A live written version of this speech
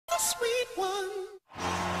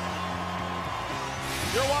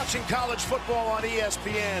You're watching college football on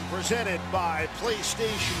ESPN, presented by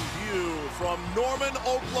PlayStation View from Norman,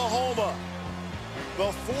 Oklahoma.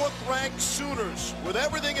 The fourth-ranked Sooners with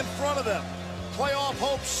everything in front of them. Playoff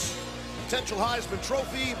hopes, potential Heisman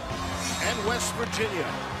Trophy, and West Virginia.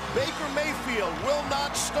 Baker Mayfield will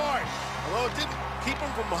not start, although it didn't keep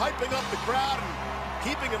him from hyping up the crowd and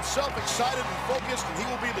keeping himself excited and focused, and he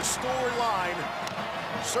will be the storyline,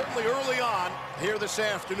 certainly early on here this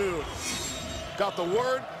afternoon. Got the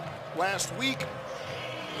word last week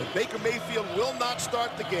that Baker Mayfield will not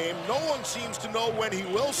start the game. No one seems to know when he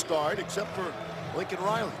will start except for Lincoln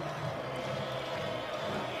Riley.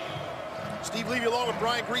 Steve Levy along with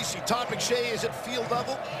Brian Greasy. Todd McShay is at field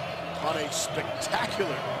level on a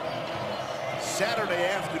spectacular Saturday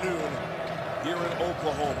afternoon here in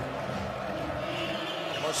Oklahoma.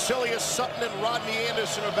 Marcelius Sutton and Rodney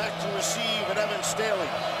Anderson are back to receive, and Evan Staley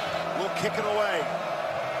will kick it away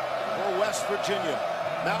for West Virginia.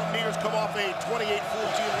 Mountaineers come off a 28-14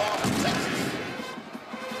 loss in Texas.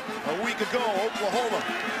 A week ago, Oklahoma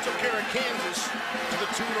took care of Kansas to the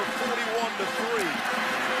tune of 41-3.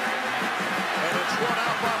 And it's run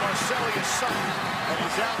out by Marcelius Sutton, and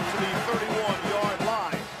he's out to the 31-yard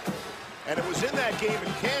line. And it was in that game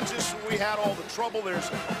in Kansas when we had all the trouble. There's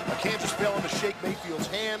a Kansas failing to shake Mayfield's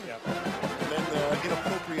hand, and then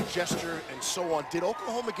inappropriate gesture and so on. Did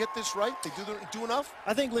Oklahoma get this right? They do enough?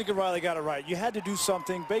 I think Lincoln Riley got it right. You had to do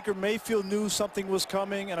something. Baker Mayfield knew something was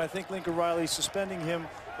coming, and I think Lincoln Riley suspending him,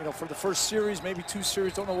 for the first series, maybe 2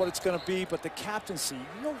 series, don't know what it's going to be, but the captaincy,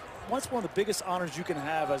 what's one of the biggest honors you can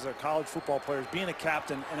have as a college football player is being a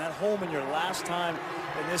captain, and at home in your last time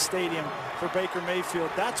in this stadium for Baker Mayfield.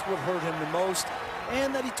 That's what hurt him the most,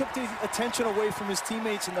 and that he took the attention away from his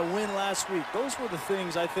teammates in the win last week. Those were the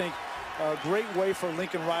things, I think, a great way for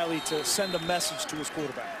Lincoln Riley to send a message to his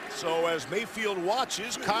quarterback. So as Mayfield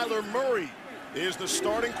watches, Kyler Murray is the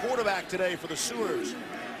starting quarterback today for the Sooners.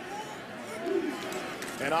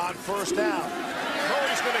 And on first down,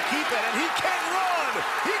 Murray's going to keep it, and he can run!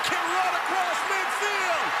 He can run across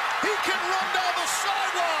midfield! He can run down the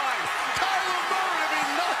sideline! Kyler Murray to be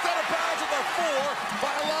knocked out of bounds at the 4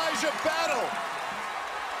 by Elijah Battle.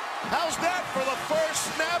 How's that for the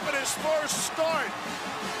first snap at his first start?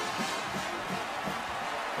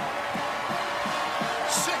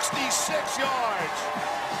 66 yards.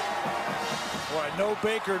 Boy, no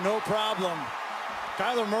Baker, no problem.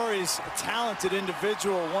 Kyler Murray's a talented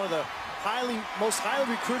individual, one of the most highly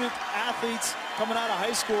recruited athletes coming out of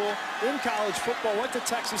high school in college football. Went to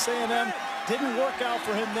Texas A&M, didn't work out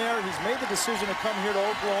for him there. He's made the decision to come here to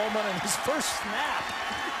Oklahoma, and his first snap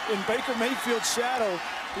in Baker Mayfield's shadow,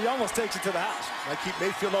 he almost takes it to the house. I keep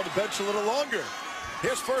Mayfield on the bench a little longer.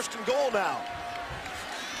 Here's first and goal now.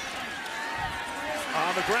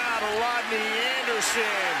 On the ground, Rodney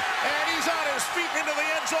Anderson, and he's on his feet into the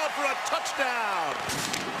end zone for a touchdown.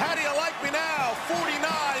 How do you like me now?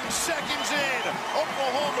 49 seconds in,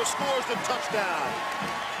 Oklahoma scores the touchdown.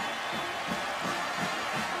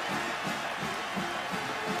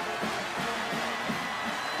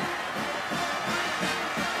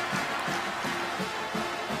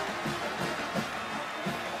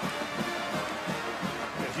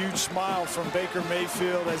 A huge smile from Baker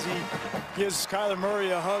Mayfield as he gives Kyler Murray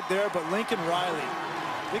a hug there, but Lincoln Riley,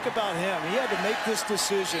 think about him. He had to make this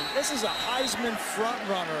decision. This is a Heisman front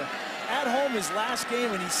runner at home his last game,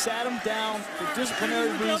 and he sat him down for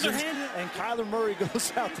disciplinary reasons, and Kyler Murray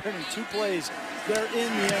goes out there and in 2 plays, they're in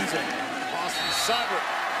the end zone. Austin Seibert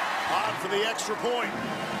on for the extra point.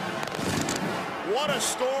 What a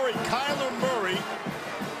story. Kyler Murray,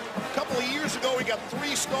 a couple of years ago, he got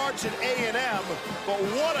 3 starts at A&M, but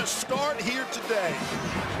what a start here today.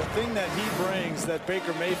 The thing that he brings that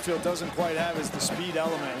Baker Mayfield doesn't quite have is the speed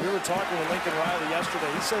element. We were talking with Lincoln Riley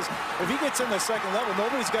yesterday. He says if he gets in the second level,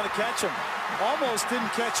 nobody's going to catch him. Almost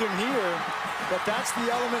didn't catch him here, but that's the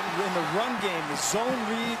element in the run game, the zone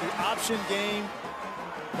read, the option game.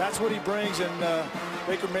 That's what he brings, and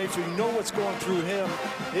Baker Mayfield, you know what's going through him,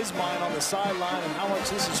 his mind on the sideline, and how much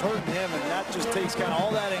this is hurting him, and that just takes kind of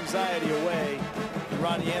all that anxiety away, and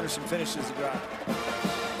Rodney Anderson finishes the drive.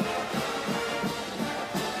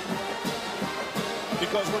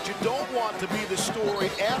 Because what you don't want to be the story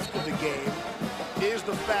after the game is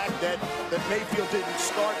the fact that Mayfield didn't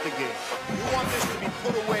start the game. You want this to be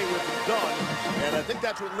put away with and done, and I think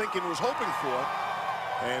that's what Lincoln was hoping for.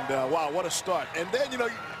 And wow, what a start. And then,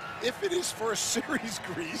 if it is first series,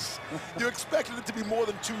 Grease, you expected it to be more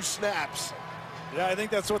than 2 snaps. Yeah, I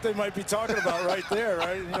think that's what they might be talking about right there,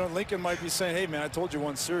 right? Lincoln might be saying, hey, man, I told you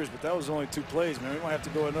 1 series, but that was only 2 plays, man. We might have to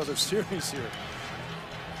go another series here.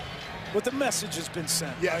 But the message has been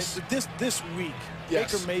sent. Yes. Right? This week,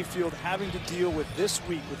 yes. Baker Mayfield having to deal with this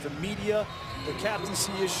week with the media, the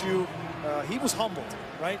captaincy issue. He was humbled,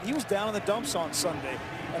 right? He was down in the dumps on Sunday.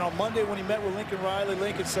 And on Monday when he met with Lincoln Riley,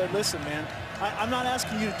 Lincoln said, listen, man, I'm not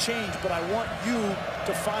asking you to change, but I want you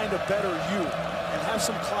to find a better you and have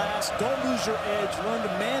some class. Don't lose your edge. Learn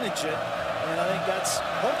to manage it. And I think that's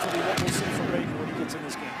hopefully what we'll see from Baker when he gets in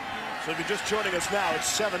this game. So if you're just joining us now,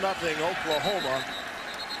 it's 7-0 Oklahoma.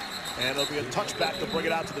 And it'll be a touchback to bring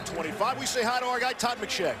it out to the 25. We say hi to our guy, Todd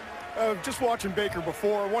McShay. Just watching Baker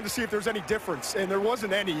before, I wanted to see if there's any difference, and there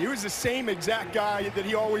wasn't any. He was the same exact guy that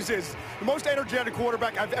he always is. The most energetic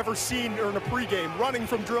quarterback I've ever seen in a pregame, running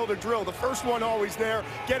from drill to drill. The first one always there,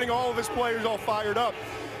 getting all of his players all fired up.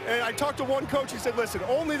 And I talked to one coach, he said, listen,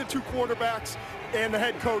 only the two quarterbacks and the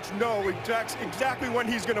head coach know exactly when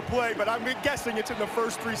he's going to play, but I'm guessing it's in the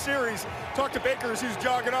first 3 series. Talked to Baker as he was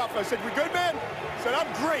jogging off. I said, we good, man? He said,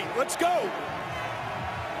 I'm great. Let's go.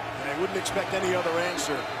 I wouldn't expect any other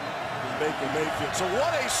answer from Baker Mayfield. So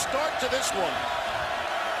what a start to this one.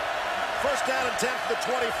 First down and 10 for the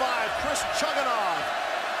 25. Chris Chugunov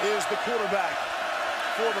is the quarterback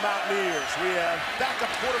for the Mountaineers. We have backup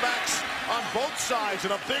quarterbacks on both sides,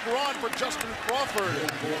 and a big run for Justin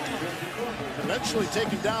Crawford. Eventually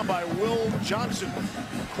taken down by Will Johnson.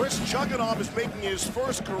 Chris Chugunov is making his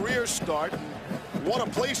first career start. What a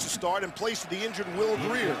place to start in place of the injured Will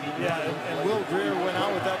Greer. Yeah, and Will Greer went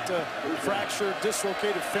out with that fractured,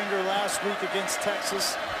 dislocated finger last week against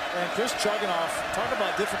Texas. And Chris Chugunov, talk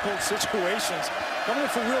about difficult situations. Coming in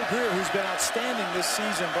for Will Greer, who's been outstanding this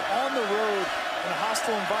season, but on the road in a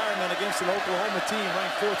hostile environment against an Oklahoma team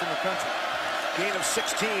ranked 4th in the country. Gain of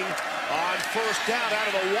 16 on first down out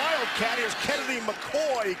of the Wildcat. Here's Kennedy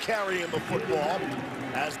McCoy carrying the football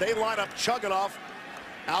as they line up Chugunov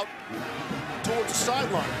out towards the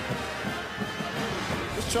sideline.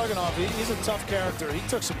 This Chugunov, he's a tough character. He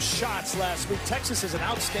took some shots last week. Texas is an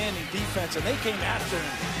outstanding defense, and they came after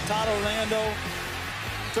him. Todd Orlando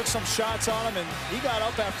took some shots on him, and he got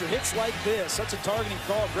up after hits like this. That's a targeting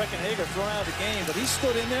call. Breckenhager thrown out of the game, but he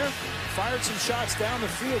stood in there, fired some shots down the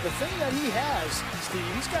field. The thing that he has, Steve,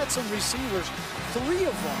 he's got some receivers, 3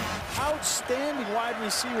 of them, outstanding wide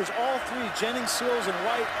receivers, all 3, Jennings, Sills, and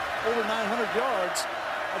White, over 900 yards.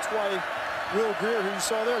 That's why Will Greer, who you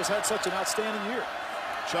saw there, has had such an outstanding year.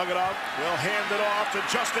 Chugunov will hand it off to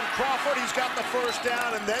Justin Crawford. He's got the first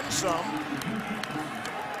down and then some.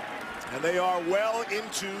 And they are well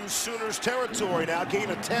into Sooners territory now. Gain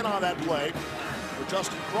of 10 on that play for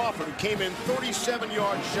Justin Crawford, who came in 37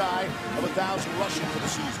 yards shy of 1,000 rushing for the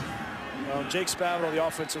season. Jake Spavital, the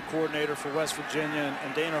offensive coordinator for West Virginia,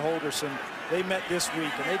 and Dana Holgerson, they met this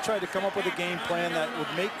week, and they tried to come up with a game plan that would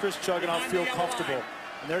make Chris Chugunov feel comfortable.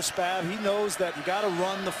 And there's Spav. He knows that you got to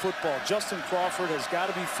run the football. Justin Crawford has got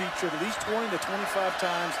to be featured at least 20 to 25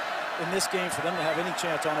 times in this game for them to have any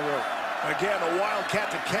chance on the road. Again, a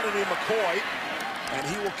Wildcat to Kennedy McCoy, and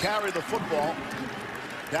he will carry the football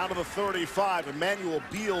down to the 35. Emmanuel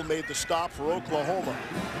Beal made the stop for Oklahoma.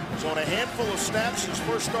 So in a handful of snaps, his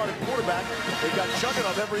first start at quarterback, they got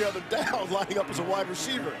Chugunov every other down, lining up as a wide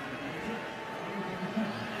receiver.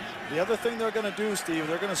 The other thing they're going to do, Steve,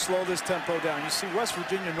 they're going to slow this tempo down. You see, West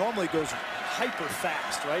Virginia normally goes hyper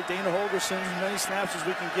fast, right? Dana Holgerson, as many snaps as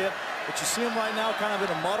we can get. But you see him right now kind of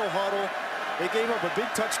in a muddle huddle. They gave up a big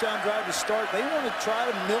touchdown drive to start. They want to try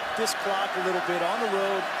to milk this clock a little bit on the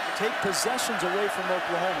road, take possessions away from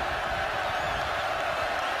Oklahoma.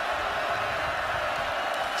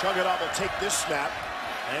 Chugunov will take this snap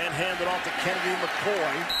and hand it off to Kennedy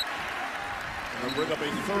McCoy. And they'll bring up a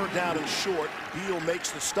 3rd down and short. Beal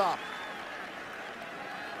makes the stop.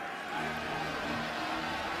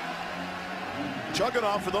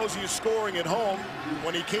 Chugunov, for those of you scoring at home,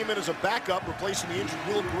 when he came in as a backup, replacing the injured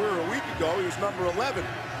Will Greer a week ago, he was number 11.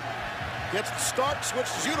 Gets the start,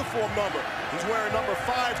 switched his uniform number. He's wearing number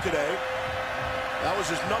 5 today. That was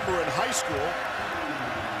his number in high school.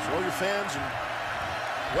 So all your fans in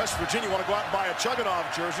West Virginia want to go out and buy a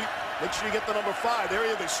Chugunov jersey, make sure you get the number 5. There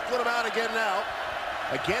he is. They split him out again now.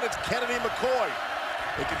 Again, it's Kennedy McCoy.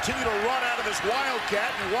 They continue to run out of this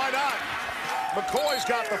Wildcat, and why not? McCoy's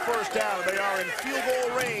got the first down, and they are in field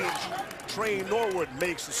goal range. Trey Norwood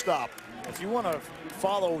makes the stop. If you want to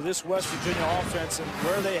follow this West Virginia offense and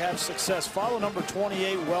where they have success, follow number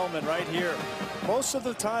 28, Wellman, right here. Most of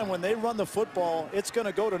the time when they run the football, it's going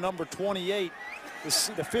to go to number 28. The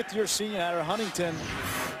 5th-year senior out of Huntington,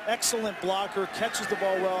 excellent blocker, catches the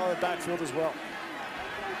ball well in the backfield as well.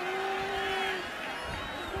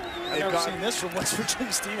 I've never seen this from West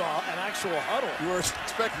Virginia, Steve, an actual huddle. You were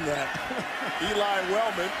expecting that. Eli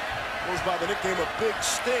Wellman goes by the nickname of Big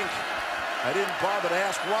Stink. I didn't bother to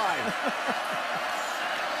ask why.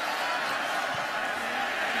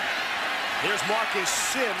 Here's Marcus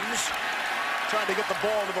Sims trying to get the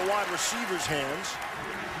ball into the wide receiver's hands.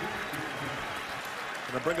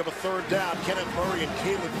 Going to bring up a third down. Kenneth Murray and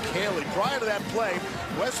Caleb Cayley. Prior to that play,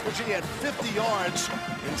 West Virginia had 50 yards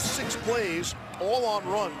in 6 plays, all on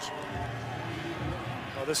runs.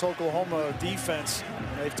 Well, this Oklahoma defense,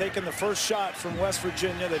 they've taken the first shot from West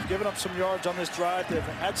Virginia. They've given up some yards on this drive. They've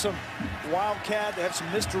had some wildcat. They have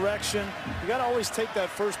some misdirection. You got to always take that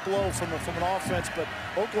first blow from an offense. But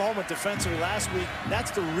Oklahoma defensively last week,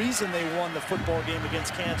 that's the reason they won the football game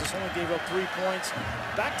against Kansas. Only gave up 3 points.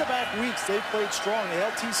 Back-to-back weeks, they've played strong. They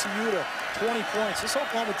held TCU to 20 points. This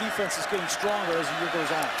Oklahoma defense is getting stronger as the year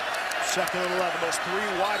goes on. 2nd and 11. Those 3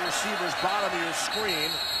 wide receivers bottom of your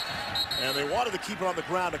screen. And they wanted to keep it on the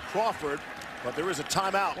ground at Crawford, but there is a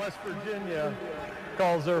timeout. West Virginia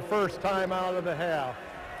calls their first timeout of the half.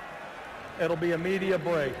 It'll be a media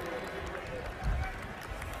break.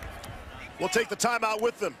 We'll take the timeout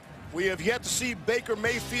with them. We have yet to see Baker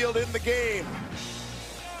Mayfield in the game.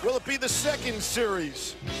 Will it be the second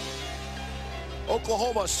series?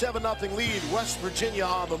 Oklahoma 7-0 lead. West Virginia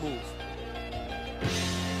on the move.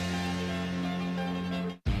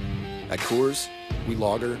 At Coors, we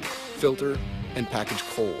lager, filter, and package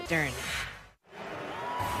cold. Darn.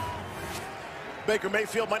 Baker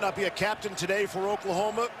Mayfield might not be a captain today for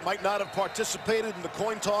Oklahoma, might not have participated in the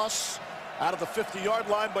coin toss out of the 50-yard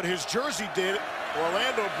line, but his jersey did.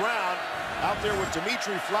 Orlando Brown out there with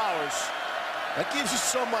Dimitri Flowers. That gives you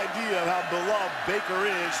some idea of how beloved Baker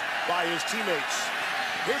is by his teammates.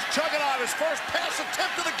 Here's Chugginoff, his first pass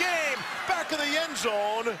attempt of the game, back of the end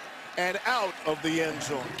zone and out of the end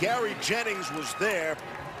zone. Gary Jennings was there.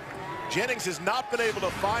 Jennings has not been able to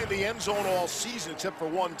find the end zone all season except for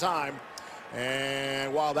one time.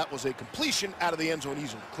 And while that was a completion out of the end zone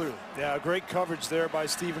easily, clearly. Yeah, great coverage there by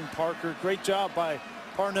Stephen Parker. Great job by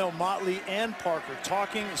Parnell Motley and Parker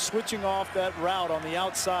talking, switching off that route on the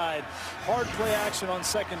outside. Hard play action on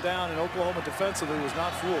 2nd down, and Oklahoma defensively was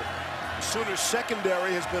not fooled. Sooners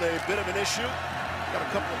secondary has been a bit of an issue. Got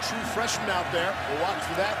a couple of true freshmen out there. We'll watch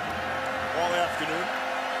for that all afternoon.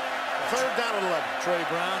 3rd down and 11. Trey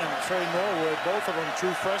Brown and Trey Norwood, both of them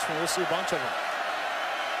true freshmen. We'll see a bunch of them.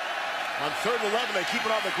 On 3rd and 11, they keep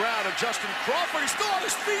it on the ground, and Justin Crawford, he's still on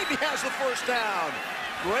his feet, and he has the first down.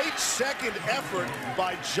 Great second effort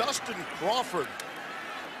by Justin Crawford.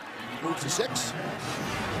 Moves to 6.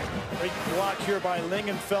 Great block here by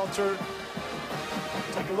Lingenfelter.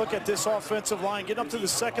 Take a look at this offensive line. Getting up to the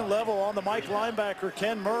 2nd level on the Mike linebacker,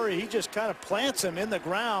 Ken Murray. He just kind of plants him in the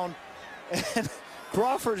ground. And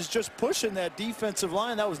Crawford is just pushing that defensive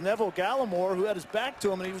line. That was Neville Gallimore who had his back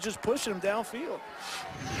to him, and he was just pushing him downfield.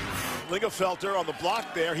 Lingenfelter on the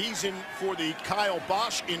block there. He's in for the Kyle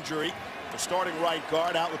Bosch injury. The starting right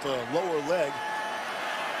guard out with the lower leg.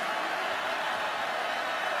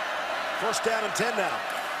 1st down and 10 now.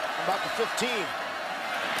 About the 15.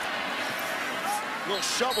 Little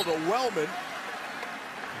shovel to Wellman.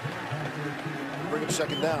 Bring him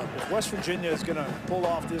 2nd down. If West Virginia is going to pull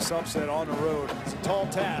off this upset on the road, it's a tall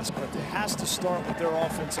task, but it has to start with their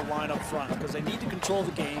offensive line up front because they need to control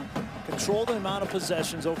the game, control the amount of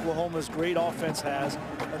possessions Oklahoma's great offense has,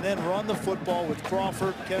 and then run the football with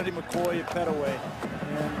Crawford, Kennedy McCoy, and Pettaway.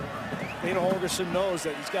 And Peter Holgerson knows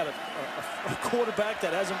that he's got a quarterback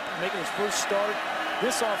that hasn't making his first start.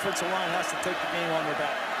 This offensive line has to take the game on their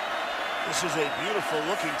back. This is a beautiful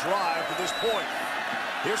looking drive to this point.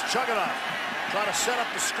 Here's Chugginoff trying to set up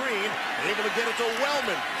the screen, able to get it to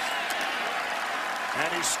Wellman.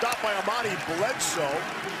 And he's stopped by Amani Bledsoe.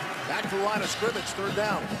 Back to the line of scrimmage, 3rd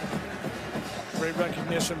down. Great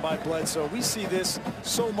recognition by Bledsoe. We see this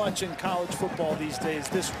so much in college football these days.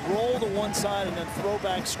 This roll to one side and then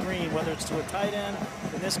throwback screen, whether it's to a tight end.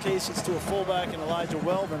 In this case, it's to a fullback and Elijah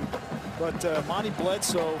Wellman. But Monty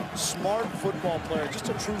Bledsoe, smart football player, just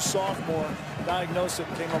a true sophomore, diagnosed it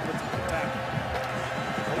and came up with the tackle.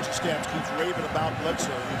 Coaching staff keeps raving about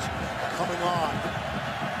Bledsoe. He's coming on.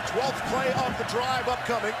 12th play of the drive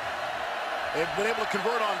upcoming. They've been able to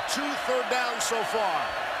convert on 2 third downs so far.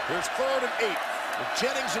 Here's 3rd and 8 with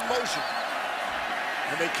Jennings in motion.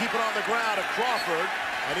 And they keep it on the ground at Crawford,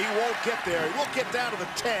 and he won't get there. He won't get down to the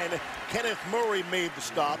 10. Kenneth Murray made the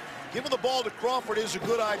stop. Giving the ball to Crawford is a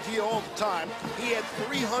good idea all the time. He had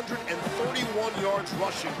 331 yards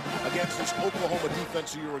rushing against this Oklahoma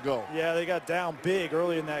defense a year ago. Yeah, they got down big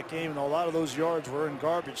early in that game, and a lot of those yards were in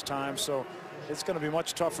garbage time, so it's going to be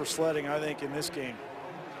much tougher sledding, I think, in this game.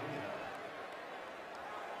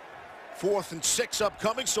 4th and 6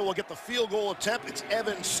 upcoming, so we'll get the field goal attempt. It's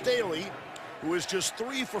Evan Staley who is just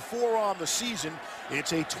 3 for 4 on the season.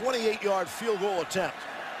 It's a 28-yard field goal attempt.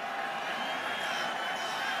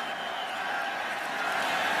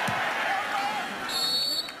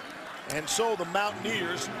 And so the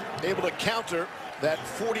Mountaineers able to counter that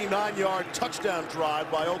 49-yard touchdown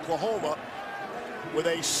drive by Oklahoma with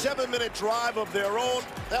a 7-minute drive of their own.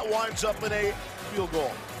 That winds up in a field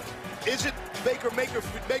goal. Is it Baker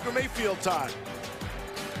Mayfield time?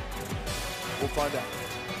 We'll find out.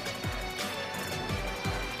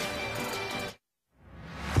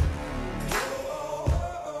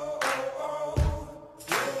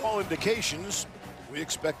 All indications, we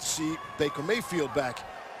expect to see Baker Mayfield back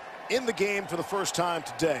in the game for the first time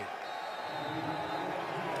today.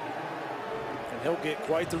 And he'll get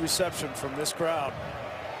quite the reception from this crowd.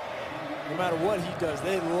 No matter what he does,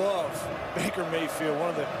 they love Baker Mayfield, one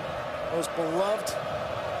of the most beloved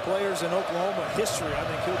players in Oklahoma history. I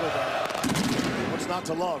think he'll go down. What's not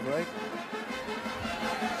to love, right?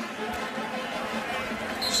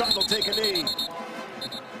 Sutton will take a knee.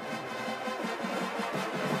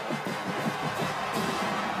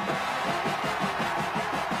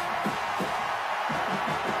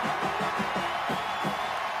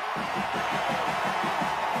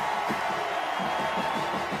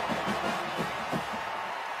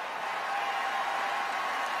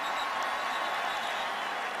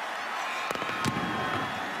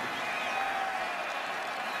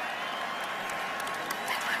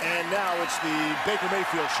 And now it's the Baker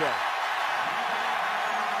Mayfield show.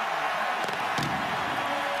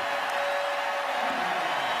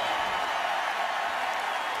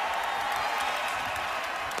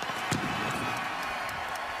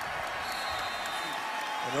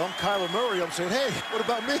 And I'm Kyler Murray. I'm saying, hey, what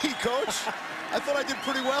about me, coach? I thought I did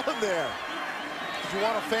pretty well in there. Do you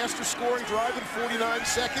want a faster scoring drive in 49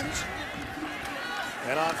 seconds?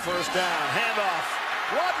 And on first down, handoff.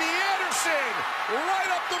 Rodney Anderson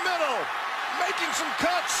right up the middle, making some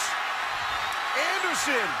cuts.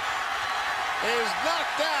 Anderson is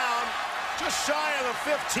knocked down just shy of the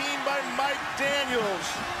 15 by Mike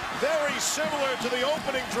Daniels. Very similar to the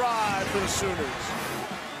opening drive for the Sooners.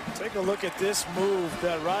 Take a look at this move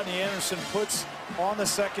that Rodney Anderson puts on the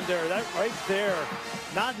secondary. That right there,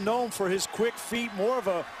 not known for his quick feet, more of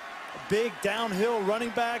a big downhill running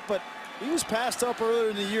back, but he was passed up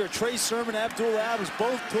earlier in the year. Trey Sermon, Abdul Adams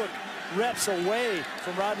both took reps away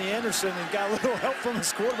from Rodney Anderson and got a little help from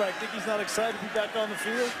his quarterback. I think he's not excited to be back on the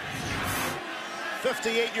field.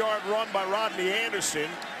 58-yard run by Rodney Anderson.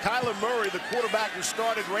 Kyler Murray, the quarterback who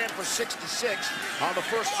started, ran for 66 on the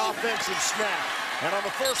first offensive snap. And on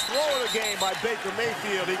the first throw of the game by Baker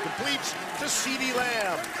Mayfield, he completes to CeeDee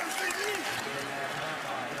Lamb.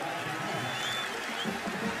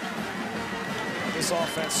 This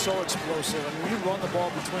offense so explosive. I mean, you run the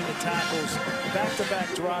ball between the tackles,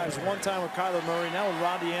 back-to-back drives, one time with Kyler Murray, now with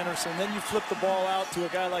Rodney Anderson. Then you flip the ball out to a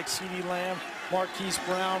guy like CeeDee Lamb, Marquise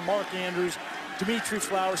Brown, Mark Andrews, Dimitri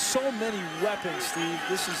Flowers. So many weapons, Steve.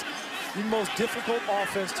 This is the most difficult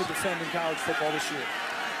offense to defend in college football this year.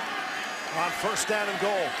 On first down and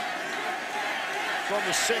goal from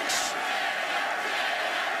the 6.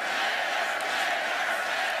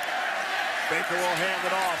 Baker will hand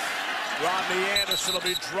it off. Rodney Anderson will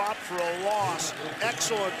be dropped for a loss.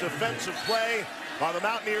 Excellent defensive play by the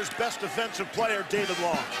Mountaineers' best defensive player, David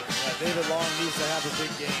Long. Yeah, David Long needs to have a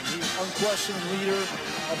big game. He's unquestioned leader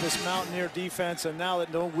of this Mountaineer defense, and now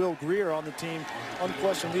that no Will Greer on the team,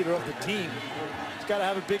 unquestioned leader of the team. He's got to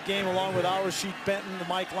have a big game along with Al-Rashid Benton, the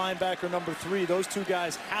Mike linebacker, number 3. Those two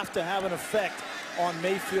guys have to have an effect on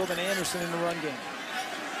Mayfield and Anderson in the run game.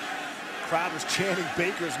 Crowd was chanting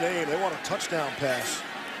Baker's name. They want a touchdown pass.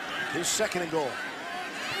 Here's second and goal.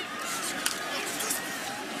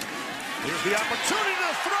 Here's the opportunity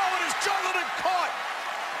to throw. It is juggled and caught.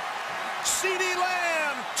 CeeDee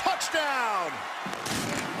Lamb, touchdown.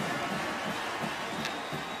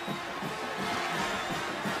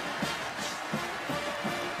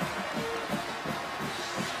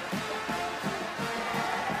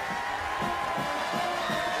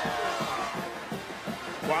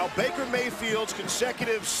 While Baker Mayfield's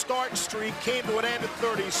consecutive start streak came to an end at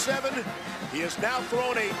 37, he has now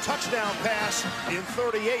thrown a touchdown pass in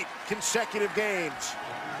 38 consecutive games.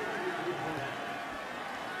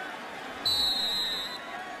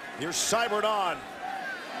 Here's Seibert on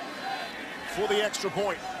for the extra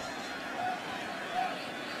point.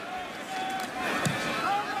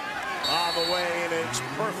 On the way, and it's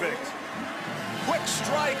perfect. Quick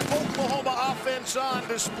strike, Oklahoma offense on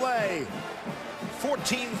display.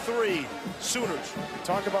 14-3 Sooners.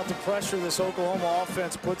 Talk about the pressure this Oklahoma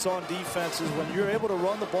offense puts on defenses. When you're able to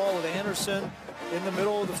run the ball with Anderson in the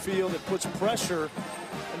middle of the field, it puts pressure.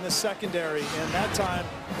 And in the secondary. And that time,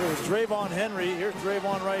 it was Drayvon Henry. Here's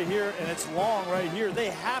Drayvon right here, and it's Long right here. They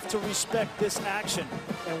have to respect this action.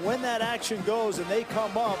 And when that action goes and they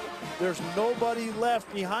come up, there's nobody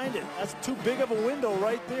left behind it. That's too big of a window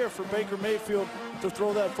right there for Baker Mayfield to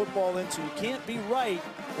throw that football into. You can't be right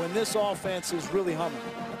when this offense is really humming.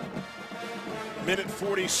 Minute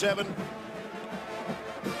 47,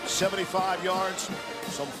 75 yards,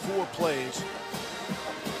 some 4 plays.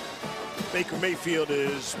 Baker Mayfield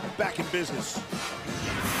is back in business.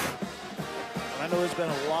 I know there's been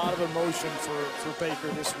a lot of emotion for Baker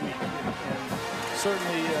this week. And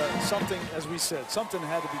certainly something, as we said, something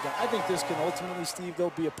had to be done. I think this can ultimately, Steve,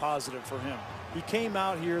 though, be a positive for him. He came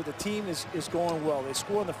out here. The team is going well. They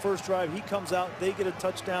score on the first drive. He comes out. They get a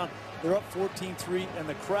touchdown. They're up 14-3, and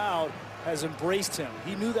the crowd has embraced him.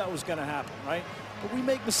 He knew that was going to happen, right? But we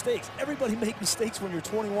make mistakes. Everybody makes mistakes when you're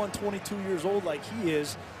 21, 22 years old like he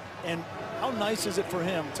is. And how nice is it for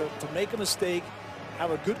him to make a mistake,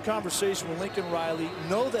 have a good conversation with Lincoln Riley,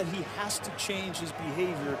 know that he has to change his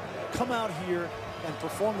behavior, come out here and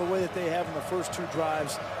perform the way that they have in the first 2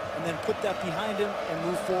 drives, and then put that behind him and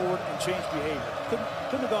move forward and change behavior.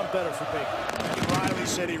 Couldn't have gone better for Baker. Riley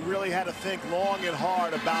said he really had to think long and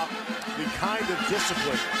hard about the kind of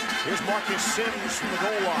discipline. Here's Marcus Sims from the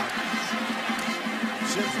goal line.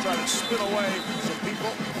 Sims trying to spin away some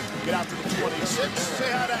people. Get out to the 26.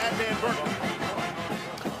 Say hi to Adnan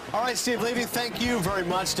Burke. All right, Steve Levy, thank you very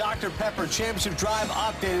much. Dr. Pepper Championship Drive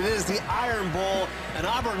update. It is the Iron Bowl, and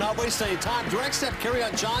Auburn not wasting any time. Direct step carry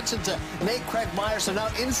on Johnson to Nate Craig Myers. So now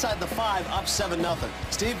inside the 5, up 7-0.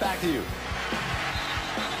 Steve, back to you.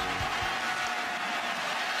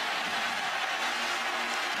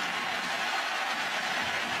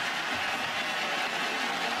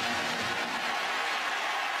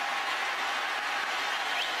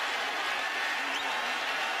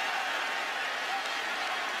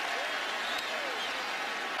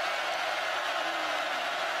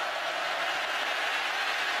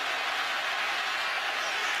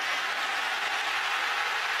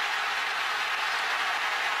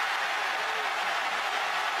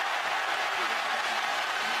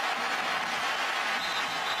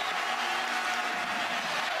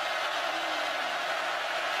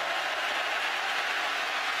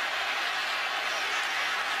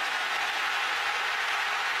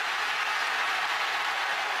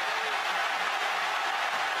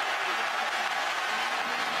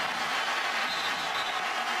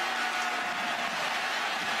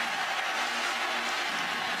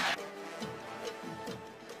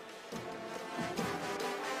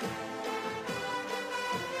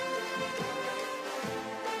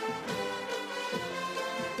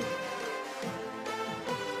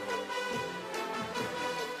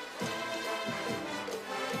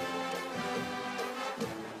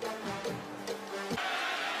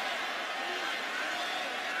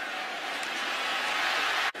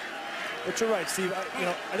 But you're right, Steve.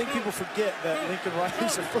 I think people forget that Lincoln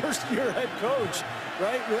Riley's a first-year head coach,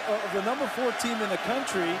 right, of the number 4 team in the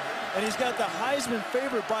country, and he's got the Heisman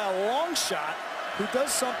favorite by a long shot who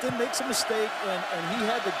does something, makes a mistake, and he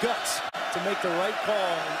had the guts to make the right call.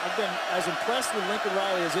 And I've been as impressed with Lincoln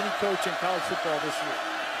Riley as any coach in college football this year.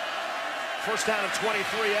 First down and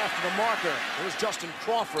 23 after the marker. Here's Justin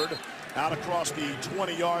Crawford out across the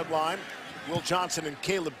 20-yard line. Will Johnson and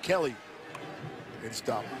Caleb Kelly in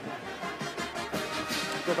stop.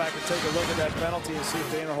 Go back and take a look at that penalty and see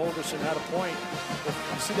if Dana Holgorsen had a point.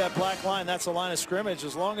 If you see that black line, that's a line of scrimmage.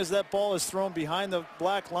 As long as that ball is thrown behind the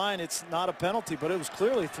black line, it's not a penalty, but it was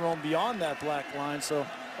clearly thrown beyond that black line. So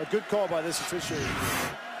a good call by this officiator.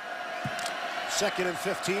 2nd and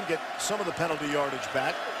 15, get some of the penalty yardage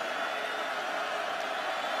back.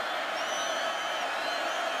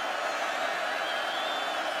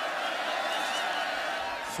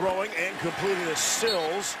 Throwing and completing to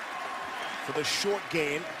Sills for the short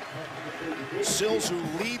gain. Sills, who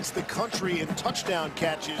leads the country in touchdown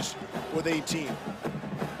catches with 18.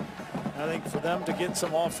 I think for them to get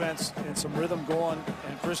some offense and some rhythm going,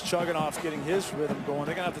 and Chris Chuganoff getting his rhythm going,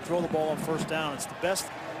 they're going to have to throw the ball on first down. It's the best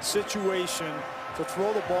situation to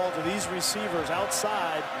throw the ball to these receivers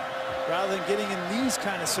outside rather than getting in these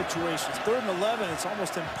kind of situations. 3rd and 11, it's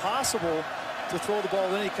almost impossible to throw the ball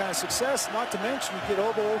with any kind of success, not to mention you get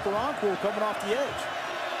Obo Okoronkwo coming off the edge.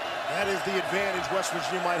 That is the advantage West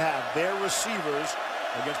Virginia might have. Their receivers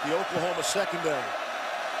against the Oklahoma secondary.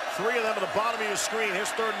 3 of them at the bottom of your screen. Here's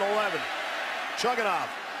 3rd and 11. Chuganoff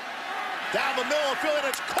down the middle of the field, and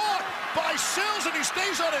it's caught by Sills, and he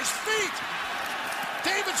stays on his feet.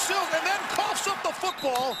 David Sills, and then coughs up the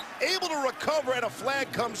football, able to recover, and a flag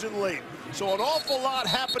comes in late. So an awful lot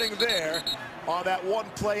happening there on that one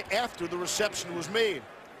play after the reception was made.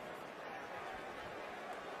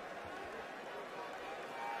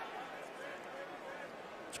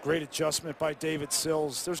 Great adjustment by David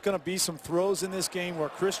Sills. There's going to be some throws in this game where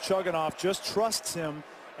Chris Chuganoff just trusts him,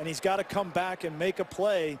 and he's got to come back and make a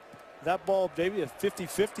play. That ball, maybe a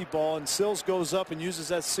 50-50 ball, and Sills goes up and uses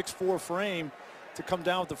that 6'4" frame to come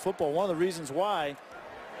down with the football. One of the reasons why.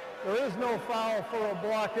 There is no foul for a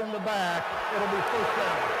block in the back. It'll be first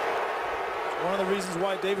down. One of the reasons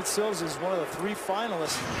why David Sills is one of the 3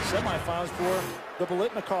 finalists, semifinals for the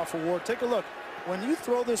Biletnikoff Award. Take a look. When you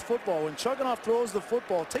throw this football, when Chuganoff throws the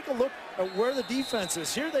football, take a look at where the defense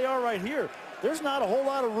is. Here they are right here. There's not a whole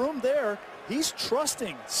lot of room there. He's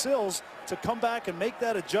trusting Sills to come back and make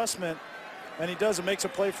that adjustment, and he does. It makes a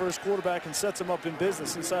play for his quarterback and sets him up in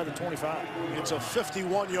business inside the 25. It's a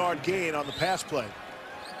 51-yard gain on the pass play.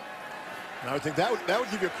 And I would think that would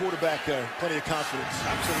give your quarterback plenty of confidence.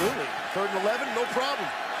 Absolutely. 3rd and 11, no problem.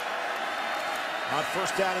 On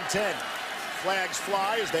 1st down and 10. Flags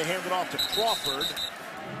fly as they hand it off to Crawford.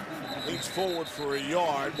 Leans forward for a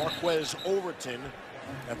yard. Marquez Overton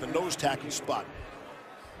at the nose tackle spot.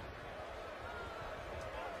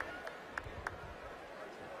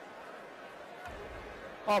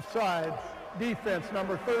 Offside. Defense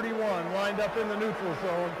number 31 lined up in the neutral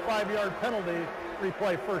zone. 5-yard penalty.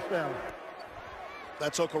 Replay first down.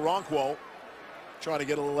 That's Okoronkwo trying to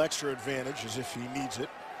get a little extra advantage as if he needs it.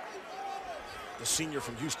 The senior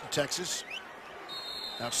from Houston, Texas.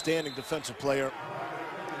 Outstanding defensive player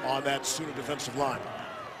on that Sooner defensive line.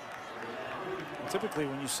 Typically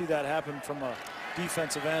when you see that happen from a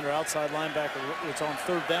defensive end or outside linebacker, it's on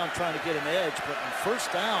 3rd down trying to get an edge, but on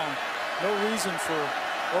 1st down, no reason for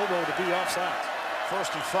Obo to be offside.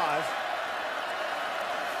 1st and 5.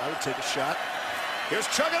 I would take a shot. Here's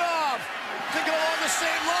Chuganoff, thinking along the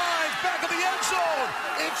same lines, back of the end zone.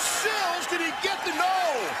 It's Sills. Did he get the no?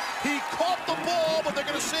 He caught the ball, but they're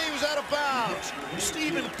going to say he was out of bounds.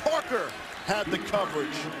 Stephen Parker had the coverage.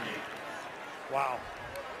 Wow.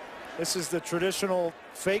 This is the traditional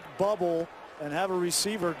fake bubble and have a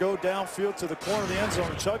receiver go downfield to the corner of the end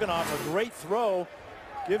zone. Chuganoff, a great throw,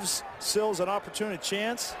 gives Sills an opportunity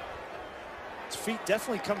chance. His feet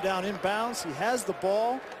definitely come down inbounds. He has the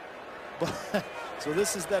ball. So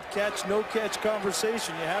this is that catch, no catch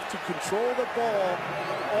conversation. You have to control the ball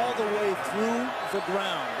all the way through the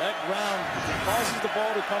ground. That ground causes the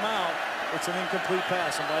ball to come out. It's an incomplete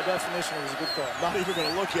pass, and by definition, it was a good call. Not even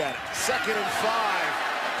going to look at it. 2nd and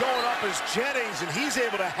 5. Going up is Jennings, and he's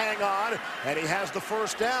able to hang on, and he has the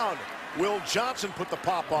 1st down. Will Johnson put the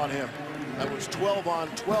pop on him. That was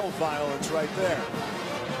 12-on-12 violence right there.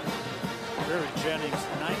 Barry Jennings,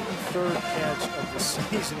 93rd catch of the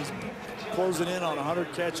season. He's closing in on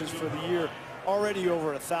 100 catches for the year. Already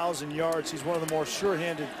over 1,000 yards. He's one of the more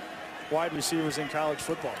sure-handed wide receivers in college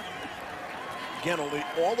football. Again, only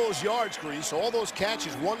all those yards, Grease, all those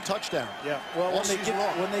catches, 1 touchdown. Yeah, well, when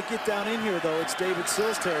they get down in here, though, it's David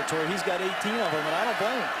Sills territory. He's got 18 of them, and I don't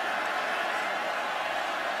blame him.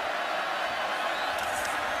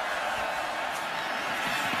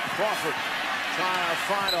 Crawford trying to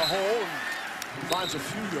find a hole and finds a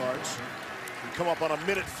few yards. We come up on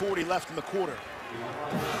 1:40 left in the quarter.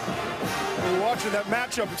 We're watching that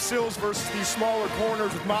matchup of Sills versus these smaller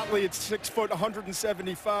corners. With Motley, it's 6 foot,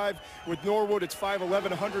 175. With Norwood, it's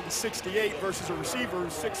 5'11", 168 versus a receiver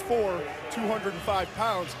who's 6'4", 205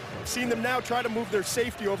 pounds. I've seen them now try to move their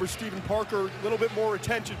safety over Stephen Parker, a little bit more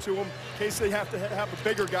attention to him in case they have to have a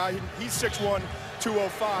bigger guy. He's 6'1",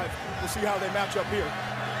 205. We'll see how they match up here.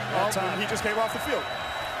 He just came off the field.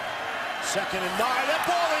 2nd and 9. That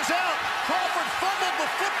ball is out. Crawford fumbled the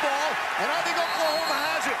football, and I think Oklahoma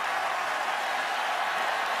has it.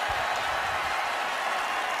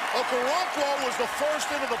 Okoronkwo was the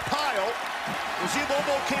first into the pile.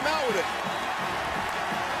 Obo came out with it.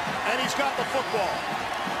 And he's got the football.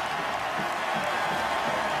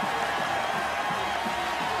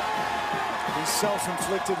 These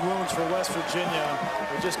self-inflicted wounds for West Virginia,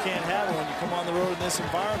 they just can't have it when you come on the road in this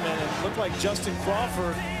environment. And it looked like Justin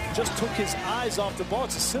Crawford just took his eyes off the ball.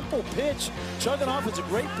 It's a simple pitch. Chuganoff, it's a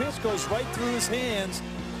great pitch, goes right through his hands.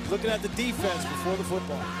 Looking at the defense before the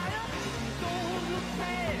football.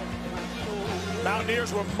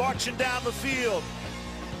 Mountaineers were marching down the field.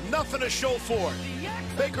 Nothing to show for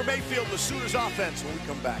it. Baker Mayfield, the Sooners offense, when we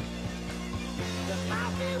come back.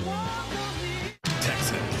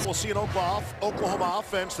 Texans. We'll see an Oklahoma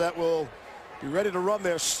offense that will be ready to run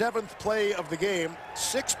their 7th play of the game.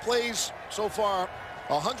 6 plays so far,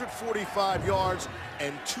 145 yards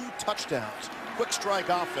and 2 touchdowns. Quick strike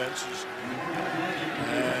offenses.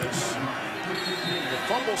 As the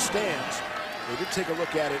fumble stands, they did take a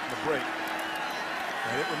look at it in the break.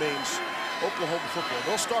 And it remains Oklahoma football.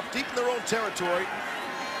 They'll start deep in their own territory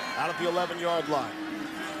out of the 11-yard line.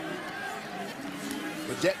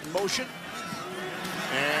 Burdette in motion.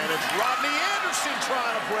 And it's Rodney Anderson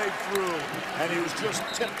trying to break through. And he was just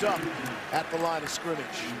tipped up at the line of scrimmage.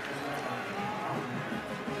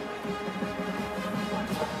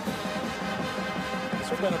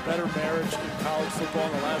 There's been a better marriage in college football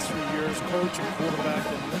in the last 3 years, coach and quarterback,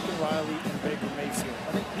 than Lincoln Riley and Baker Mayfield.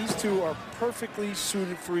 I think these two are perfectly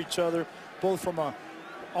suited for each other, both from a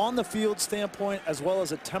on-the-field standpoint as well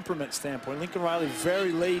as a temperament standpoint. Lincoln Riley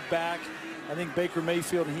very laid back. I think Baker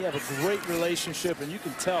Mayfield and he have a great relationship, and you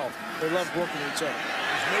can tell they love working with each other.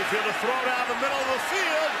 There's Mayfield to throw down the middle of the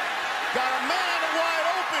field. Got a man wide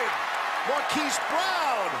open. Marquise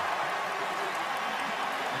Brown.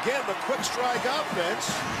 Again, the quick strike offense.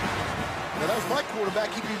 Now, that was my quarterback.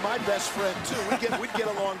 He'd be my best friend, too. We'd get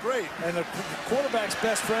along great. And the quarterback's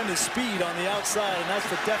best friend is speed on the outside, and that's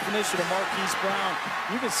the definition of Marquise Brown.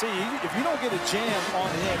 You can see, if you don't get a jam on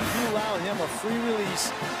him, if you allow him a free release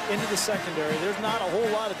into the secondary, there's not a whole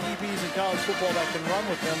lot of DBs in college football that can run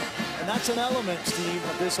with him. And that's an element, Steve,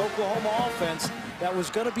 of this Oklahoma offense that was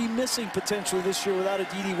going to be missing potentially this year without a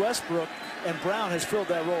D.D. Westbrook, and Brown has filled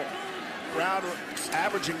that role. Brown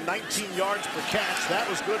averaging 19 yards per catch. That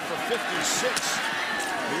was good for 56.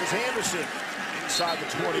 Here's Anderson inside the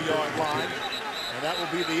 20-yard line. And that will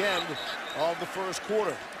be the end of the first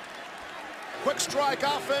quarter. Quick strike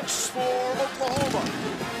offense for Oklahoma.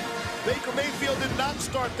 Baker Mayfield did not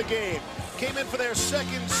start the game. Came in for their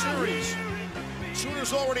second series.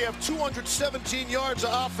 Sooners already have 217 yards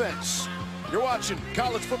of offense. You're watching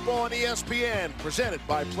college football on ESPN, presented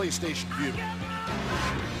by PlayStation Vue.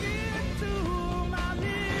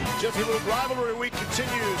 Jiffy Lube rivalry week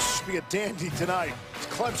continues to be a dandy tonight. It's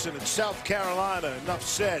Clemson and South Carolina. Enough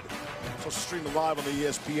said. So stream it live on the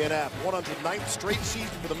ESPN app. 109th straight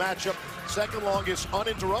season for the matchup. Second longest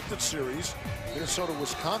uninterrupted series.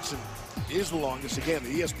 Minnesota-Wisconsin is the longest. Again,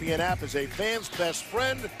 the ESPN app is a fan's best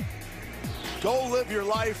friend. Go live your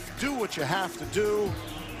life. Do what you have to do.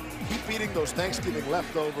 Keep eating those Thanksgiving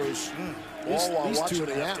leftovers. All while watching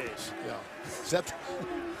the app. Yeah.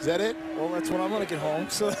 Is that it? Well, that's when I'm going to get home.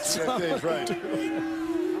 So that's right.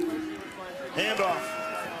 Handoff.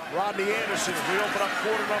 Rodney Anderson. We open up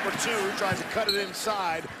quarter number 2. He tries to cut it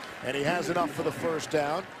inside, and he has enough for the first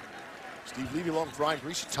down. Steve Levy along with Ryan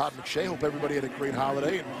Greasy, Todd McShay. Hope everybody had a great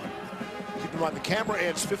holiday. And keep in mind, the camera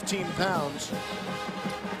adds 15 pounds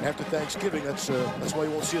after Thanksgiving. That's why you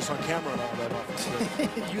won't see us on camera and all that often.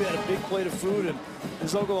 You had a big plate of food, and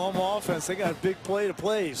this Oklahoma offense, they got a big plate of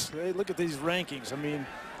plays. Hey, look at these rankings. I mean,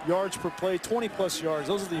 yards per play, 20-plus yards.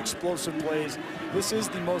 Those are the explosive plays. This is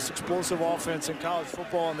the most explosive offense in college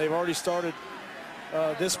football, and they've already started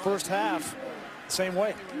this first half the same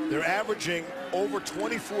way. They're averaging over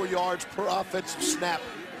 24 yards per offensive snap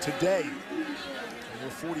today. We're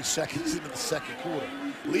 40 seconds into the second quarter.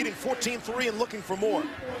 Leading 14-3 and looking for more.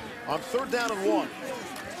 On third down and 1.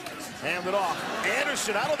 Hand it off.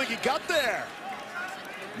 Anderson, I don't think he got there.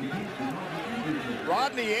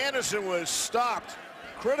 Rodney Anderson was stopped.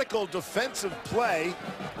 Critical defensive play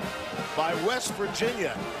by West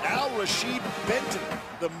Virginia. Al-Rashid Benton,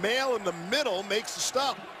 the male in the middle, makes the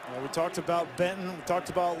stop. We talked about Benton. We talked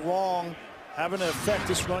about Long having to affect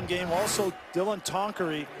this run game. Also, Dylan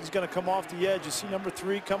Tonkery, he's going to come off the edge. You see number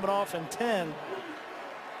 3 coming off and 10.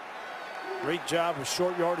 Great job of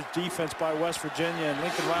short yardage defense by West Virginia, and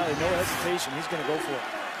Lincoln Riley, no hesitation. He's going to go for it.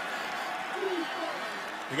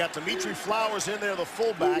 We got Dimitri Flowers in there, the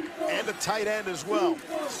fullback, and a tight end as well.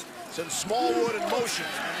 Send Smallwood in motion.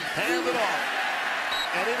 Hand it off.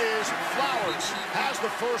 And it is Flowers. Has the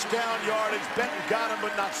first down yardage. Benton got him,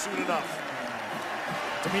 but not soon enough.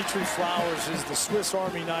 Dimitri Flowers is the Swiss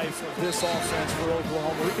Army knife of this offense for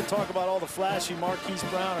Oklahoma. We can talk about all the flashy Marquise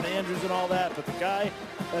Brown and Andrews and all that, but the guy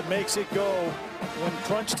that makes it go when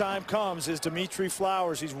crunch time comes is Dimitri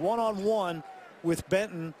Flowers. He's one-on-one with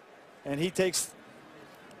Benton, and he takes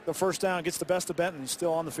the first down, gets the best of Benton. He's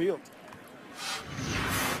still on the field.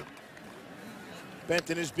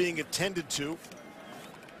 Benton is being attended to.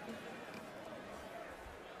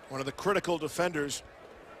 One of the critical defenders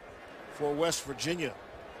for West Virginia.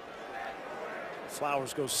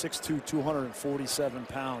 Flowers goes 6'2", 247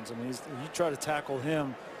 pounds. I mean, you try to tackle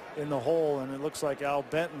him in the hole, and it looks like Al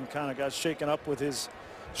Benton kind of got shaken up with his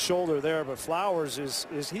shoulder there. But Flowers he's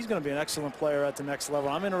going to be an excellent player at the next level.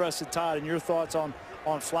 I'm interested, Todd, in your thoughts on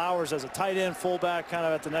Flowers as a tight end fullback kind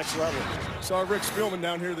of at the next level. Saw Rick Spielman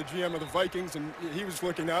down here, the GM of the Vikings, and he was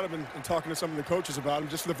looking at him and talking to some of the coaches about him,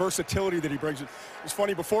 just the versatility that he brings. It was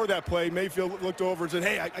funny, before that play, Mayfield looked over and said,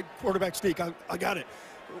 hey, I quarterback sneak, I got it.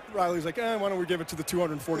 Riley's like, why don't we give it to the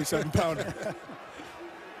 247-pounder?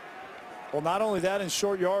 Well, not only that in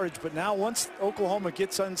short yardage, but now once Oklahoma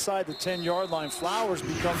gets inside the 10-yard line, Flowers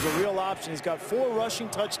becomes a real option. He's got 4 rushing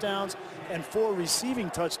touchdowns and 4 receiving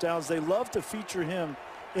touchdowns. They love to feature him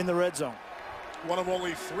in the red zone. One of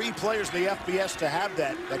only 3 players in the FBS to have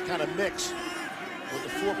that kind of mix with the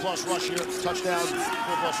 4+ rushing touchdowns, 4+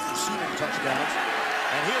 receiving touchdowns.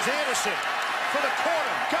 And here's Anderson for the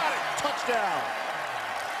corner. Got it. Touchdown.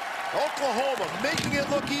 Oklahoma making it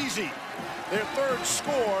look easy. Their 3rd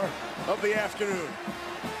score of the afternoon.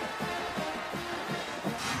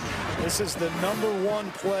 This is the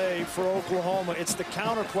 #1 play for Oklahoma. It's the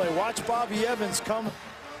counter play. Watch Bobby Evans come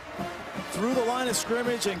through the line of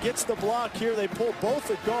scrimmage and gets the block here. They pull both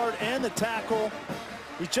the guard and the tackle.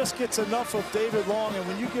 He just gets enough of David Long, and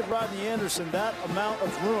when you give Rodney Anderson that amount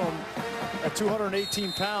of room at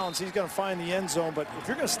 218 pounds, he's going to find the end zone. But if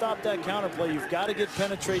you're going to stop that counter play, you've got to get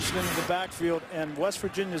penetration into the backfield, and West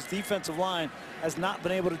Virginia's defensive line has not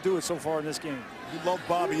been able to do it so far in this game. You love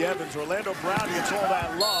Bobby Evans. Orlando Brown gets all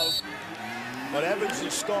that love, but Evans is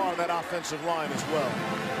the star of that offensive line as well.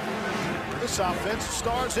 This offense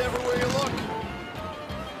stars everywhere you look.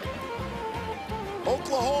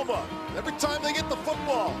 Oklahoma, every time they get the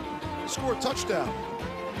football, they score a touchdown.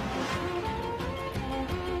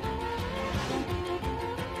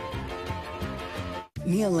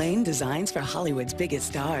 Neil Lane designs for Hollywood's biggest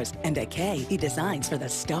stars, and at Kay, he designs for the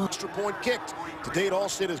stars. Extra point kicked. To date,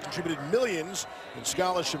 Allstate has contributed millions in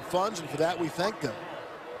scholarship funds, and for that we thank them.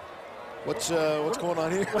 What's going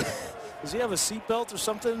on here? Does he have a seatbelt or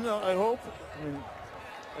something, I hope? I mean,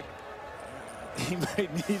 he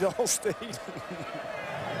might need Allstate.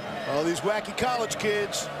 Oh, these wacky college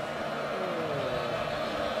kids.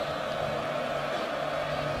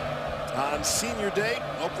 On senior day,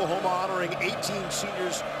 Oklahoma honoring 18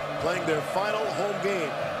 seniors playing their final home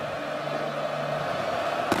game.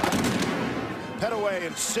 Petaway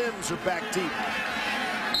and Sims are back deep.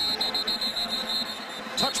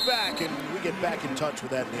 Touchback, and we get back in touch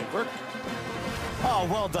with that name. Burke. Oh,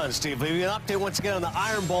 well done, Steve. We have an update once again on the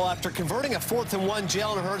Iron Bowl. After converting a 4th and 1,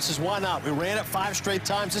 Jalen Hurts says, why not? We ran it 5 straight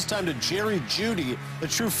times, this time to Jerry Jeudy, the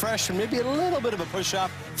true freshman. Maybe a little bit of a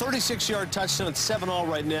push-off. 36-yard touchdown at 7-all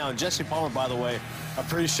right now. And Jesse Palmer, by the way,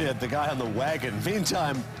 appreciate the guy on the wagon.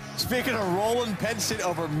 Meantime, speaking of rolling Penn State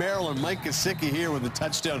over Maryland, Mike Gesicki here with the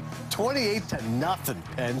touchdown. 28-0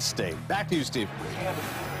 Penn State. Back to you, Steve.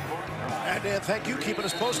 And thank you, keeping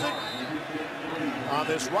us posted on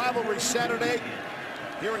this rivalry Saturday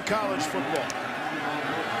here in college football.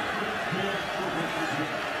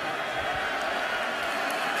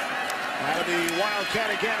 Out of the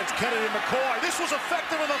Wildcat again, it's Kennedy McCoy. This was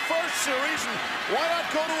effective in the first series, and why not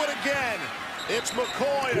go to it again? It's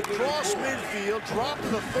McCoy across midfield, dropped to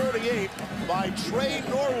the 38 by Trey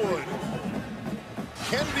Norwood.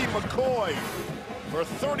 Kennedy McCoy for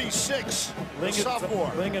 36, the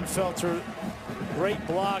sophomore. Lingenfelter, great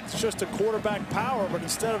block. It's just a quarterback power, but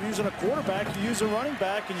instead of using a quarterback, you use a running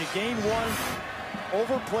back, and you gain one.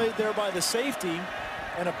 Overplayed there by the safety,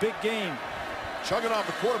 and a big gain. Chugging off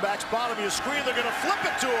the quarterback's bottom of your screen. They're going to flip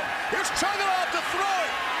it to him. Here's chugging off to throw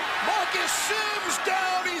it. Marcus Sims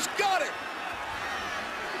down. He's got it.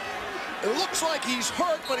 It looks like he's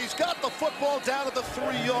hurt, but he's got the football down at the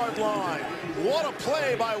 3-yard line. What a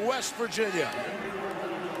play by West Virginia.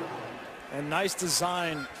 And nice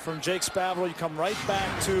design from Jake Spavital. You come right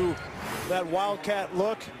back to that Wildcat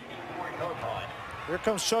look. Here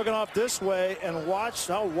comes chugging off this way, and watch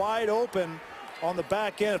how wide open on the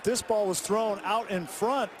back end. If this ball was thrown out in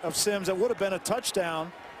front of Sims, it would have been a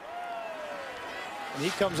touchdown. And he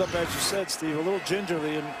comes up, as you said, Steve, a little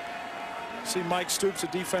gingerly, and see Mike Stoops, a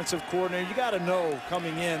defensive coordinator. You got to know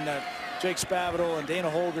coming in that Jake Spavital and Dana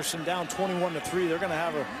Holgerson down 21-3. They're going to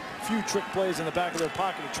have a few trick plays in the back of their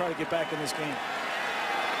pocket to try to get back in this game.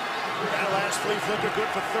 That last flea flicker good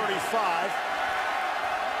for 35.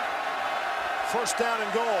 First down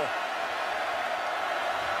and goal.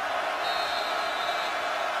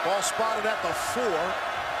 Ball spotted at the 4.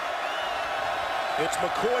 It's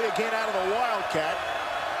McCoy again out of the Wildcat.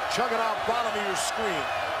 Chugging off bottom of your screen.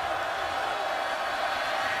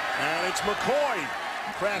 And it's McCoy.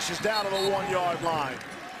 Crashes down to the 1-yard line.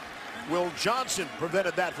 Will Johnson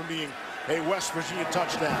prevented that from being a West Virginia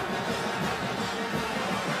touchdown.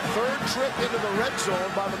 Third trip into the red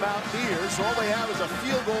zone by the Mountaineers. All they have is a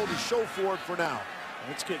field goal to show for it for now.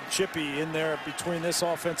 It's getting chippy in there between this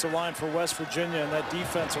offensive line for West Virginia and that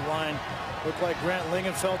defensive line. Looked like Grant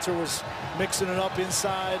Lingenfelter was mixing it up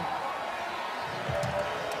inside.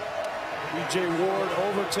 B.J. Ward,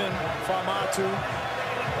 Overton, Famatu.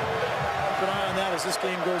 Keep an eye on that as this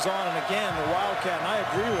game goes on. And again, the Wildcat, and I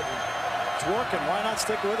agree with you. It's working. Why not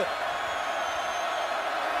stick with it?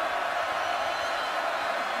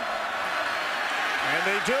 And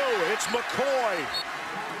they do. It's McCoy.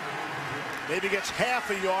 Maybe gets half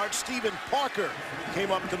a yard. Stephen Parker came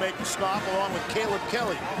up to make the stop along with Caleb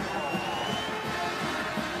Kelly.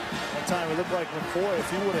 One time it looked like McCoy, if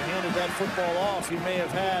he would have handed that football off, he may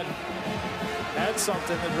have had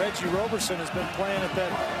something. That Reggie Roberson has been playing at that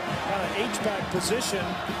kind of H-back position.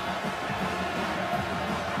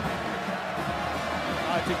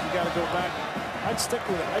 I think you got to go back. I'd stick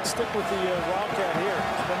with it. I'd stick with the Wildcat here.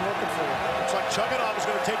 He's been looking for it. Looks like Chugginoff is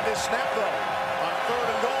going to take this snap, though, on 3rd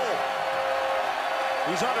and goal.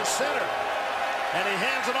 He's under center, and he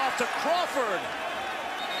hands it off to Crawford.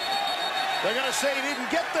 They're going to say he didn't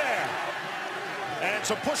get there. And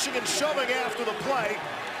some pushing and shoving after the play.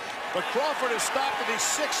 But Crawford is stopped at the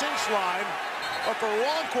 6-inch line.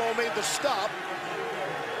 Okoronkwo made the stop.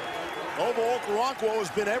 Okoronkwo has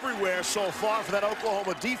been everywhere so far for that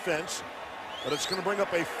Oklahoma defense. But it's going to bring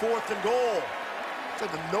up a 4th and goal. So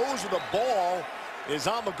the nose of the ball is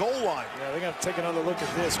on the goal line. Yeah, they're going to take another look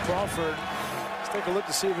at this. Crawford, let's take a look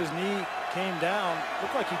to see if his knee came down.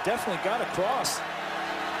 Looked like he definitely got across.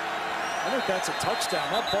 I think that's a touchdown.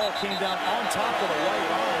 That ball came down on top of the right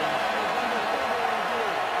line.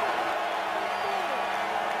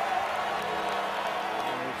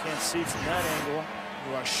 And you can't see from that angle.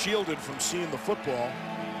 You are shielded from seeing the football.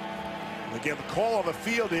 And again, the call on the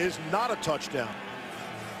field is not a touchdown.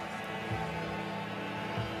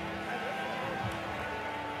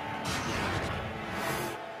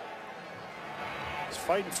 He's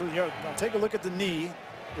fighting for the yard. Now take a look at the knee.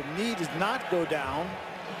 The knee does not go down.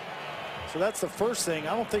 So that's the first thing.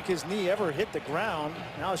 I don't think his knee ever hit the ground.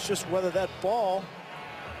 Now it's just whether that ball,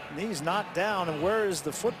 knee's not down, and where is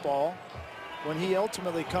the football when he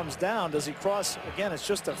ultimately comes down? Does he cross? Again, it's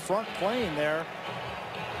just a front plane there.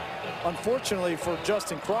 Unfortunately for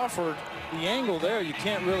Justin Crawford, the angle there, you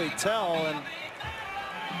can't really tell, and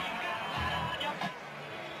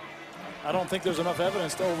I don't think there's enough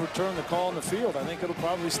evidence to overturn the call in the field. I think it'll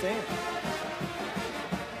probably stand.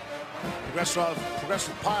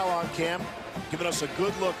 Progressive pylon cam giving us a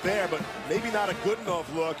good look there, but maybe not a good enough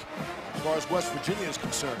look as far as West Virginia is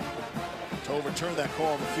concerned to overturn that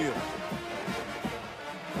call on the field.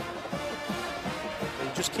 You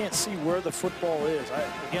just can't see where the football is.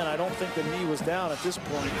 Again, I don't think the knee was down at this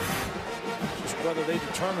point. Just whether they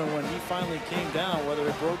determine when he finally came down, whether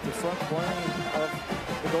it broke the front plane of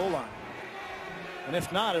the goal line. And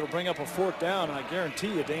if not, it'll bring up a 4th down, and I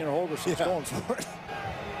guarantee you Dana Holgerson's going for it.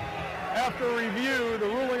 After review, the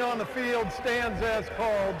ruling on the field stands as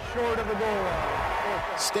called, short of the goal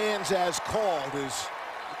line. Stands as called is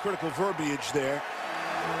the critical verbiage there.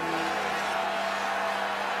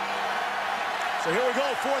 So here we go,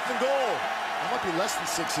 4th and goal. That might be less than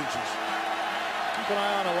 6 inches. Keep an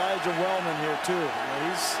eye on Elijah Wellman here too. You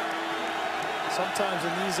know, he's sometimes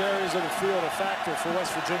in these areas of the field a factor for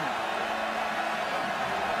West Virginia.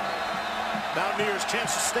 Mountaineers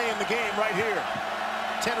chance to stay in the game right here.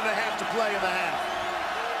 10.5 to play in the half.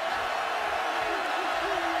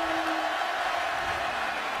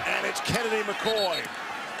 And it's Kennedy McCoy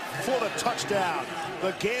for the touchdown.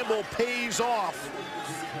 The gamble pays off.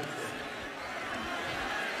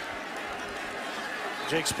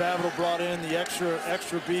 Jake Spavital brought in the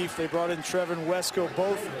extra beef. They brought in Trevin Wesco,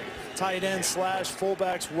 both tight end /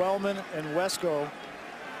 fullbacks, Wellman and Wesco.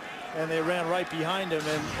 And they ran right behind him,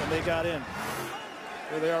 and they got in.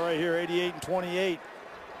 Here they are right here, 88 and 28.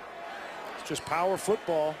 It's just power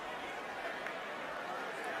football.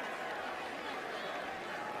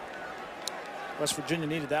 West Virginia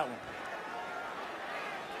needed that one.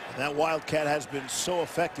 And that Wildcat has been so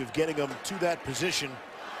effective getting them to that position.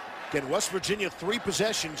 Again, West Virginia 3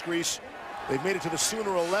 possessions, Grease. They've made it to the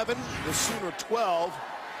Sooner 11, the Sooner 12,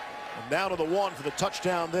 and down to the 1 for the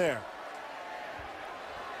touchdown there.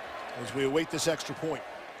 As we await this extra point.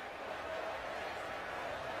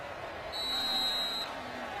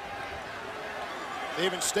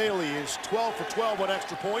 David Staley is 12 for 12 on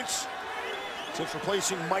extra points since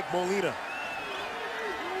replacing Mike Molina.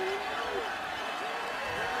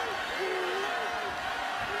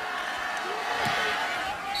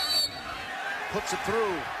 Puts it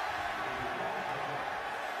through.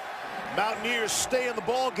 Mountaineers stay in the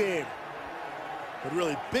ball game. But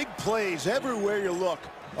really big plays everywhere you look,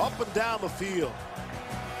 up and down the field.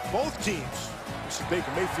 Both teams. This is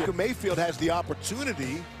Baker Mayfield. Baker Mayfield has the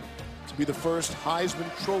opportunity to be the first Heisman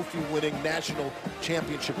Trophy winning national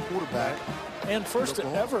championship quarterback. And first to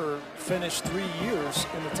ever finish 3 years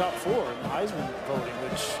in the top 4 in the Heisman voting,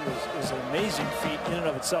 which is an amazing feat in and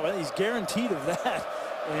of itself. I think he's guaranteed of that.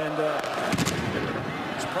 And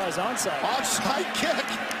surprise onside. Onside kick.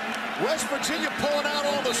 West Virginia pulling out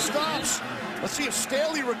all the stops. Let's see if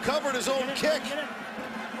Staley recovered his own kick.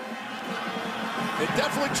 It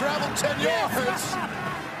definitely traveled 10 yards.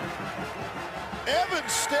 Evan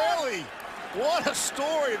Staley, what a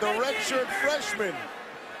story. The redshirt freshman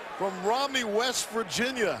from Romney, West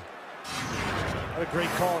Virginia. What a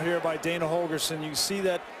great call here by Dana Holgorsen. You see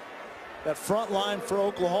that front line for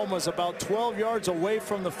Oklahoma is about 12 yards away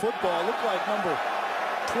from the football. It looked like number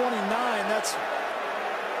 29. That's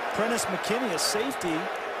Prentice McKinney, a safety,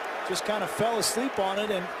 just kind of fell asleep on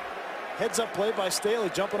it, and heads up play by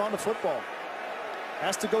Staley jumping on the football.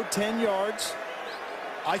 Has to go 10 yards.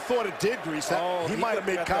 I thought it did, Grease. He might have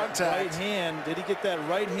made contact. Right hand. Did he get that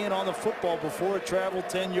right hand on the football before it traveled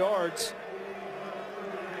 10 yards?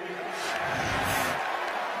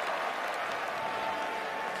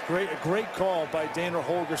 A great call by Dana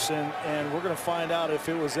Holgorsen, and we're going to find out if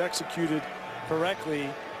it was executed correctly.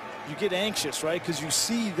 You get anxious, right? Because you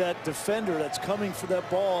see that defender that's coming for that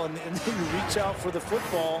ball, and then you reach out for the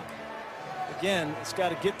football. Again, it's got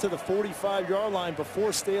to get to the 45-yard line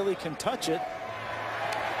before Staley can touch it.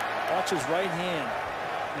 Watch his right hand.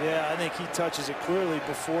 Yeah, I think he touches it clearly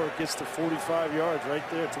before it gets to 45 yards, right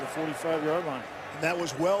there to the 45-yard line. And that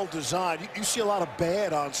was well designed. You see a lot of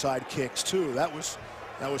bad onside kicks, too. That was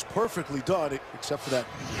perfectly done, except for that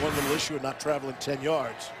one little issue of not traveling 10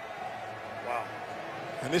 yards. Wow.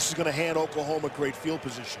 And this is going to hand Oklahoma great field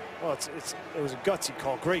position. Well, it was a gutsy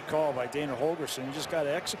call. Great call by Dana Holgorsen. You just got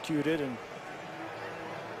to execute it, and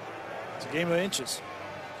it's a game of inches.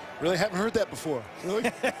 Really haven't heard that before.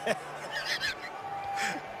 Really?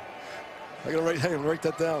 I gotta write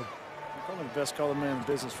that down. You're probably the best color man in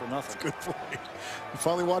business for nothing. Good point. You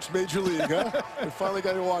finally watched Major League, huh? You finally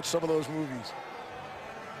got to watch some of those movies.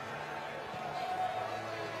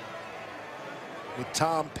 With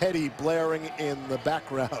Tom Petty blaring in the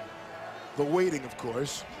background. The waiting, of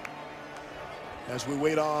course. As we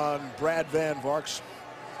wait on Brad Van Vark's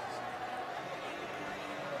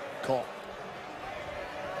call.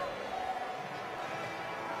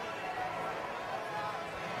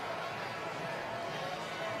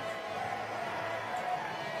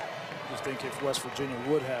 I think if West Virginia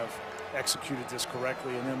would have executed this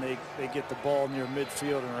correctly, and then they get the ball near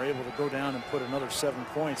midfield and are able to go down and put another 7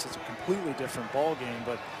 points, it's a completely different ball game.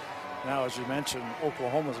 But now, as you mentioned,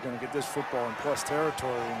 Oklahoma's going to get this football in plus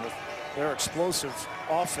territory, and with their explosive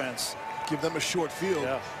offense, give them a short field.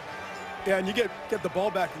 Yeah, and you get the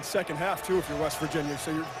ball back in second half too if you're West Virginia,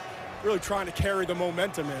 so you're really trying to carry the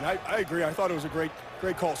momentum in. I agree. I thought it was a great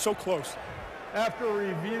call. So close. After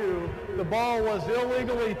review, the ball was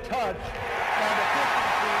illegally touched by the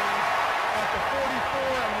kicking team at the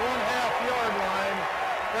 44.5-yard line.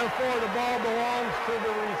 Therefore, the ball belongs to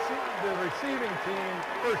the receiving team.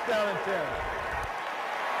 First down and 10.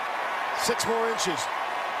 6 more inches.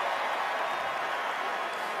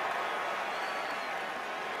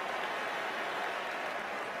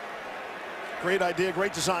 Great idea,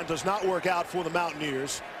 great design. Does not work out for the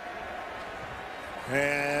Mountaineers.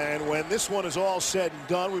 And when this one is all said and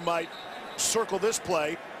done, we might circle this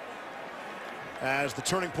play as the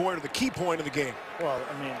turning point or the key point of the game. Well,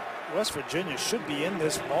 I mean, West Virginia should be in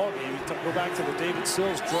this ball game. You go back to the David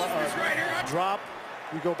Sills drop.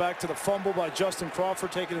 You go back to the fumble by Justin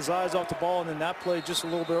Crawford taking his eyes off the ball, and then that play just a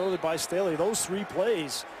little bit early by Staley. Those 3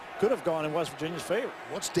 plays could have gone in West Virginia's favor.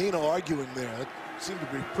 What's Dana arguing there? That seemed to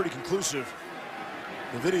be pretty conclusive,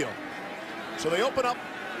 the video. So they open up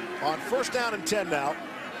on first down and 10 now.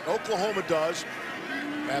 Oklahoma does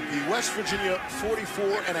at the West Virginia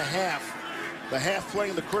 44.5. The half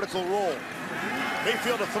playing the critical role.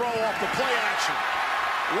 Mayfield to throw off the play action.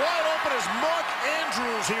 Wide open is Mark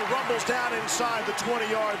Andrews. He rumbles down inside the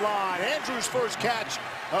 20-yard line. Andrews' first catch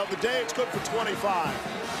of the day. It's good for 25.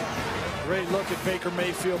 Great look at Baker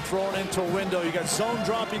Mayfield thrown into a window. You got zone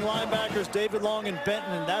dropping linebackers David Long and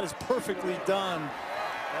Benton, and that is perfectly done.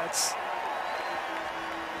 That's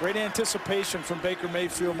great anticipation from Baker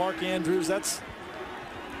Mayfield. Mark Andrews, that's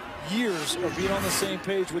years of being on the same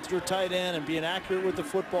page with your tight end and being accurate with the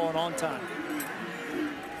football and on time.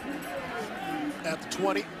 At the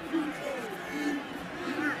 20. On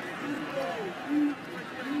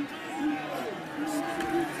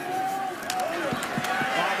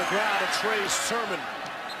the ground, a Trey Sermon.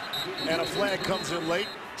 And a flag comes in late.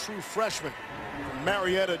 True freshman from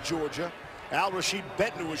Marietta, Georgia. Al-Rashid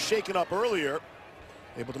Benton, who was shaken up earlier,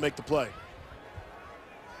 able to make the play.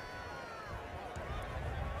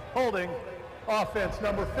 Holding, offense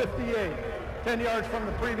number 58, 10 yards from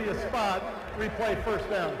the previous spot, replay first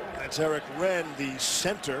down. That's Eric Wren, the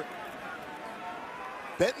center.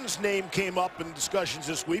 Benton's name came up in discussions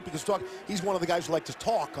this week because he's one of the guys who like to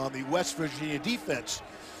talk on the West Virginia defense.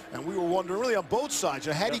 And we were wondering really on both sides,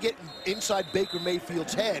 how do you get inside Baker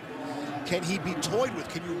Mayfield's head Can he be toyed with?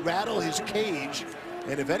 Can you rattle his cage?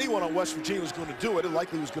 And if anyone on West Virginia was going to do it, it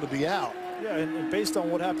likely was going to be out. Yeah, and based on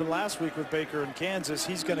what happened last week with Baker in Kansas,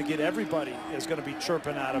 he's going to get everybody is going to be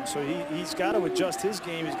chirping at him. So he's got to adjust his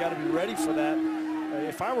game. He's got to be ready for that.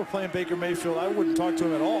 If I were playing Baker Mayfield, I wouldn't talk to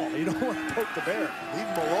him at all. You don't want to poke the bear. Leave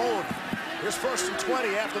him alone. Here's 1st and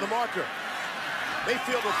 20 after the marker.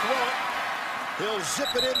 Mayfield will throw it. He'll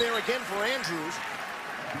zip it in there again for Andrews.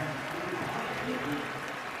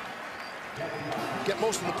 Get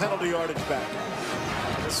most of the penalty yardage back.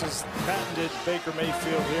 This is patented Baker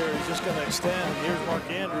Mayfield here. He's just going to extend. And here's Mark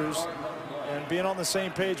Andrews. And being on the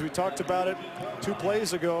same page, we talked about it 2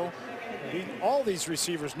 plays ago. All these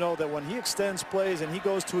receivers know that when he extends plays and he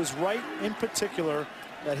goes to his right in particular,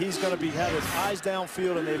 that he's going to have his eyes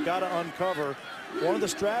downfield and they've got to uncover. One of the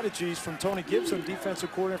strategies from Tony Gibson,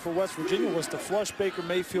 defensive coordinator for West Virginia, was to flush Baker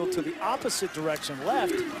Mayfield to the opposite direction,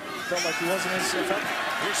 left. Felt like he wasn't as effective.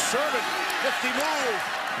 Here's Sermon, 50 move,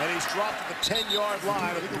 and he's dropped at the 10-yard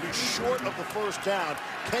line. I think he'll be short of the 1st down.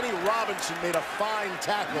 Kenny Robinson made a fine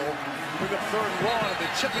tackle. Bring up 3rd and 1, and the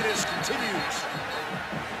chippiness continues.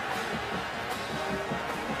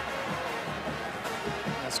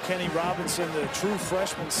 That's Kenny Robinson, the true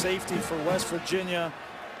freshman safety for West Virginia.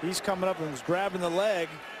 He's coming up and was grabbing the leg.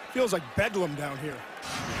 Feels like bedlam down here.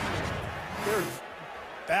 There's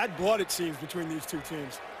bad blood, it seems, between these 2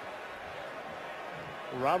 teams.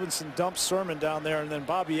 Robinson dumps Sermon down there, and then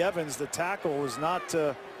Bobby Evans, the tackle, was not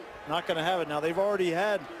going to have it. Now, they've already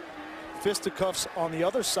had fisticuffs on the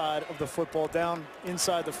other side of the football, down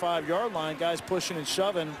inside the 5-yard line, guys pushing and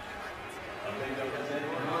shoving.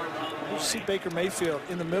 You see Baker Mayfield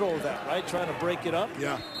in the middle of that, right, trying to break it up.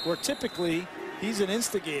 Yeah. Where typically he's an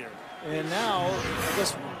instigator, and now I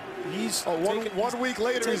guess he's one week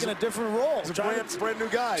later taking a different role. He's a brand new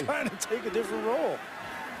guy. Trying to take a different role.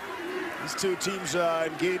 These 2 teams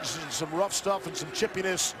engaged in some rough stuff and some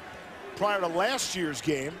chippiness prior to last year's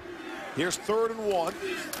game. Here's 3rd and 1.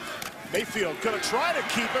 Mayfield going to try to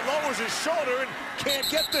keep it, lowers his shoulder and can't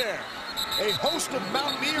get there. A host of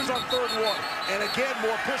Mountaineers on 3rd and 1. And again,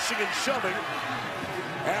 more pushing and shoving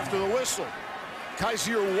after the whistle.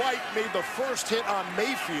 Kaiser White made the first hit on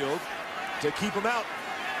Mayfield to keep him out,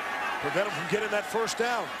 prevent him from getting that 1st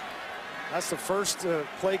down. That's the first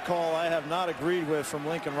play call I have not agreed with from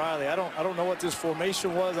Lincoln Riley. I don't know what this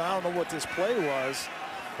formation was, and I don't know what this play was,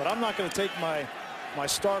 but I'm not going to take my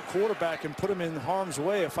star quarterback and put him in harm's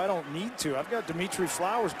way if I don't need to. I've got Dimitri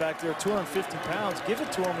Flowers back there, 250 pounds. Give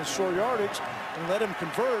it to him in short yardage and let him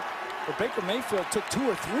convert. But Baker Mayfield took 2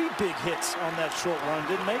 or 3 big hits on that short run,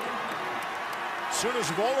 didn't make it. Sooners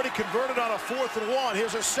have already converted on a 4th and 1.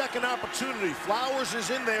 Here's a second opportunity. Flowers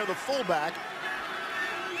is in there, the fullback.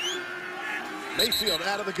 Mayfield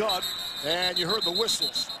out of the gun, and you heard the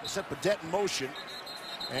whistles. They set Badette in motion,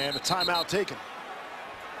 and a timeout taken.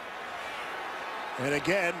 And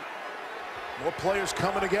again, more players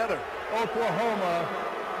coming together. Oklahoma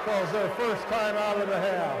calls their first time out of the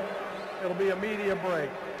half. It'll be a media break.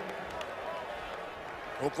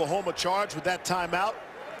 Oklahoma charged with that timeout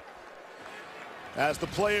as the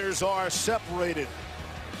players are separated.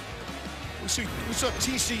 We saw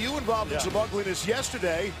TCU involved in some ugliness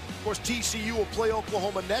yesterday. Of course, TCU will play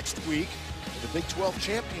Oklahoma next week in the Big 12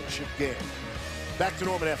 championship game. Back to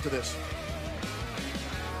Norman after this.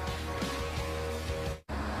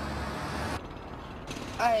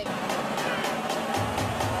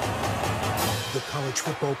 The College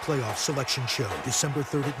Football Playoff Selection Show, December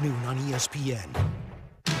 3rd at noon on ESPN.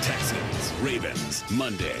 Texans, Ravens,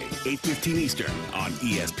 Monday, 8:15 Eastern on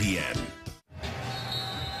ESPN.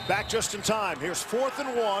 Back just in time. Here's 4th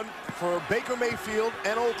and 1 for Baker Mayfield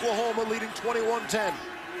and Oklahoma, leading 21-10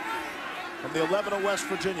 from the 11 of West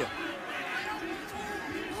Virginia.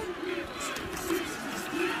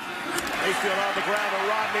 Mayfield on the ground to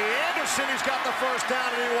Rodney Anderson. He's got the first down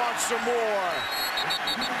and he wants some more.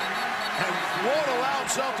 And won't allow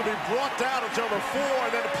himself to be brought down until the 4,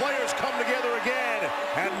 and then the players come together again.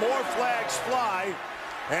 And more flags fly.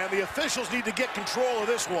 And the officials need to get control of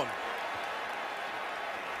this one.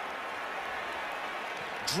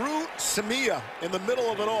 Drew Samia in the middle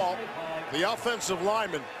of it all. The offensive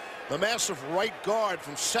lineman, the massive right guard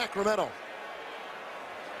from Sacramento.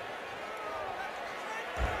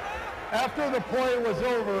 After the play was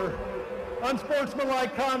over,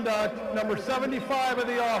 unsportsmanlike conduct, number 75 of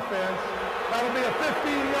the offense. That'll be a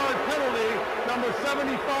 15-yard penalty. Number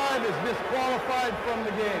 75 is disqualified from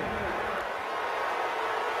the game.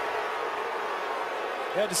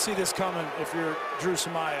 You had to see this coming if you're Drew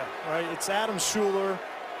Samia, right? It's Adam Schuler.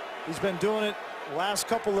 He's been doing it the last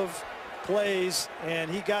couple of plays,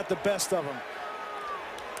 and he got the best of him.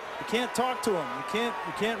 You can't talk to him. You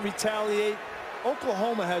can't retaliate.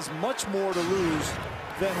 Oklahoma has much more to lose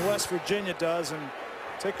than West Virginia does. And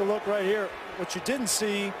take a look right here. What you didn't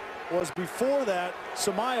see was before that,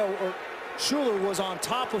 Schuler was on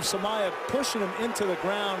top of Samaya, pushing him into the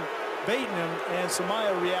ground, baiting him, and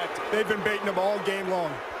Samaya reacted. They've been baiting him all game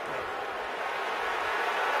long.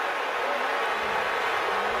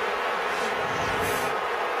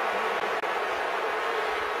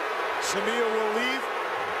 Samia will leave.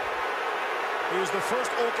 He was the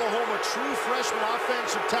first Oklahoma true freshman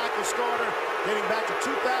offensive tackle starter dating back to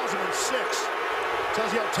 2006.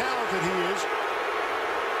 Tells you how talented he is.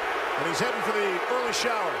 And he's heading for the early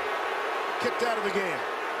shower. Kicked out of the game.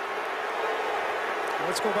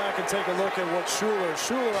 Let's go back and take a look at what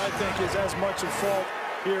Schuler, I think, is as much at fault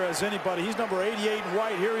here as anybody. He's number 88 in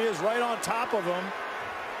white. Here he is right on top of him.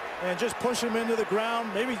 And just push him into the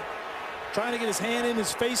ground. Maybe trying to get his hand in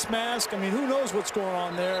his face mask. I mean, who knows what's going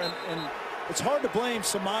on there. And it's hard to blame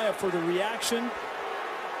Samaya for the reaction.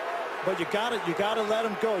 But you gotta let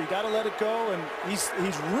him go. You gotta let it go. And he's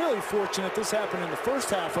really fortunate this happened in the first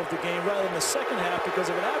half of the game rather than the second half, because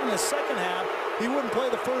if it happened in the second half, he wouldn't play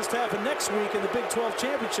the first half of next week in the Big 12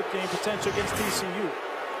 championship game potential against TCU.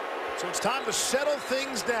 So it's time to settle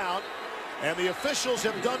things down, and the officials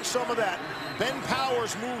have done some of that. Ben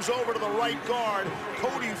Powers moves over to the right guard.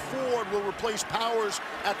 Cody Ford will replace Powers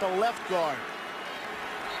at the left guard.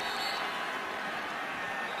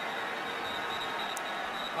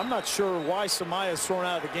 I'm not sure why Samaya is thrown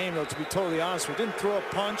out of the game, though, to be totally honest. We didn't throw a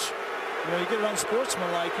punch. You know, you get it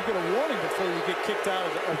unsportsmanlike, you get a warning before you get kicked out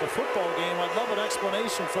of the football game. I'd love an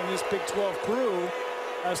explanation from this Big 12 crew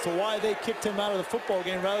as to why they kicked him out of the football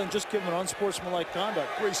game rather than just give him an unsportsmanlike conduct.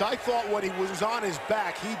 Reese, I thought when he was on his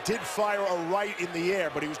back, he did fire a right in the air,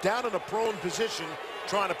 but he was down in a prone position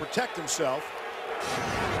trying to protect himself.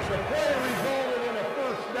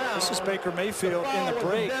 This is Baker Mayfield in the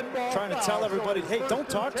break trying to tell everybody, hey, don't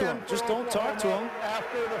talk to him. Just don't talk to him.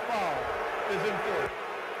 After the foul is enforced.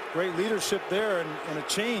 Great leadership there and a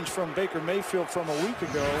change from Baker Mayfield from a week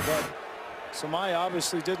ago, but Samaya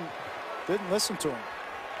obviously didn't listen to him.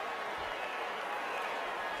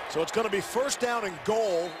 So it's going to be first down and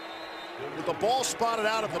goal with the ball spotted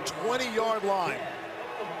out at the 20-yard line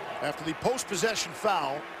after the post-possession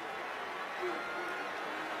foul.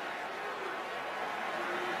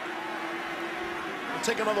 We'll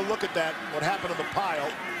take another look at that, what happened in the pile.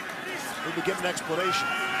 Maybe give an explanation.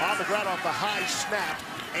 On the ground off the high snap,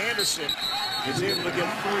 Anderson is able to get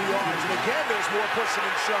 3 yards. And again, there's more pushing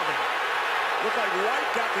and shoving. Looked like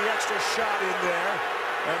White got the extra shot in there.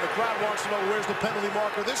 And the crowd wants to know where's the penalty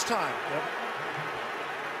marker this time. Yep.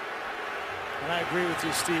 And I agree with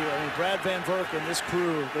you, Steve. I mean, Brad Van Verk and this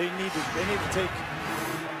crew, they need to take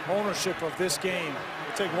ownership of this game.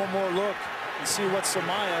 We'll take one more look and see what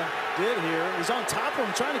Samaya did here. He's on top of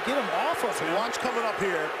him, trying to get him off of him. Watch coming up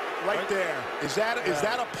here, right there. Is that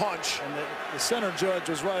a punch? And the center judge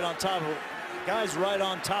was right on top of it. Guy's right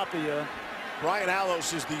on top of you. Brian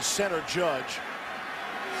Allos is the center judge.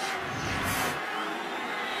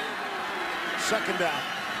 Second down.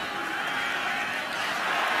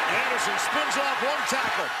 Anderson spins off one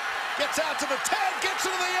tackle. Gets out to the 10, gets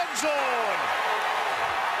into the end zone.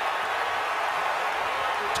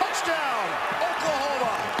 Touchdown,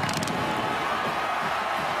 Oklahoma.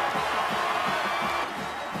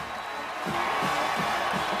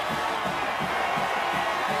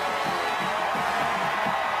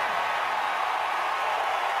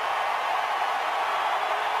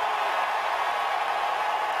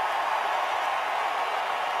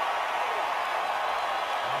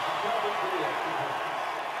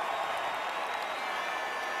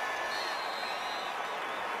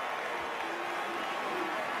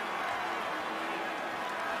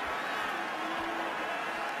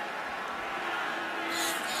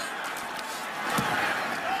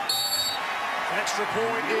 Extra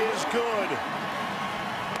point is good.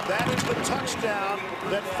 That is the touchdown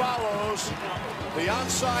that follows the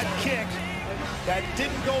onside kick that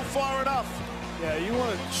didn't go far enough. Yeah, you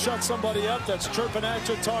want to shut somebody up that's chirping at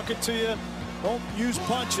you, talking to you. Don't use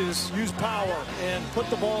punches, use power, and put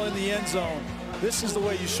the ball in the end zone. This is the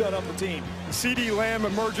way you shut up a team. CeeDee Lamb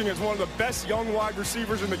emerging as one of the best young wide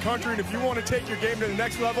receivers in the country, and if you want to take your game to the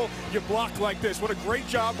next level, you block like this. What a great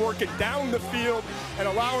job working down the field and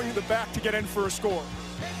allowing the back to get in for a score.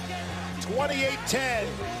 28-10,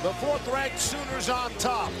 the 4th-ranked Sooners on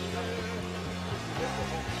top.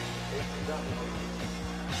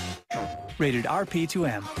 Rated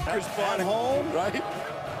RP2M. There's fun at home, right?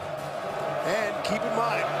 And keep in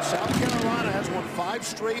mind, South Carolina has won 5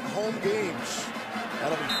 straight home games.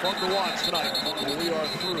 That'll be fun to watch tonight when we are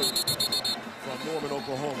through from Norman,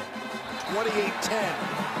 Oklahoma. 28-10,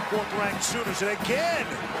 fourth-ranked Sooners. And again,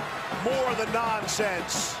 more of the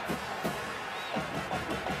nonsense.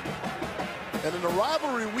 And in a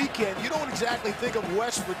rivalry weekend, you don't exactly think of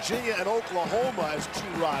West Virginia and Oklahoma as two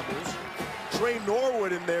rivals. Trey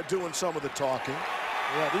Norwood in there doing some of the talking.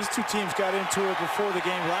 Yeah, these two teams got into it before the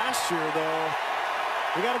game last year, though.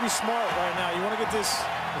 You got to be smart right now. You want to get the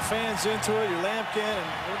fans into it, your Lampkin, and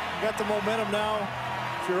you got the momentum now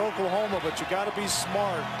if you're Oklahoma, but you got to be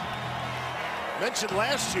smart. Mentioned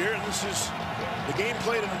last year, and this is the game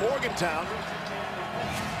played in Morgantown.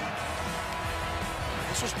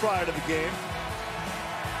 This was prior to the game.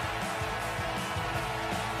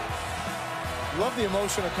 Love the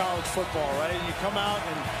emotion of college football, right? And you come out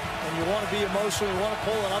and you want to be emotional, you want to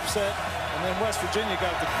pull an upset, and then West Virginia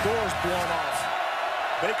got the doors blown off.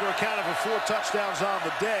 Baker accounted for 4 touchdowns on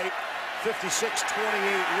the day, 56-28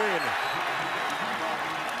 win.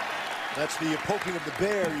 That's the poking of the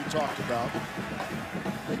bear you talked about.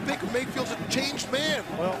 I think Baker Mayfield's a changed man.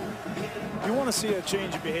 Well, you want to see a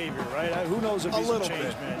change in behavior, right? Who knows if he's a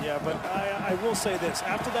changed man? Yeah, but I will say this.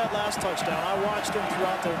 After that last touchdown, I watched him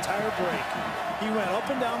throughout the entire break. He went up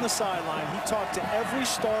and down the sideline. He talked to every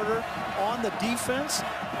starter on the defense.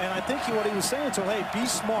 And I think what he was saying to him, hey, be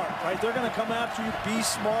smart, right? They're going to come after you, be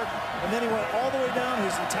smart. And then he went all the way down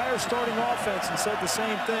his entire starting offense and said the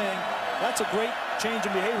same thing. That's a great change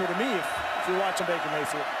in behavior to me if you're watching Baker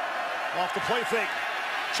Mayfield. Off the play fake.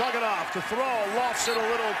 Chugging off to throw, lofts it a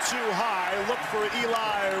little too high. Look for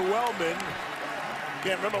Eli Wellman.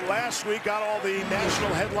 Again, remember last week, got all the national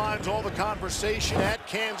headlines, all the conversation at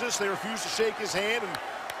Kansas. They refused to shake his hand, and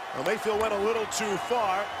well, Mayfield went a little too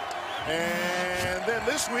far. And then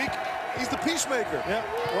this week, he's the peacemaker. Yeah,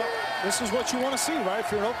 well, this is what you want to see, right? If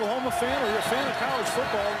you're an Oklahoma fan or you're a fan of college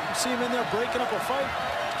football, you see him in there breaking up a fight,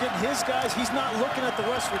 getting his guys. He's not looking at the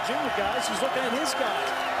West Virginia guys. He's looking at his guys.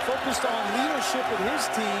 Focused on leadership with his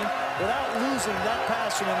team without losing that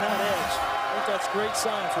passion and that edge. I think that's a great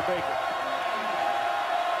sign for Baker.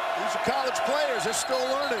 These are college players. They're still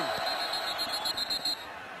learning.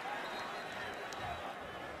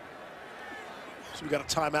 So we got a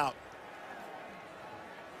timeout.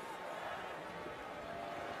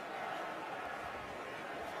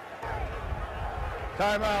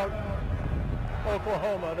 Timeout,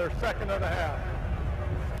 Oklahoma, their second of the half.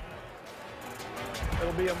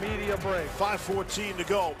 It'll be a media break. 5:14 to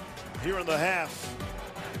go here in the half.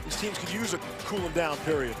 These teams could use a cooling down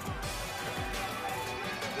period.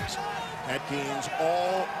 At games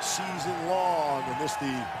all season long, and this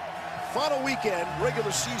the final weekend,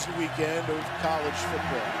 regular season weekend of college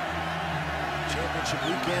football. Championship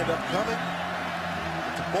weekend upcoming.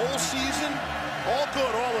 It's a bowl season, all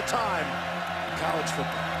good all the time. College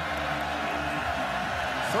football.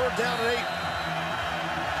 3rd down and 8.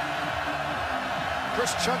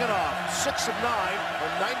 Chris Chugginoff, 6 of 9 for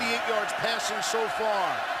 98 yards passing so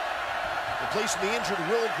far. Replacing the injured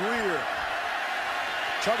Will Greer.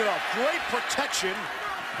 Chugginoff, great protection,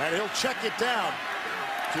 and he'll check it down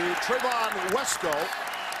to Trevon Wesco.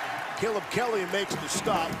 Caleb Kelly makes the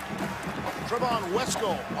stop. Trevon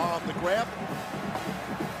Wesco on the grab.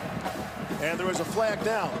 And there is a flag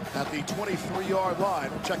down at the 23-yard line.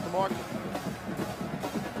 Check the mark.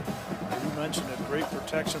 You mentioned it, great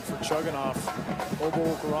protection for Chugginoff.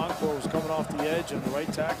 Obo Okoronkwo was coming off the edge, and the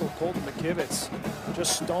right tackle, Colton McKivitz,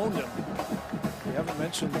 just stoned him. We haven't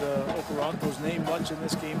mentioned Okoronkwo's name much in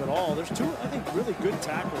this game at all. There's two, I think, really good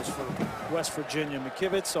tackles for West Virginia.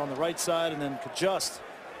 McKivitz on the right side, and then Kajust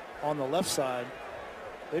on the left side.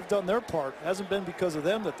 They've done their part. It hasn't been because of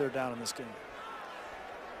them that they're down in this game.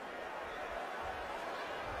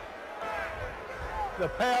 The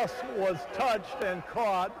pass was touched and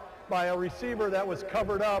caught by a receiver that was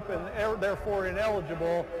covered up and therefore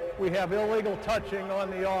ineligible. We have illegal touching on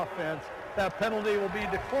the offense. That penalty will be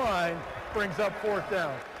declined, brings up 4th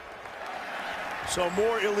down. So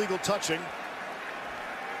more illegal touching.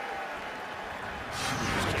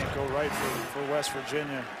 Just can't go right for West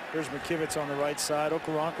Virginia. Here's McKivitz on the right side.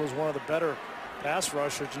 Okoronkwo is one of the better pass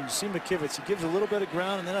rushers. You see McKivitz, he gives a little bit of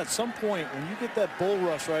ground, and then at some point, when you get that bull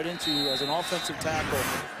rush right into you as an offensive tackle,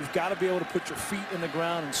 you've got to be able to put your feet in the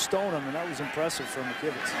ground and stone him, and that was impressive from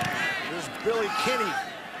McKivitz. Here's Billy Kinney.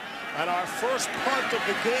 And our first punt of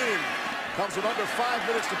the game comes with under 5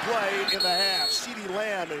 minutes to play in the half. CeeDee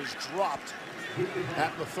Lamb is dropped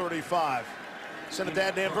at the 35. Send it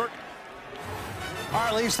to Dan Vert. All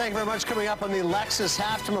right, Leafs, thank you very much. Coming up on the Lexus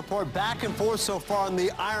halftime report, back and forth so far in the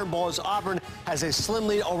Iron Bowl as Auburn has a slim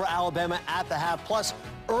lead over Alabama at the half. Plus,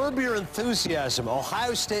 Urb your enthusiasm.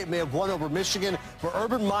 Ohio State may have won over Michigan, but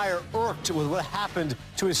Urban Meyer irked with what happened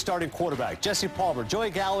to his starting quarterback. Jesse Palmer,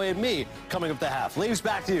 Joey Galloway, and me coming up the half. Leaves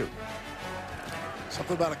back to you.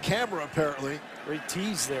 Something about a camera, apparently. Great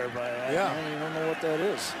tease there by yeah. I don't know what that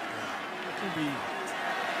is. It can be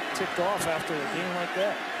ticked off after a game like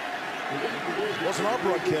that. It wasn't our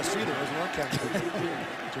broadcast either. It wasn't our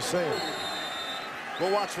camera. Just saying.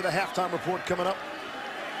 We'll watch for the halftime report coming up.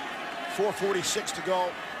 4:46 to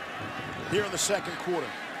go here in the second quarter.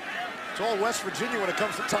 It's all West Virginia when it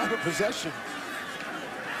comes to time of possession.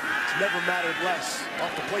 It's never mattered less.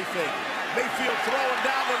 Off the play fake. Mayfield throwing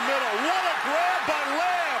down the middle. What a grab by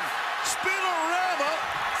Lamb. Spinorama.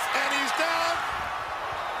 And he's down.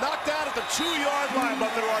 Knocked out at the 2-yard line,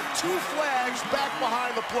 but there are 2 flags back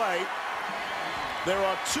behind the play. There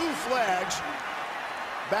are 2 flags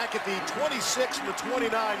back at the 26 and the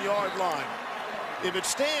 29-yard line. If it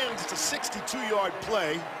stands, it's a 62-yard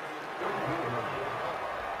play.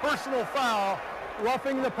 Personal foul,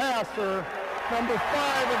 roughing the passer, number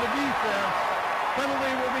 5 of the defense.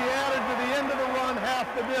 Penalty will be added to the end of the run, half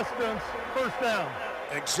the distance, first down.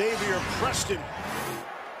 Xavier Preston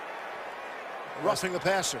roughing the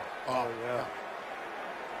passer. Oh, yeah.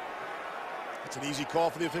 It's an easy call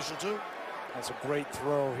for the official, too. That's a great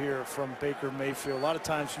throw here from Baker Mayfield. A lot of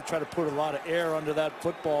times you try to put a lot of air under that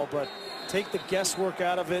football, but take the guesswork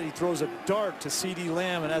out of it. He throws a dart to CeeDee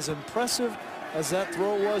Lamb, and as impressive as that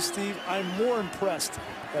throw was, Steve, I'm more impressed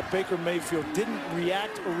that Baker Mayfield didn't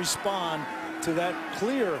react or respond to that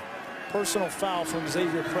clear personal foul from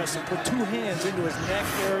Xavier Preston. Put 2 hands into his neck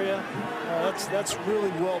area. That's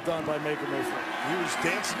really well done by Baker Mayfield. He was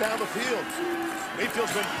dancing down the field.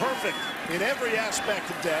 Mayfield's been perfect in every aspect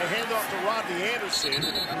today. Hand off to Rodney Anderson.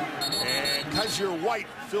 And Kaiser White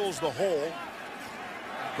fills the hole.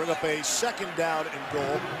 Bring up a second down and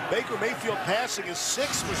goal. Baker Mayfield passing is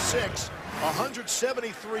 6 for 6.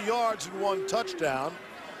 173 yards and 1 touchdown.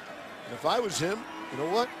 And if I was him, you know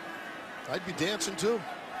what? I'd be dancing too.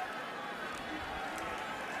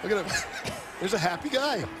 Look at him. There's a happy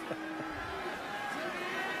guy.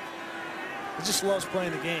 He just loves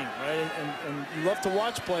playing the game, right? And you love to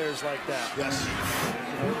watch players like that. Yes.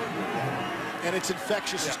 And it's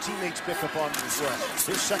infectious. His teammates pick up on it as well.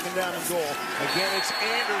 Here's second down and goal. Again, it's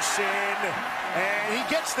Anderson. And he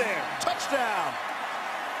gets there. Touchdown.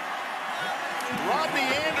 Rodney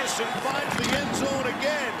Anderson finds the end zone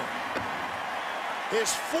again. His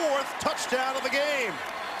 4th touchdown of the game.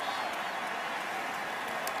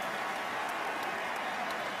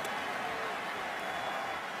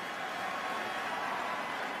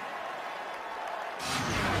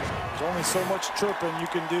 There's only so much chirping you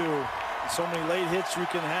can do, so many late hits you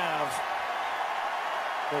can have.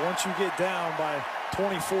 But once you get down by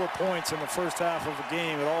 24 points in the first half of a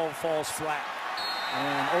game, it all falls flat.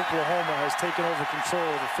 And Oklahoma has taken over control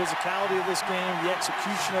of the physicality of this game, the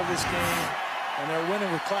execution of this game, and they're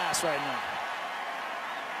winning with class right now.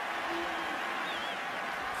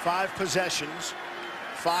 5 possessions,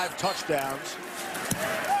 5 touchdowns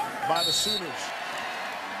by the Sooners.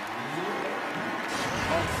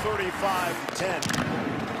 On 35-10.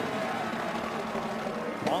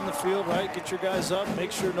 On the field, right? Get your guys up.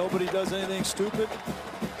 Make sure nobody does anything stupid.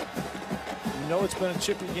 You know it's been a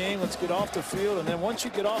chippy game. Let's get off the field, and then once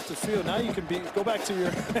you get off the field, now you can go back to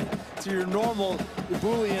your to your normal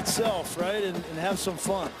ebullient self, right? And have some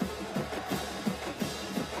fun.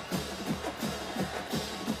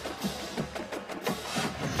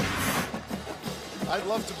 I'd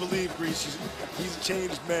love to believe, Grease, he's a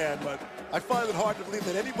changed man, but I find it hard to believe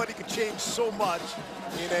that anybody could change so much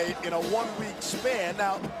in a 1-week span.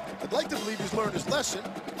 Now, I'd like to believe he's learned his lesson,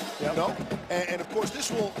 you know, and of course this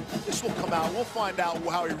will come out. We'll find out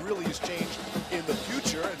how he really has changed in the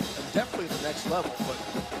future, and definitely at the next level. But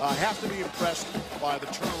I have to be impressed by the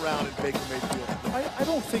turnaround in Baker Mayfield. I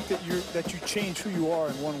don't think that you change who you are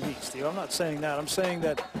in 1 week, Steve. I'm not saying that. I'm saying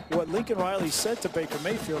that what Lincoln Riley said to Baker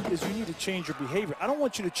Mayfield is you need to change your behavior. I don't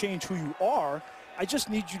want you to change who you are. I just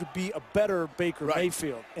need you to be a better Baker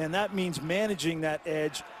Mayfield. And that means managing that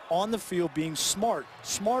edge on the field, being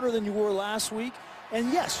smarter than you were last week.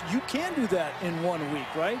 And yes, you can do that in 1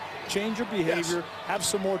 week, right? Change your behavior, have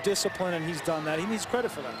some more discipline, and he's done that. He needs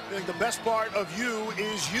credit for that. I think the best part of you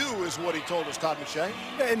is what he told us, Todd McShay.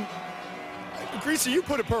 And Greasy, you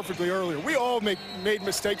put it perfectly earlier. We all made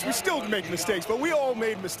mistakes. We still make mistakes, but we all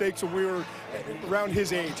made mistakes when we were around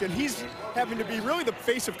his age. And he's having to be really the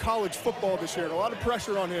face of college football this year. And a lot of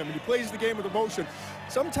pressure on him. And he plays the game with emotion.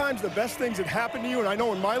 Sometimes the best things that happen to you, and I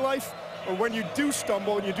know in my life, or when you do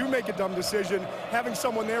stumble and you do make a dumb decision, having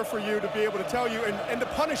someone there for you to be able to tell you and to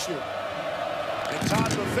punish you. And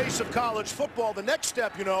Todd, the face of college football, the next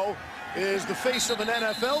step, you know, is the face of an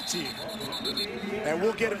NFL team. And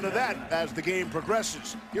we'll get into that as the game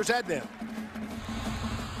progresses. Here's Adnan.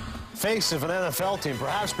 Face of an NFL team,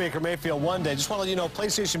 perhaps Baker Mayfield one day. Just want to let you know,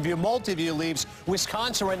 PlayStation View, Multiview leaves.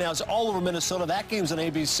 Wisconsin right now is all over Minnesota. That game's on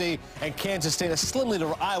ABC. And Kansas State is slimly to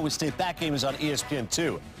Iowa State. That game is on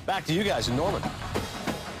ESPN2. Back to you guys in Norman.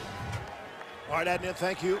 All right, Adnan,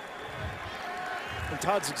 thank you. And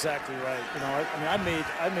Todd's exactly right. You know, I mean,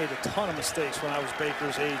 I made a ton of mistakes when I was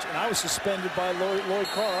Baker's age, and I was suspended by Lloyd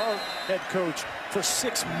Carr, our head coach, for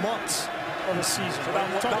 6 months of a season.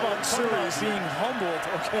 Talk about being humbled,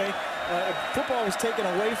 okay? Football was taken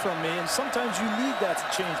away from me, and sometimes you need that to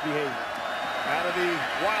change behavior. Out of the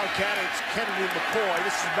Wildcat, it's Kennedy McCoy.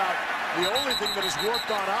 This is about the only thing that has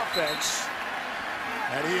worked on offense.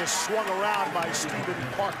 And he is swung around by Stephen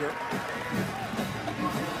Parker.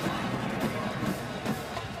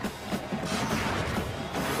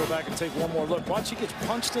 Go back and take one more look. Watch, he gets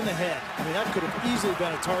punched in the head. I mean, that could have easily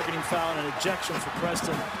been a targeting foul and an ejection for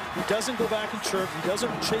Preston. He doesn't go back and chirp. He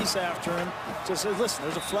doesn't chase after him. Just says, listen,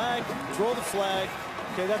 there's a flag. Throw the flag.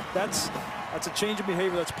 Okay, that's a change of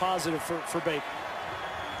behavior that's positive for Baker.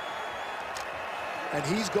 And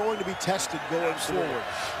he's going to be tested going forward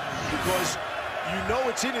because you know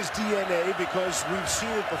it's in his DNA because we've seen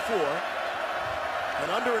it before. And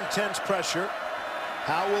under intense pressure,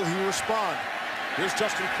 how will he respond? Here's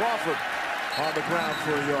Justin Crawford on the ground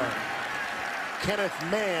for a yard. Kenneth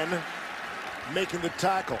Mann making the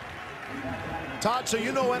tackle. Todd, so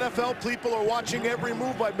you know NFL people are watching every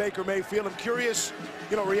move by Baker Mayfield. I'm curious,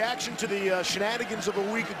 you know, reaction to the shenanigans of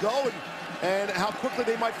a week ago and how quickly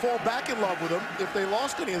they might fall back in love with him if they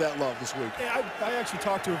lost any of that love this week. Yeah, I actually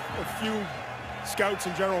talked to a few scouts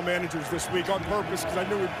and general managers this week on purpose because I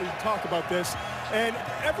knew we'd talk about this. And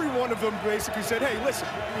every one of them basically said, hey, listen,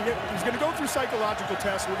 he's going to go through psychological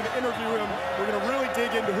tests. We're going to interview him. We're going to really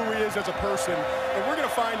dig into who he is as a person. And we're going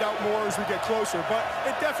to find out more as we get closer. But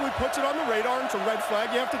it definitely puts it on the radar, and it's a red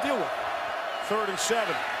flag you have to deal with. 3rd and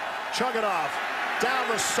 7. Chug it off. Down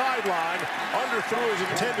the sideline. Underthrew his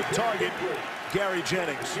intended target, Gary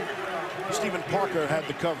Jennings. Stephen Parker had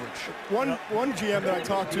the coverage. One GM that I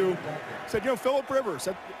talked to said, you know, Phillip Rivers,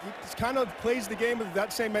 he kind of plays the game with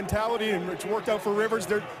that same mentality, and it's worked out for Rivers.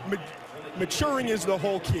 Maturing is the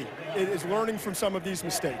whole key. It is learning from some of these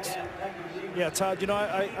mistakes. Yeah, Todd, you know,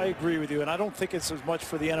 I agree with you, and I don't think it's as much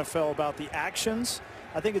for the NFL about the actions.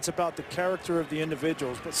 I think it's about the character of the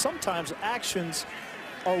individuals, but sometimes actions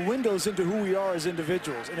are windows into who we are as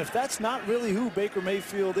individuals. And if that's not really who Baker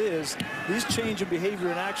Mayfield is, these change in behavior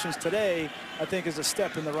and actions today, I think, is a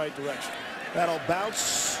step in the right direction. That'll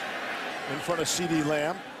bounce in front of C.D.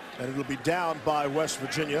 Lamb, and it'll be down by West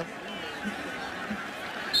Virginia.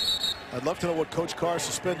 I'd love to know what Coach Carr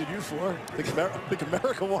suspended you for. I think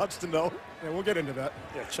America wants to know. Yeah, we'll get into that.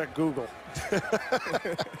 Yeah, check Google.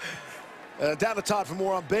 Down to Todd for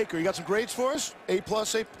more on Baker. You got some grades for us? A+, A?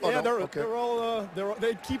 Oh, yeah, no.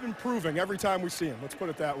 they keep improving every time we see him. Let's put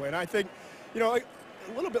it that way. And I think, you know, a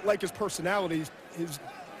little bit like his personality, his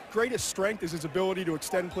greatest strength is his ability to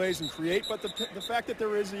extend plays and create. But the fact that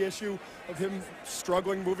there is the issue of him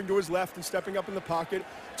struggling, moving to his left and stepping up in the pocket,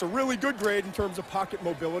 it's a really good grade in terms of pocket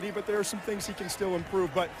mobility. But there are some things he can still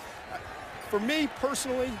improve. But for me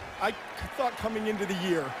personally, I thought coming into the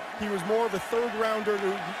year, he was more of a 3rd rounder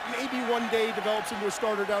who maybe one day develops into a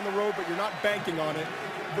starter down the road, but you're not banking on it,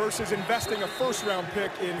 versus investing a 1st round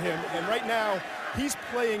pick in him. And right now, he's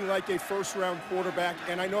playing like a 1st round quarterback.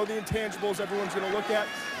 And I know the intangibles everyone's going to look at,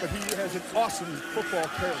 but he has an awesome football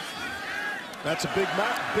character. That's a big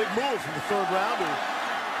move from the 3rd round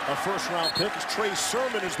to a 1st round pick. As Trey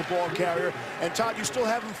Sermon is the ball carrier. And Todd, you still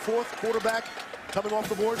have him 4th quarterback coming off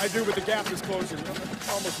the board? I do, but the gap is closing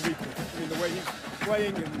almost weekly. I mean, the way he's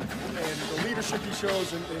playing and the leadership he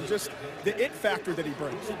shows and just the it factor that he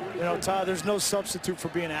brings. You know, Todd, there's no substitute for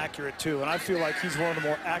being accurate, too. And I feel like he's one of the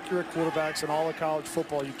more accurate quarterbacks in all of college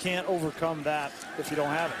football. You can't overcome that if you don't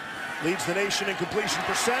have it. Leads the nation in completion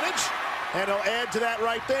percentage. And he'll add to that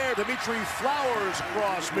right there. Dimitri Flowers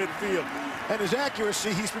across midfield. And his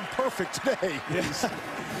accuracy, he's been perfect today. Yes.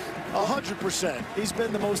 100%. He's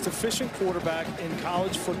been the most efficient quarterback in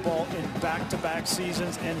college football in back-to-back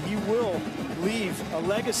seasons, and he will leave a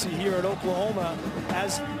legacy here at Oklahoma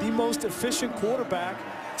as the most efficient quarterback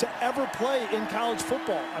to ever play in college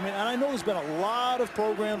football. I mean, and I know there's been a lot of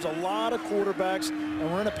programs, a lot of quarterbacks, and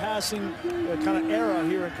we're in a passing kind of era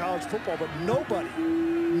here in college football, but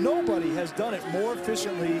nobody has done it more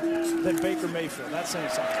efficiently than Baker Mayfield. That's saying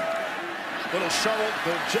something. Little shuttle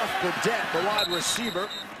to Jeff Burdett, the wide receiver.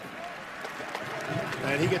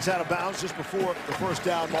 And he gets out of bounds just before the first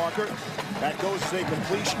down marker. That goes as a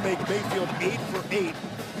completion, make Mayfield 8 for 8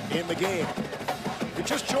 in the game. If you're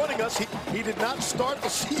just joining us, he did not start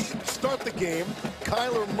the game.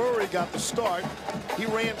 Kyler Murray got the start. He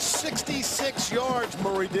ran 66 yards,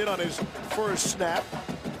 Murray did, on his first snap.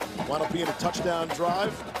 Wound up being a touchdown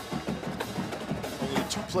drive. Only a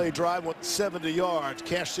 2-play drive, went 70 yards.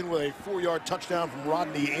 Cashed in with a 4-yard touchdown from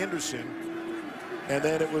Rodney Anderson. And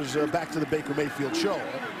then it was back to the Baker Mayfield show.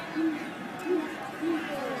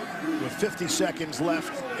 With 50 seconds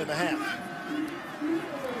left in the half.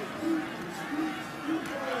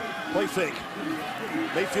 Play fake.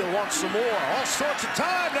 Mayfield wants some more. All sorts of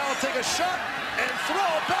time. Now he'll take a shot and throw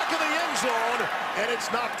back in the end zone. And it's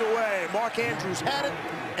knocked away. Mark Andrews had it,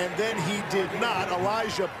 and then he did not.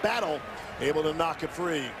 Elijah Battle able to knock it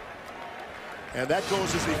free. And that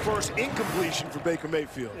goes as the first incompletion for Baker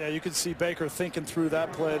Mayfield. Yeah, you can see Baker thinking through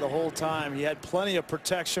that play the whole time. He had plenty of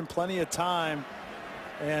protection, plenty of time,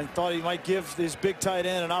 and thought he might give his big tight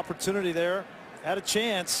end an opportunity there. Had a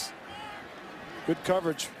chance. Good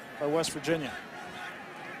coverage by West Virginia.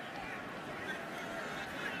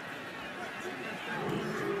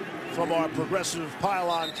 From our progressive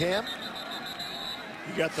pylon cam,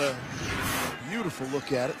 you got the beautiful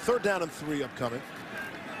look at it. 3rd down and 3 upcoming.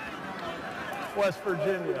 West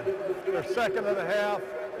Virginia, their second and a half.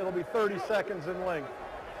 It'll be 30 seconds in length.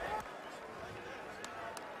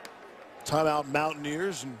 Timeout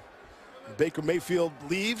Mountaineers, and Baker Mayfield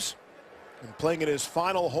leaves and playing in his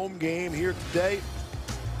final home game here today.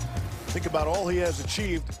 Think about all he has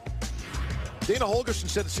achieved. Dana Holgorsen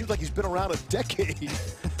said it seems like he's been around a decade.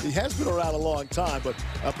 He has been around a long time, but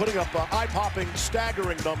putting up eye-popping,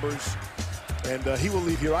 staggering numbers. And he will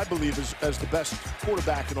leave here, I believe, as the best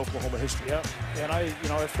quarterback in Oklahoma history. Yeah, and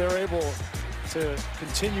if they're able to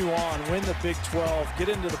continue on, win the Big 12, get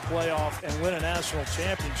into the playoff, and win a national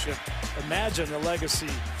championship, imagine the legacy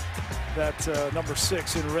that number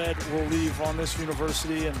 6 in red will leave on this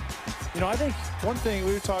university. And I think one thing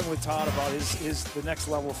we were talking with Todd about is the next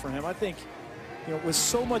level for him. I think, with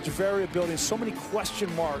so much variability, so many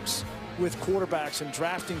question marks with quarterbacks and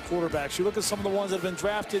drafting quarterbacks. You look at some of the ones that have been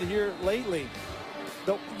drafted here lately.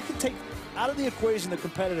 You can take out of the equation the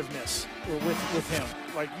competitiveness with him.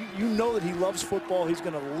 Like, you know that he loves football. He's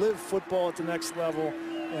going to live football at the next level.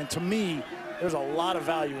 And to me, there's a lot of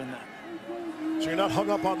value in that. So you're not hung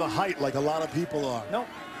up on the height like a lot of people are. No.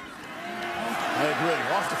 I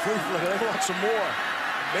agree. Off the free throw, they want some more.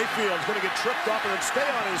 Mayfield's going to get tripped up and then stay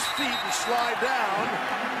on his feet and slide down.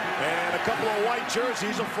 And a couple of white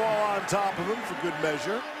jerseys will fall on top of him for good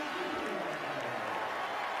measure.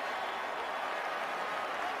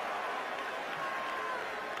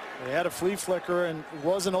 They had a flea flicker and it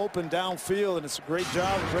wasn't open downfield, and it's a great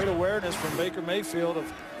job, great awareness from Baker Mayfield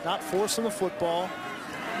of not forcing the football.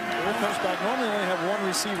 Here it comes back. Normally they only have one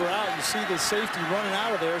receiver out. You see the safety running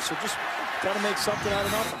out of there, so just got to make something out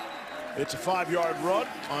of nothing. It's a 5-yard run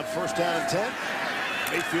on 1st down and 10.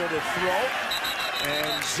 Mayfield will throw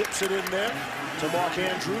and zips it in there to Mark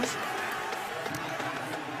Andrews.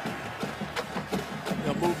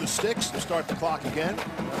 They'll move the sticks and start the clock again.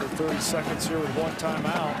 Another 30 seconds here with one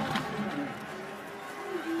timeout.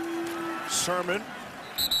 Sermon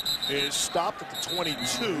is stopped at the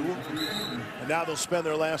 22, and now they'll spend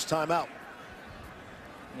their last timeout.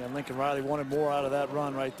 Yeah, Lincoln Riley wanted more out of that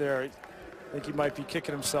run right there. I think he might be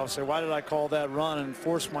kicking himself, say, why did I call that run and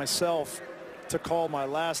force myself to call my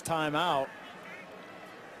last timeout?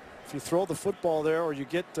 If you throw the football there or you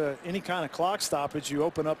get any kind of clock stoppage, you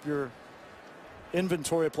open up your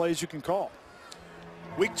inventory of plays you can call.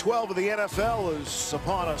 Week 12 of the NFL is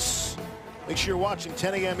upon us. Make sure you're watching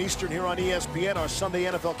 10 a.m. Eastern here on ESPN, our Sunday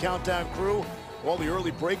NFL Countdown crew. All the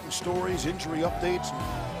early breaking stories, injury updates,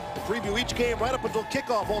 and the preview each game right up until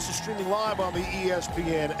kickoff, also streaming live on the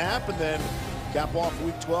ESPN app. And then cap off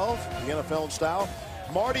Week 12, the NFL in style.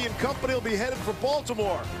 Marty and company will be headed for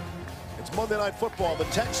Baltimore. It's Monday Night Football, the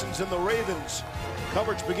Texans and the Ravens.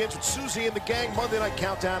 Coverage begins with Susie and the gang. Monday Night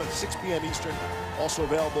Countdown at 6 p.m. Eastern. Also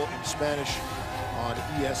available in Spanish on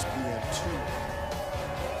ESPN2.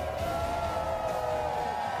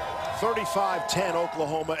 35-10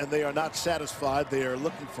 Oklahoma, and they are not satisfied. They are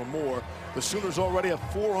looking for more. The Sooners already have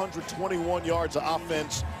 421 yards of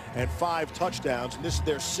offense and 5 touchdowns, and this is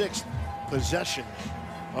their 6th possession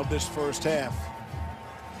of this first half.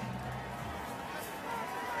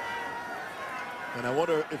 And I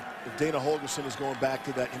wonder if Dana Holgorsen is going back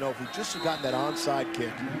to that. If we just had gotten that onside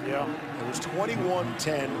kick. Yeah. It was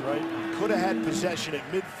 21-10. Right. Could have had possession at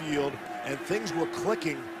midfield, and things were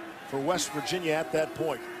clicking for West Virginia at that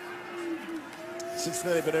point. Since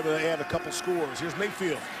then, they've been able to add a couple scores. Here's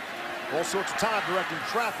Mayfield. All sorts of time directing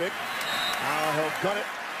traffic. Now he'll gun it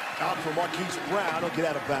out for Marquise Brown. He'll get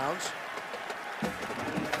out of bounds.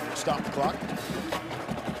 Stop the clock.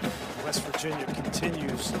 West Virginia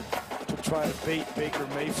continues to try to bait Baker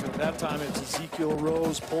Mayfield. That time it's Ezekiel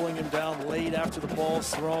Rose pulling him down late after the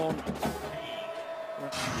ball's thrown.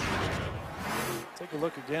 Take a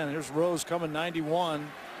look again. Here's Rose coming 91.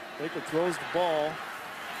 Baker throws the ball.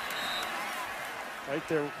 Right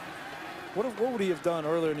there. What would he have done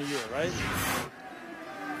earlier in the year, right?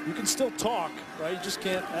 You can still talk, right? You just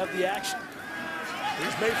can't have the action.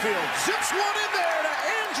 Here's Mayfield. Zips one in there to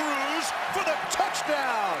Andrews for the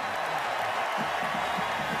touchdown.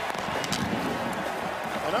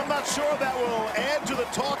 And I'm not sure that will add to the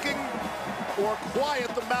talking or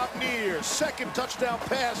quiet the Mountaineers. Second touchdown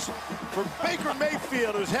pass for Baker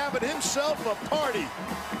Mayfield, who's having himself a party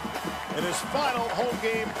in his final home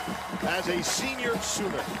game as a senior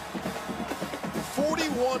Sooner.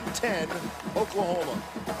 41-10, Oklahoma.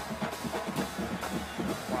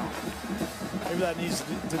 Maybe that needs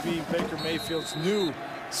to be Baker Mayfield's new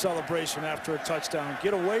celebration after a touchdown.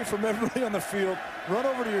 Get away from everybody on the field, run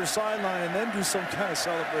over to your sideline, and then do some kind of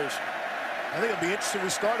celebration. I think it'll be interesting. We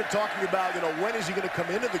started talking about, when is he going to come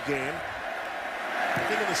into the game? I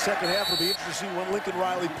think in the second half it'll be interesting to see when Lincoln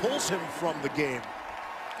Riley pulls him from the game,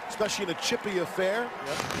 especially in a chippy affair.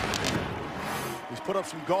 Yep. He's put up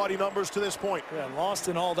some gaudy numbers to this point. Yeah, lost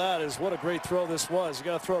in all that is what a great throw this was. You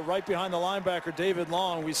got to throw it right behind the linebacker, David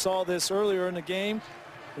Long. We saw this earlier in the game.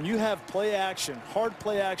 When you have play action, hard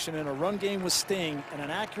play action in a run game with Sting and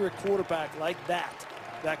an accurate quarterback like that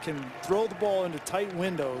can throw the ball into tight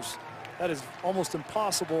windows, that is almost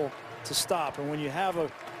impossible to stop. And when you have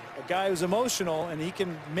a guy who's emotional and he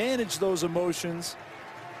can manage those emotions,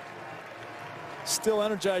 still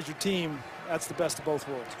energize your team, that's the best of both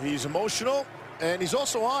worlds. He's emotional. And he's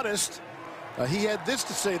also honest. He had this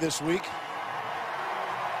to say this week.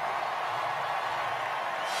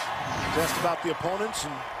 He's asked about the opponents,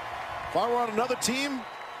 and if I were on another team,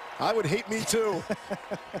 I would hate me too.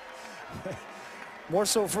 More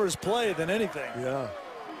so for his play than anything. Yeah.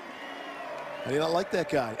 And I like that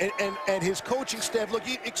guy. And his coaching staff, look,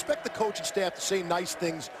 you expect the coaching staff to say nice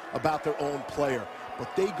things about their own player,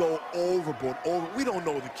 but they go overboard. We don't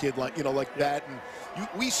know the kid like that. And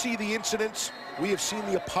we see the incidents. We have seen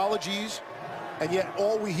the apologies. And yet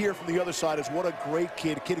all we hear from the other side is what a great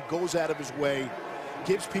kid. A kid who goes out of his way,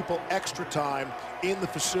 gives people extra time in the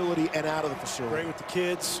facility and out of the facility. Great with the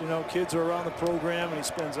kids. Kids are around the program, and he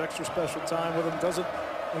spends extra special time with them.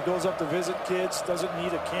 He goes up to visit kids, doesn't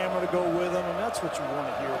need a camera to go with him, and that's what you want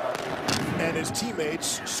to hear about him. And his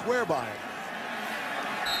teammates swear by him.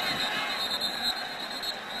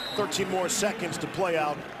 13 more seconds to play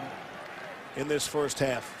out in this first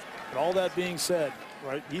half. But all that being said,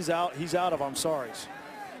 right, he's out of I'm sorries.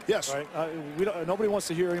 Yes. Right. Nobody wants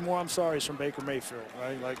to hear any more I'm sorries from Baker Mayfield,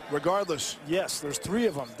 right? Like, regardless. Yes, there's 3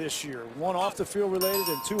 of them this year. 1 off the field related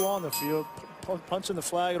and 2 on the field. Punching the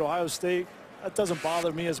flag at Ohio State. That doesn't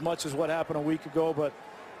bother me as much as what happened a week ago, but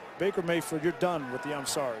Baker Mayfield, you're done with the I'm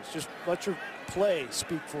sorries. Just let your play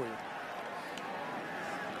speak for you.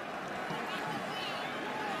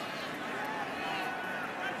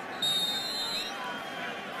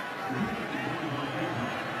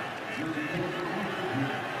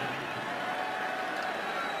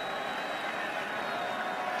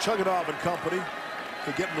 Chugging and company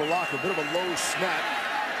to get in the locker. A bit of a low snap.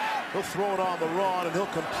 He'll throw it on the run, and he'll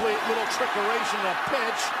complete little trickeration and a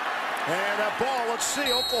pitch. And that ball, let's see,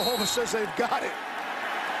 Oklahoma says they've got it.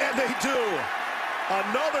 And they do.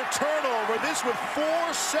 Another turnover, this with 4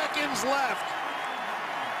 seconds left.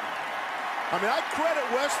 I mean, I credit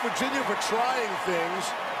West Virginia for trying things,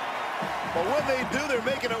 but when they do, they're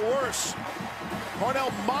making it worse. Parnell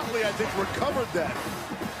Motley, I think, recovered that.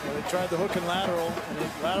 Well, they tried the hook and lateral, and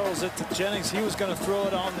he laterals it to Jennings. He was going to throw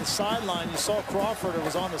it on the sideline. You saw Crawford, it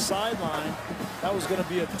was on the sideline. That was going to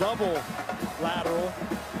be a double lateral.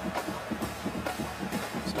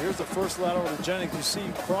 So here's the first lateral to Jennings. You see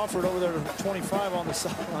Crawford over there to 25 on the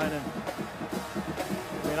sideline. And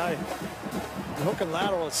I mean, the hook and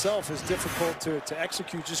lateral itself is difficult to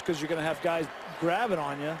execute just because you're going to have guys grabbing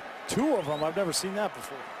on you. 2 of them, I've never seen that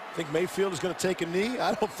before. Think Mayfield is going to take a knee?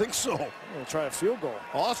 I don't think so. We'll try a field goal.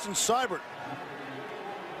 Austin Seibert.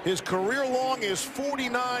 His career long is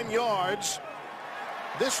 49 yards.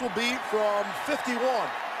 This will be from 51.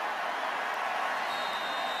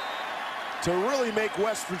 To really make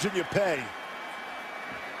West Virginia pay.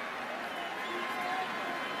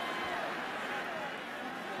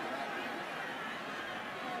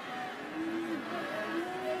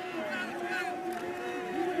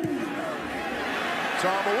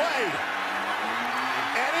 Tom away.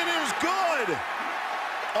 And it is good.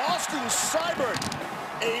 Austin Seibert,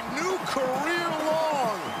 a new career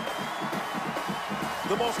long.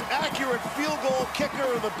 The most accurate field goal kicker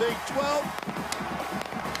in the Big 12.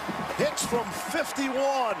 Hits from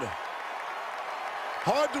 51.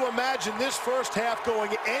 Hard to imagine this first half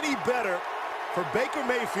going any better for Baker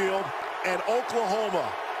Mayfield and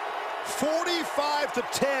Oklahoma.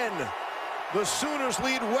 45-10. The Sooners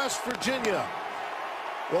lead West Virginia.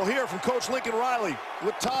 We'll hear from Coach Lincoln Riley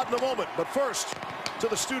with Todd in a moment. But first, to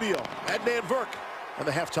the studio, Adnan Virk and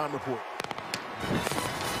the halftime report.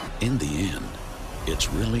 In the end, it's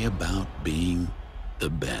really about being the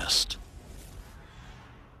best.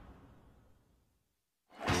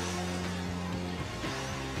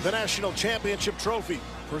 The National Championship Trophy,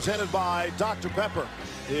 presented by Dr. Pepper,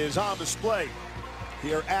 is on display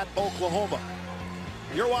here at Oklahoma.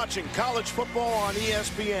 You're watching college football on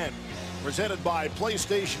ESPN, presented by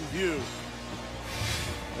PlayStation Vue.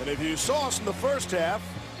 And if you saw us in the first half,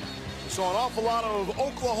 you saw an awful lot of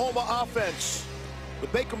Oklahoma offense. The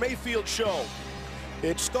Baker Mayfield show.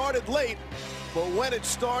 It started late, but when it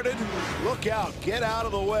started, look out, get out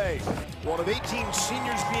of the way. One of 18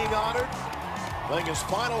 seniors being honored, playing his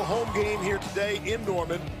final home game here today in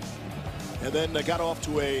Norman, and then got off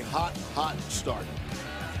to a hot start.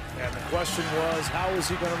 And the question was, how is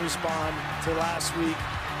he going to respond to last week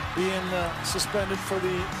being suspended for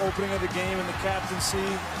the opening of the game and the captaincy?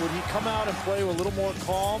 Would he come out and play with a little more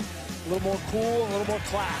calm, a little more cool, a little more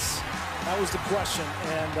class? That was the question,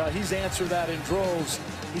 and he's answered that in droves.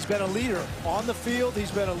 He's been a leader on the field.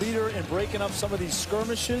 He's been a leader in breaking up some of these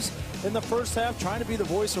skirmishes in the first half, trying to be the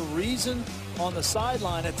voice of reason on the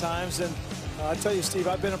sideline at times. And I tell you, Steve,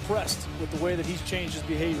 I've been impressed with the way that he's changed his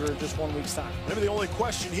behavior in just 1 week's time. Maybe the only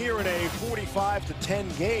question here in a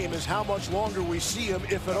 45-10 game is how much longer we see him,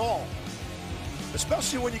 if at all.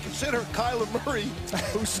 Especially when you consider Kyler Murray,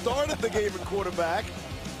 who started the game at quarterback.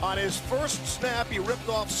 On his first snap, he ripped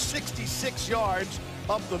off 66 yards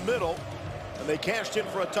up the middle, and they cashed in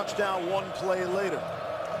for a touchdown one play later.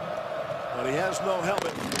 But he has no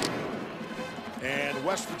helmet, and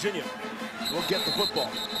West Virginia will get the football.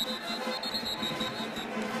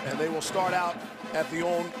 And they will start out at the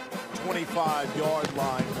own 25-yard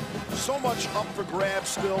line. So much up for grabs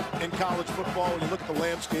still in college football when you look at the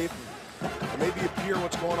landscape. And maybe you hear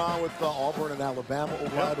what's going on with Auburn and Alabama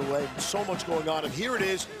right away. So much going on. And here it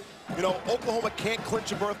is. You know, Oklahoma can't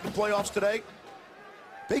clinch a berth in the playoffs today.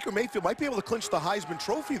 Baker Mayfield might be able to clinch the Heisman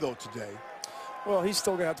Trophy, though, today. Well, he's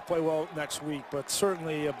still going to have to play well next week, but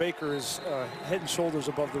certainly Baker is head and shoulders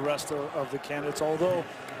above the rest of the candidates, although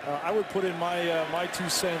I would put in my 2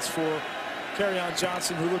 cents for Kerryon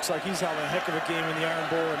Johnson, who looks like he's having a heck of a game in the Iron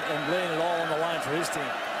Bowl and laying it all on the line for his team.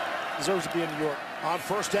 Deserves to be in New York. On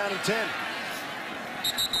first down and 10.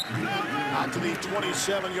 Out to the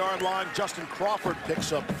 27-yard line, Justin Crawford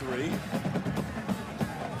picks up 3.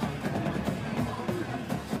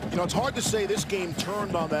 You know, it's hard to say this game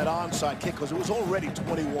turned on that onside kick because it was already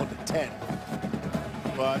 21-10.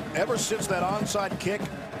 But ever since that onside kick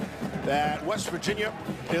that West Virginia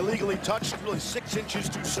illegally touched, really 6 inches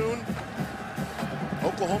too soon,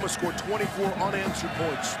 Oklahoma scored 24 unanswered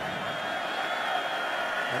points.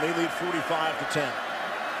 And they lead 45-10.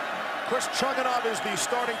 Chris Chugunov is the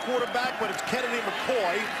starting quarterback, but it's Kennedy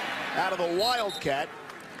McCoy out of the Wildcat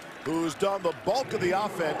who's done the bulk of the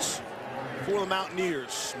offense for the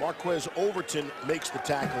Mountaineers. Marquez Overton makes the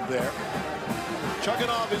tackle there.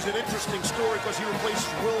 Chugunov is an interesting story because he replaces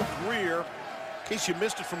Will Greer. In case you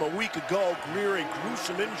missed it from a week ago, Greer, a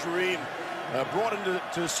gruesome injury, and brought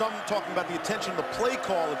into some talking about the attention of the play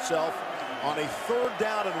call itself on a 3rd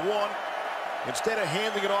down and 1. Instead of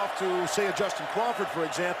handing it off to, say, a Justin Crawford, for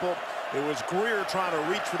example, it was Greer trying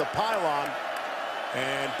to reach for the pylon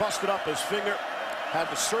and busted up his finger. Had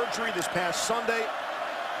the surgery this past Sunday.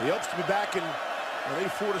 He hopes to be back in maybe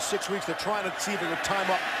 4 to 6 weeks. They're trying to see if they can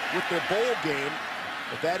time up with their bowl game,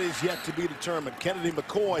 but that is yet to be determined. Kennedy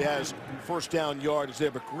McCoy has first down yards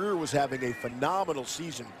there, but Greer was having a phenomenal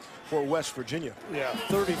season for West Virginia. Yeah,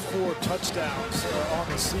 34 touchdowns on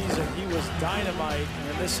the season. He was dynamite,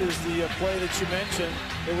 and this is the play that you mentioned.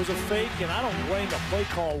 It was a fake, and I don't blame the play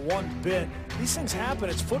call one bit. These things happen.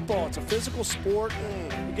 It's football. It's a physical sport.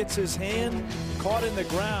 He gets his hand caught in the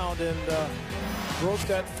ground and broke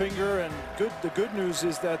that finger. And the good news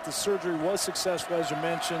is that the surgery was successful, as you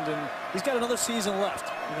mentioned, and he's got another season left.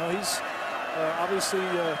 You know, he's obviously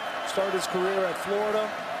started his career at Florida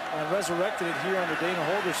and resurrected it here under Dana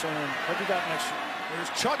Holgorsen. And what do you got next year? Here's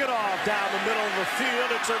Chugunov down the middle of the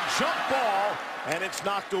field. It's a jump ball, and it's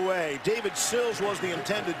knocked away. David Sills was the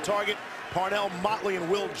intended target. Parnell Motley and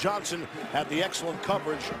Will Johnson had the excellent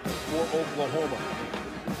coverage for Oklahoma.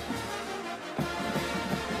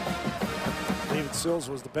 that Sills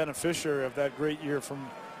was the beneficiary of that great year from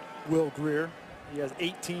Will Greer. He has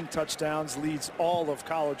 18 touchdowns, leads all of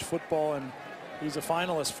college football, and he's a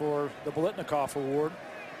finalist for the Biletnikoff Award,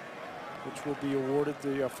 which will be awarded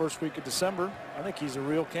the first week of December. I think he's a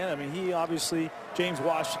real candidate. I mean, he obviously, James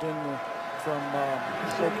Washington from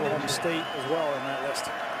Oklahoma State as well in that list.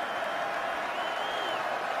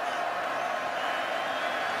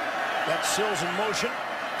 That's Sills in motion.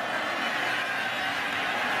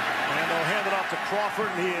 And they'll hand it off to Crawford,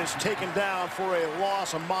 and he is taken down for a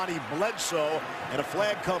loss. Amani Bledsoe, and a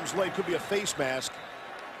flag comes late. Could be a face mask.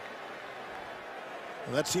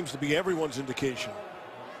 And that seems to be everyone's indication.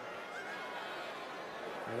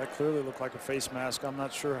 Yeah, that clearly looked like a face mask. I'm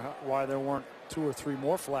not sure why there weren't 2 or 3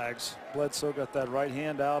 more flags. Bledsoe got that right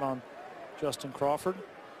hand out on Justin Crawford.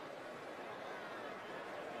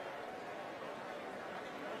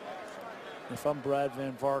 If I'm Brad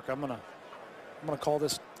Van Vark, I'm gonna call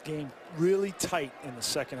this game really tight in the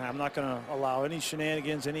second half. I'm not going to allow any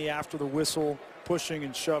shenanigans, any after the whistle pushing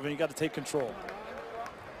and shoving. You got to take control.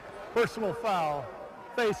 Personal foul,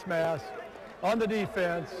 face mask on the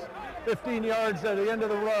defense, 15 yards at the end of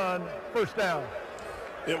the run, first down.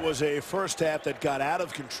 It was a first half that got out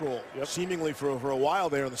of control, seemingly for a while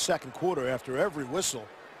there in the second quarter. After every whistle,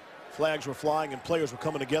 flags were flying and players were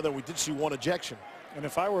coming together. We did see one ejection. And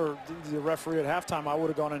if I were the referee at halftime, I would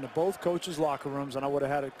have gone into both coaches' locker rooms and I would have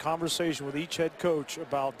had a conversation with each head coach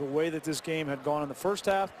about the way that this game had gone in the first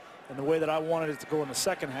half and the way that I wanted it to go in the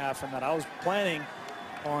second half, and that I was planning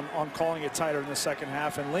on calling it tighter in the second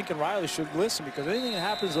half. And Lincoln Riley should listen, because anything that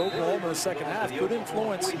happens to Oklahoma in the second half could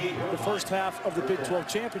influence the first half of the Big 12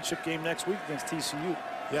 championship game next week against TCU.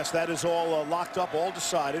 Yes, that is all locked up, all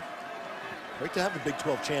decided. Great to have the Big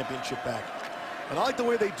 12 championship back. And I like the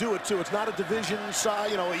way they do it, too. It's not a division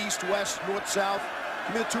side, you know, east, west, north, south.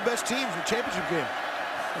 Give me the 2 best teams in the championship game.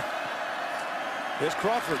 There's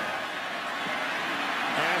Crawford.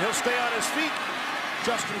 And he'll stay on his feet.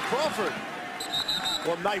 Justin Crawford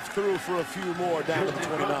will knife through for a few more down to the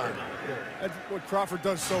 29. That's what Crawford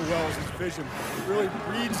does so well, is his vision. He really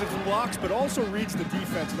reads his blocks, but also reads the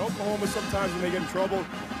defense. In Oklahoma, sometimes when they get in trouble,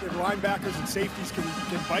 their linebackers and safeties can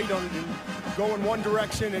bite on it and go in one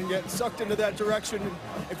direction and get sucked into that direction. And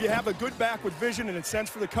if you have a good back with vision and a sense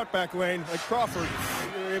for the cutback lane, like Crawford,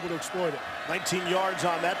 you're able to exploit it. 19 yards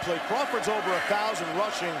on that play. Crawford's over 1,000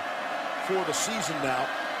 rushing for the season now.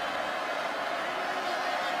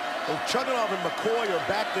 Chugunov and McCoy are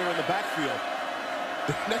back there in the backfield.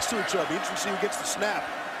 They're next to each other. Interesting to see who gets the snap.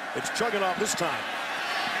 It's Chugunov this time.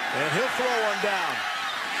 And he'll throw one down.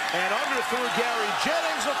 And underthrew Gary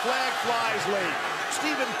Jennings. The flag flies late.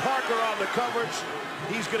 Stephen Parker on the coverage.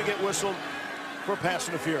 He's going to get whistled for pass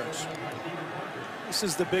interference. This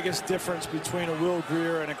is the biggest difference between a Will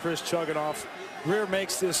Greer and a Chris Chugunov. Greer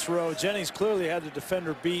makes this throw. Jennings clearly had the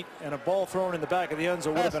defender beat, and a ball thrown in the back of the end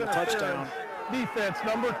zone would have been a touchdown. Defense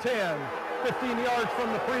number 10, 15 yards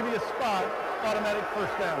from the previous spot, automatic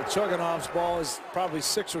first down. But Chugunov's ball is probably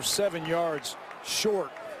 6 or 7 yards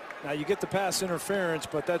short. Now you get the pass interference,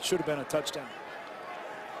 but that should have been a touchdown.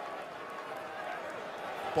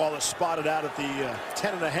 Ball is spotted out at the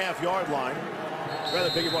 10.5-yard line. Rather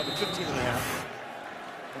big about the 15.5.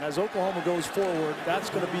 And as Oklahoma goes forward, that's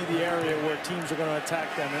going to be the area where teams are going to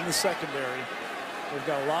attack them in the secondary. They've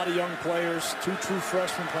got a lot of young players, 2 true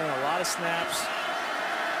freshmen playing a lot of snaps.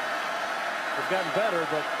 They've gotten better,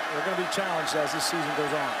 but they're going to be challenged as this season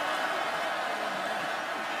goes on.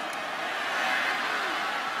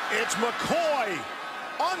 It's McCoy,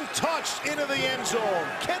 untouched into the end zone.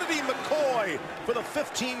 Kennedy McCoy for the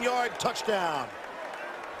 15-yard touchdown.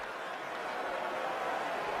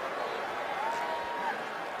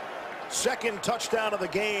 Second touchdown of the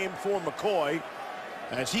game for McCoy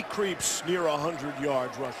as he creeps near 100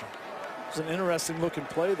 yards rushing. It's an interesting looking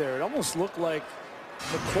play there. It almost looked like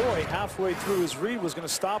McCoy halfway through his read was going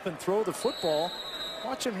to stop and throw the football.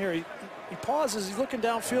 Watch him here. He pauses, he's looking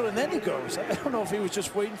downfield, and then he goes. I don't know if he was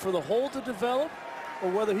just waiting for the hole to develop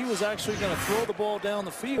or whether he was actually going to throw the ball down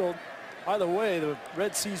the field. Either way, the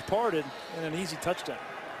Red Seas parted and an easy touchdown.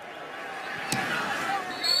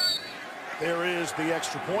 There is the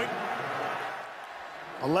extra point.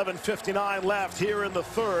 11:59 left here in the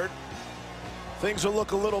third. Things will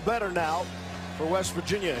look a little better now for West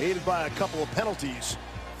Virginia, aided by a couple of penalties.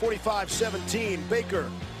 45-17,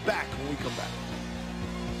 Baker back when we come back.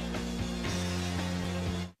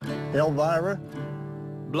 Elvira.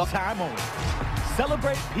 Block time only.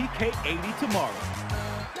 Celebrate PK80 tomorrow.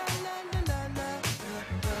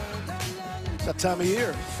 It's that time of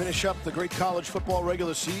year. Finish up the great college football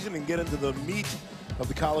regular season and get into the meat of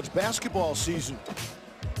the college basketball season.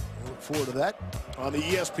 We'll look forward to that on the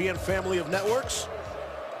ESPN family of networks.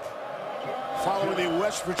 Following the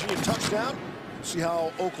West Virginia touchdown, see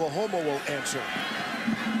how Oklahoma will answer.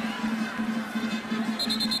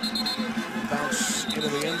 Bounce into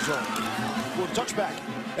the end zone. For the touchback.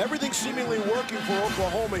 Everything seemingly working for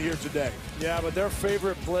Oklahoma here today. Yeah, but their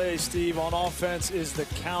favorite play, Steve, on offense is the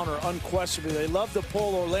counter, unquestionably. They love to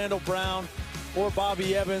pull Orlando Brown or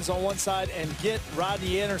Bobby Evans on one side and get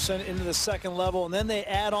Rodney Anderson into the second level, and then they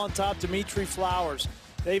add on top Dimitri Flowers.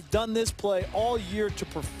 They've done this play all year to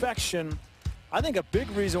perfection. I think a big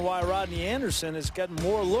reason why Rodney Anderson has gotten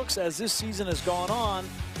more looks as this season has gone on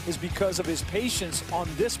is because of his patience on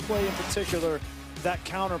this play in particular, that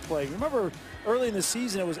counter play. Remember, early in the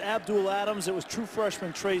season, it was Abdul Adams, it was true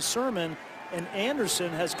freshman Trey Sermon, and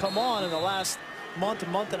Anderson has come on in the last month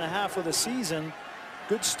and a half of the season.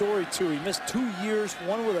 Good story, too. He missed 2 years,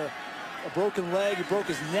 one with a broken leg. He broke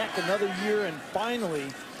his neck another year, and finally,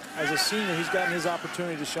 as a senior, he's gotten his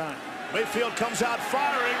opportunity to shine. Mayfield comes out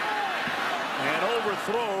firing and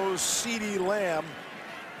overthrows CeeDee Lamb.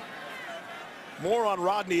 More on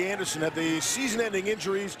Rodney Anderson. At the season-ending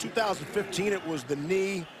injuries, 2015 it was the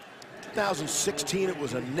knee. 2016 it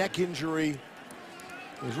was a neck injury.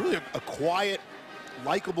 He was really a quiet,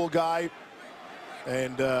 likable guy.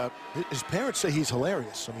 And his parents say he's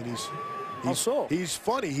hilarious. I mean, he's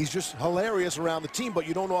funny. He's just hilarious around the team, but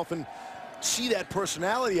you don't often see that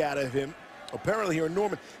personality out of him. Apparently here in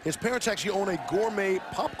Norman, his parents actually own a gourmet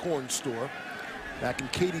popcorn store back in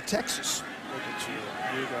Katy, Texas. Look at you.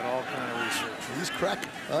 You got all kind of research. He's cracking.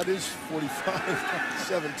 That is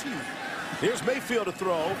 45-17. Here's Mayfield to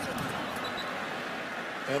throw.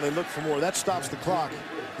 And they look for more. That stops the clock,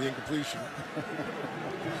 the incompletion.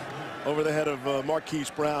 Over the head of Marquise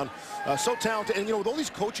Brown. So talented. And, you know, with all these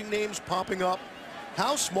coaching names popping up,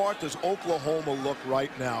 how smart does Oklahoma look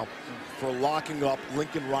right now for locking up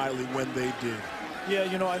Lincoln Riley when they did? Yeah,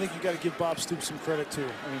 you know, I think you got to give Bob Stoops some credit, too.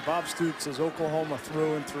 I mean, Bob Stoops is Oklahoma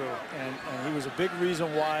through and through. And he was a big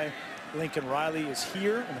reason why Lincoln Riley is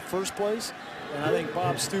here in the first place. And I think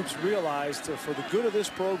Bob Stoops realized for the good of this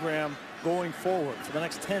program going forward for the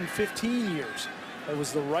next 10, 15 years, it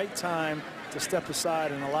was the right time to step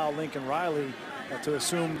aside and allow Lincoln Riley to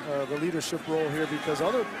assume the leadership role here, because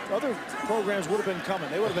other programs would have been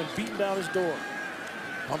coming. They would have been beating down his door.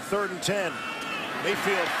 On 3rd and 10,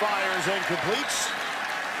 Mayfield fires and completes.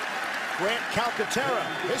 Grant Calcaterra,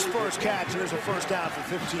 his first catch, and there's a first down for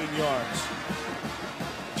 15 yards.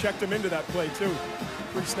 Checked him into that play, too.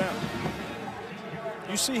 Pre-snap.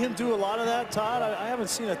 You see him do a lot of that, Todd? I haven't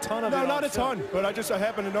seen a ton of it. No, not a ton, but I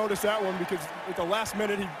happened to notice that one because at the last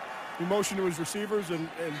minute he motioned to his receivers and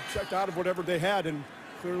checked out of whatever they had, and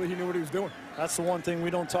clearly he knew what he was doing. That's the one thing we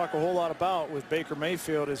don't talk a whole lot about with Baker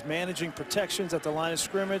Mayfield, is managing protections at the line of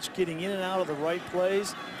scrimmage, getting in and out of the right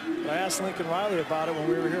plays. But I asked Lincoln Riley about it when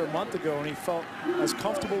we were here a month ago, and he felt as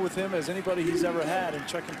comfortable with him as anybody he's ever had in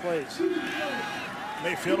checking plays.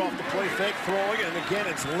 Mayfield off the play fake, throwing, and again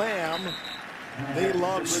it's Lamb. They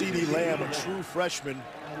love CeeDee Lamb, a true freshman.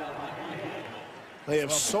 They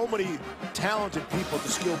have so many talented people at the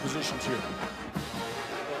skill positions here.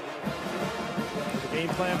 The game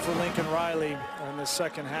plan for Lincoln Riley in the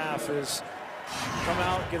second half is come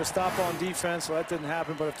out, get a stop on defense. Well, that didn't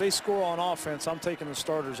happen, but if they score on offense, I'm taking the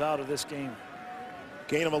starters out of this game.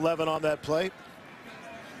 Gain of 11 on that play.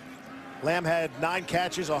 Lamb had 9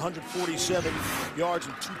 catches, 147 yards,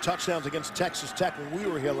 and 2 touchdowns against Texas Tech when we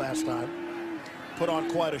were here last time. Put on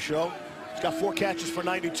quite a show. He's got 4 catches for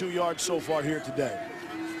 92 yards so far here today.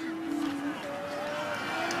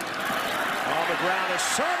 On the ground is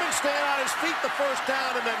Sermon, staying on his feet, the first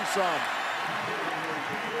down, and then some.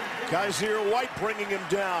 Kaiser White bringing him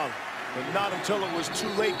down, but not until it was too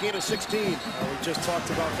late. Gain of 16. We just talked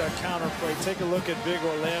about that counter play. Take a look at big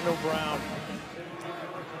Orlando Brown.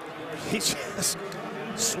 He just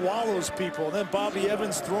swallows people. And then Bobby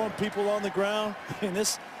Evans throwing people on the ground. I mean,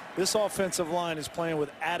 this offensive line is playing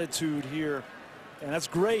with attitude here, and that's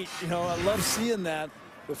great. You know, I love seeing that.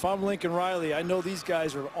 If I'm Lincoln Riley, I know these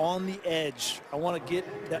guys are on the edge. I want to get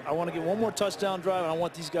one more touchdown drive, and I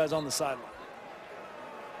want these guys on the sideline.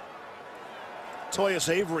 Toyus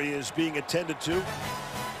Avery is being attended to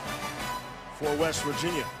for West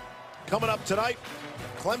Virginia. Coming up tonight,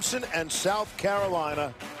 Clemson and South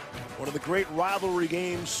Carolina. One of the great rivalry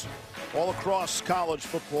games all across college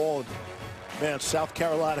football. Man, South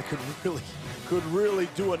Carolina could really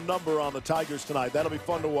do a number on the Tigers tonight. That'll be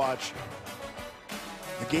fun to watch.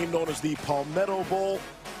 The game known as the Palmetto Bowl.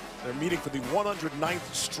 They're meeting for the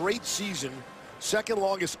 109th straight season. Second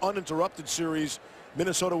longest uninterrupted series.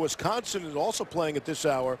 Minnesota-Wisconsin is also playing at this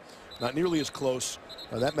hour. Not nearly as close.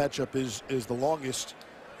 That matchup is the longest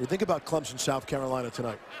you think about Clemson, South Carolina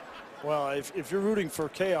tonight? Well, if you're rooting for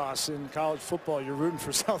chaos in college football, you're rooting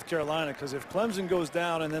for South Carolina, because if Clemson goes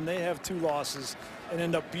down and then they have 2 losses and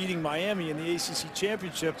end up beating Miami in the ACC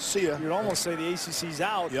championship, you'd almost say the ACC's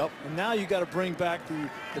out. Yep. And now you got to bring back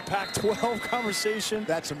the Pac-12 conversation.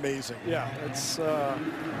 That's amazing. Yeah, it's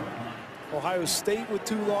Ohio State with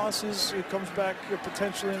 2 losses. It comes back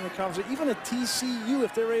potentially in the conversation. Even at TCU,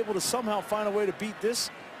 if they're able to somehow find a way to beat this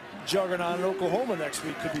juggernaut in Oklahoma next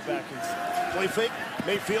week, could be back in. Play fake.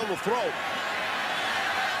 Mayfield will throw.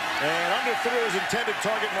 And underthrew his intended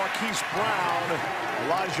target, Marquise Brown.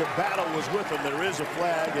 Elijah Battle was with him. There is a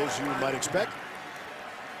flag, as you might expect.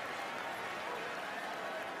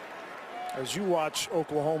 As you watch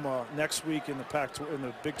Oklahoma next week in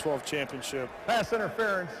the Big 12 championship. Pass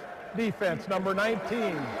interference, defense, number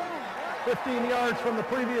 19. 15 yards from the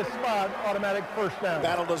previous spot, automatic first down.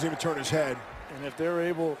 Battle doesn't even turn his head. And if they're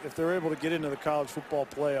able to get into the college football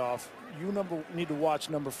playoff, you need to watch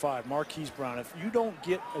number 5, Marquise Brown. If you don't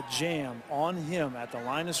get a jam on him at the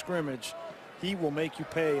line of scrimmage, he will make you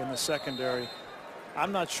pay in the secondary.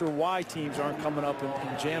 I'm not sure why teams aren't coming up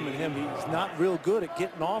and jamming him. He's not real good at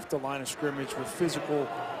getting off the line of scrimmage with physical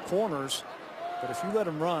corners. But if you let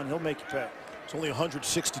him run, he'll make you pay. It's only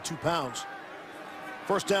 162 pounds.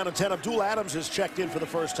 First down and 10. Abdul Adams has checked in for the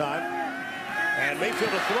first time. And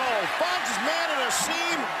Mayfield to throw. Finds his man in a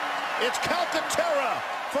seam. It's Calcaterra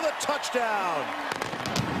for the touchdown.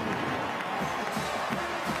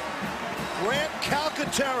 Grant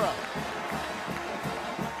Calcaterra.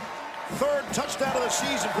 3rd touchdown of the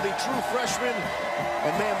season for the true freshman.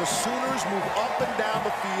 And man, the Sooners move up and down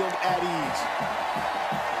the field at ease.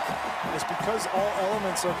 It's because all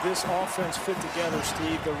elements of this offense fit together,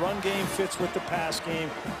 Steve. The run game fits with the pass game.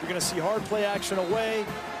 You're going to see hard play action away,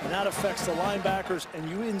 and that affects the linebackers. And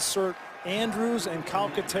you insert Andrews and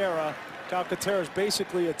Calcaterra. Calcaterra is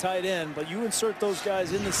basically a tight end, but you insert those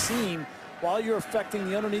guys in the seam while you're affecting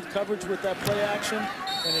the underneath coverage with that play action,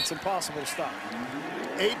 and it's impossible to stop.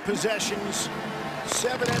 8 possessions,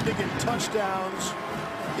 7 ending in touchdowns.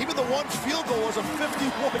 Even the 1 field goal was a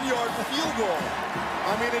 51-yard field goal.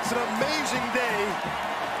 I mean, it's an amazing day,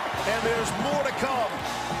 and there's more to come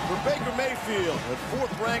for Baker Mayfield at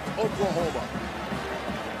 4th-ranked Oklahoma.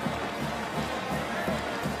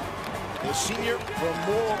 The senior from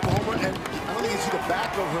Moore, Oklahoma, and I don't think you see the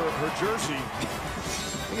back of her jersey. I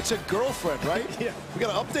think it's a girlfriend, right? Yeah. We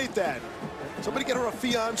got to update that. Somebody get her a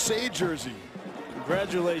fiancé jersey.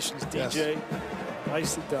 Congratulations, DJ. Yes.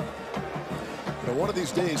 Nicely done. You know, one of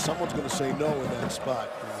these days, someone's going to say no in that spot.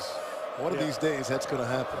 One of these days, that's going to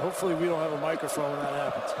happen. Hopefully, we don't have a microphone when that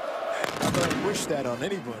happens. Not that I wish that on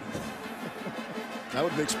anybody. That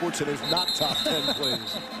would make SportsCenter's not top 10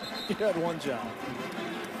 plays. You had one job.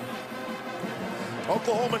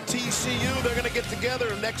 Oklahoma and TCU, they're going to get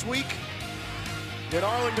together next week in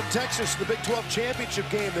Arlington, Texas, the Big 12 championship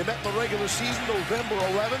game. They met in the regular season November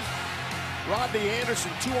 11th. Rodney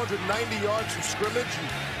Anderson, 290 yards from scrimmage and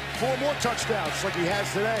 4 more touchdowns like he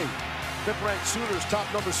has today. 5th-ranked Sooners top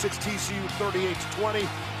number 6 TCU 38-20.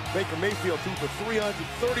 Baker Mayfield threw for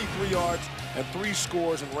 333 yards and 3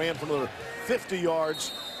 scores and ran for another 50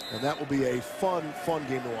 yards. And that will be a fun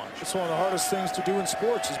game to watch. It's one of the hardest things to do in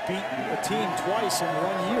sports is beat a team twice in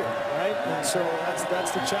 1 year, right? And so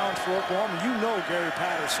that's the challenge for Oklahoma. You know Gary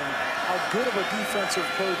Patterson, how good of a defensive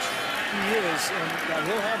coach he is, and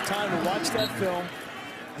he'll have time to watch that film,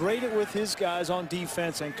 grade it with his guys on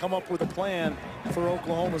defense, and come up with a plan for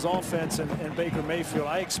Oklahoma's offense and Baker Mayfield.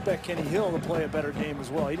 I expect Kenny Hill to play a better game as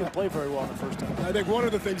well. He didn't play very well in the first time. I think one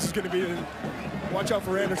of the things is going to be watch out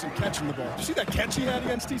for Anderson catching the ball. Did you see that catch he had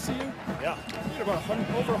against TCU? Yeah. He had about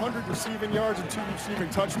over 100 receiving yards and 2 receiving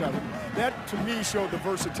touchdowns. That, to me, showed the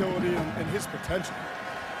versatility and his potential.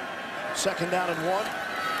 2nd down and 1.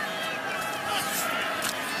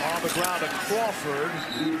 On the ground at Crawford.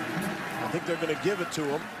 I think they're going to give it to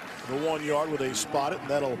him. The 1 yard where they spot it, and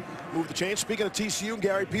that'll move the chain. Speaking of TCU and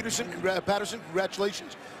Gary Patterson,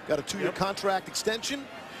 congratulations. Got a 2-year contract extension.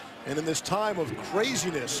 And in this time of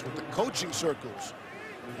craziness with the coaching circles,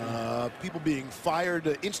 people being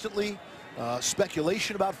fired instantly,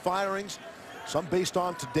 speculation about firings, some based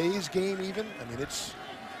on today's game even. I mean, it's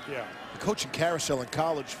the coaching carousel in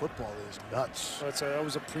college football is nuts. That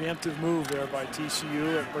was a preemptive move there by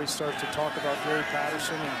TCU. Everybody starts to talk about Gary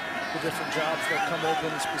Patterson and the different jobs that come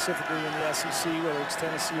open, specifically in the SEC, whether it's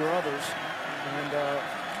Tennessee or others. And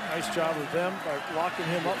nice job of them by locking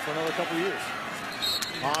him up for another couple of years.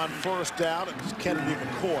 On 1st down, it's Kennedy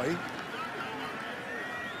McCoy.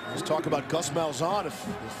 Let's talk about Gus Malzahn.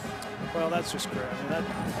 Well, that's just great. I mean,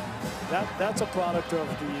 that's a product of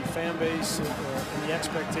the fan base and the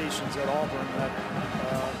expectations at Auburn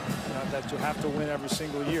that you have to win every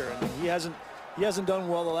single year. And he hasn't done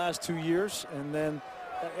well the last 2 years. And then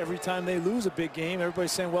every time they lose a big game,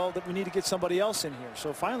 everybody's saying, well, that we need to get somebody else in here.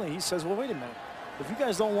 So finally he says, well, wait a minute. If you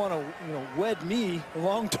guys don't want to wed me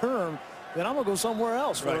long term, then I'm going to go somewhere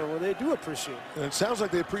else where they do appreciate it. And it sounds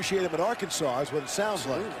like they appreciate him in Arkansas is what it sounds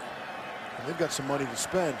like. And they've got some money to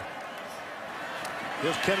spend.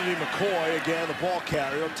 Here's Kennedy McCoy again, the ball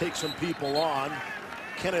carrier, take some people on.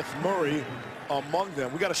 Kenneth Murray among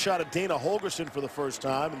them. We got a shot at Dana Holgorsen for the first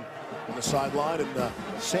time on the sideline in the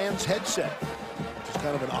Sands headset, which is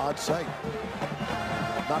kind of an odd sight.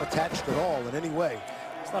 Not attached at all in any way.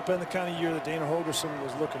 It's not been the kind of year that Dana Holgorsen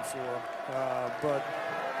was looking for, but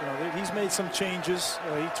he's made some changes.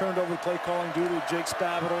 He turned over the play calling duty to Jake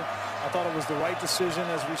Spavital. I thought it was the right decision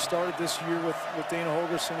as we started this year with Dana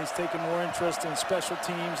Holgorsen. He's taken more interest in special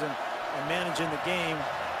teams and managing the game.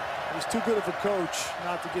 He's too good of a coach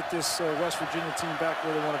not to get this West Virginia team back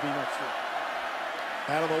where they want to be next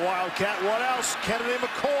year. Out of the Wildcat, what else? Kennedy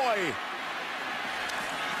McCoy.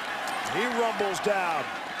 He rumbles down.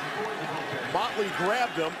 Motley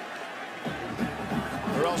grabbed him,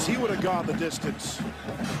 or else he would have gone the distance.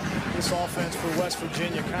 This offense for West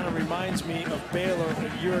Virginia kind of reminds me of Baylor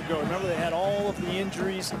a year ago. Remember, they had all of the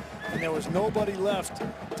injuries, and there was nobody left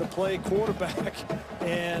to play quarterback,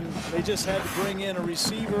 and they just had to bring in a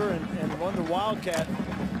receiver and run the Wildcat.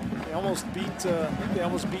 They almost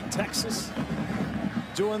beat Texas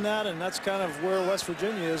doing that, and that's kind of where West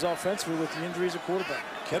Virginia is offensively with the injuries at quarterback.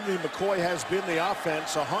 Kennedy McCoy has been the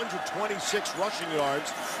offense, 126 rushing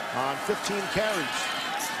yards on 15 carries.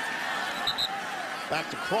 Back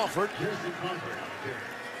to Crawford. Going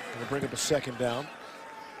to bring up a second down.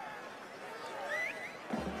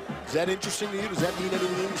 Is that interesting to you? Does that mean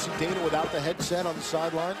anything to see Dana without the headset on the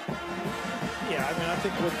sideline? Yeah, I mean, I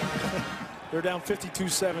think they're down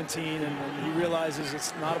 52-17, and he realizes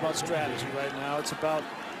it's not about strategy right now. It's about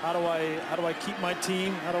how do I keep my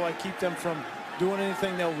team? How do I keep them from doing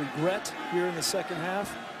anything they'll regret here in the second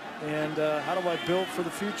half? And how do I build for the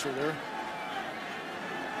future? They're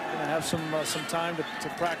going to have some time to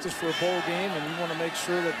practice for a bowl game, and you want to make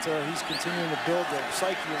sure that he's continuing to build the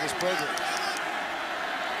psyche of this program.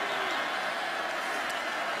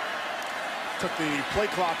 Took the play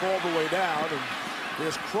clock all the way down, and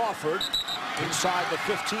here's Crawford inside the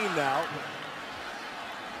 15 now.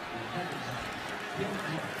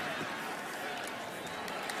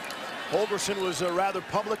 Holgorsen was rather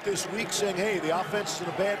public this week, saying, hey, the offense is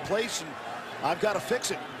in a bad place, and I've got to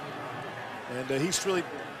fix it. And he's really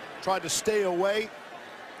tried to stay away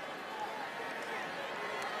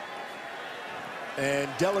and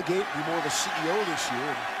delegate, be more of a CEO this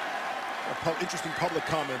year. Interesting public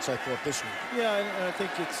comments, I thought, this week. Yeah, and I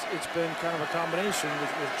think it's been kind of a combination with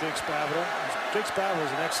Jake Spavital. Jake Spavital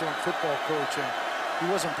is an excellent football coach, and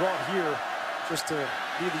he wasn't brought here just to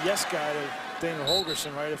be the yes guy to Dana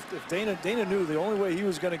Holgorsen, right? If Dana knew the only way he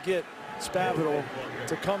was going to get Spavital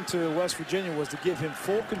to come to West Virginia was to give him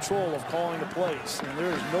full control of calling the plays, and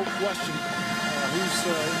there is no question who's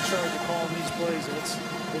in charge of calling these plays, and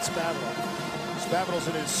it's Spavital. Spavital's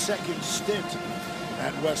in his second stint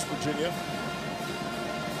at West Virginia.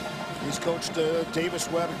 He's coached Davis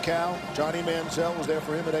Webb at Cal. Johnny Manziel was there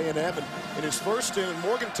for him at A&M, and in his first stint in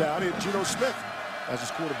Morgantown, he had Geno Smith as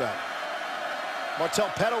his quarterback. Martell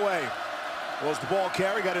Pettaway was the ball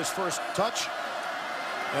carry, got his first touch,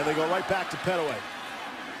 and they go right back to Pettaway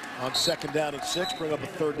on second down and 6, bring up a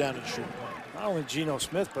third down and shoot. Not only Geno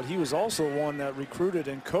Smith, but he was also one that recruited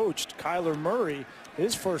and coached Kyler Murray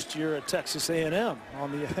his first year at Texas A&M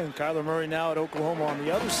and Kyler Murray now at Oklahoma on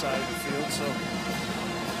the other side of the field. So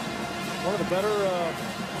one of the better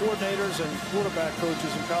coordinators and quarterback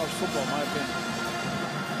coaches in college football, in my opinion.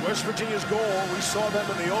 West Virginia's goal, we saw them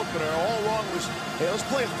in the opener, all along was, hey, let's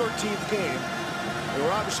play a 13th game. They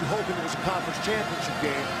were obviously hoping it was a conference championship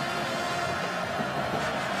game,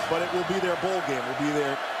 but it will be their bowl game. It will be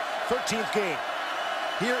their 13th game.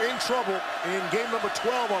 Here in trouble in game number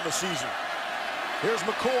 12 on the season. Here's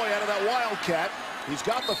McCoy out of that Wildcat. He's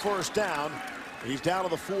got the first down. He's down to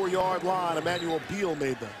the 4-yard line. Emmanuel Beal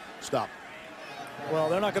made the stop. Well,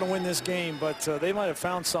 they're not going to win this game, but they might have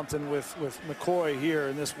found something with McCoy here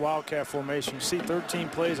in this Wildcat formation. You see 13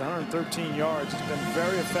 plays, 113 yards. It's been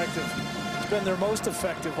very effective. It's been their most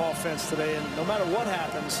effective offense today, and no matter what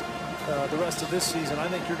happens the rest of this season, I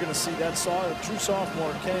think you're going to see that true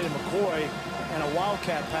sophomore Kennedy McCoy and a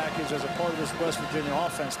Wildcat package as a part of this West Virginia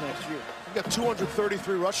offense next year. We've got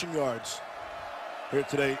 233 rushing yards here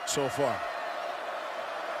today so far.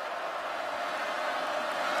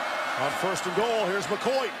 On 1st and goal, here's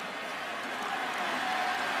McCoy.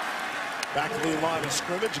 Back to the line of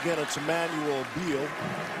scrimmage. Again, it's Emmanuel Beal.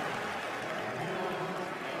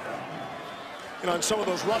 You know, and some of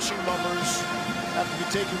those rushing numbers have to be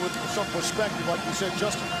taken with some perspective. Like you said,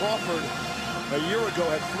 Justin Crawford a year ago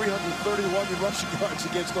had 331 rushing yards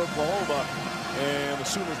against Oklahoma, and the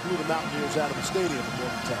Sooners blew the Mountaineers out of the stadium in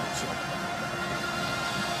Morgantown. So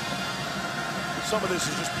some of this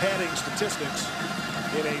is just padding statistics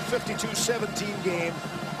in a 52-17 game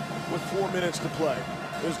with 4 minutes to play.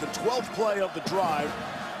 There's the 12th play of the drive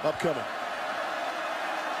upcoming.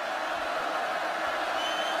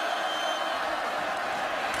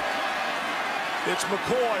 It's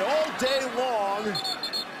McCoy all day long.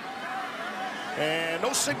 And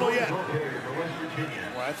no signal yet.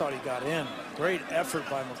 Well, I thought he got in. Great effort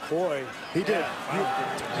by McCoy. He did.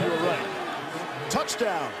 Yeah, you were right.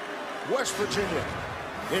 Touchdown, West Virginia.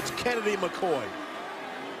 It's Kennedy McCoy.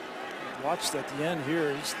 Watched at the end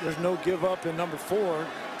here. There's no give up in number 4.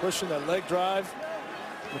 Pushing that leg drive.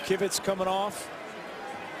 McKivitz coming off.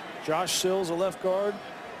 Josh Sills, a left guard.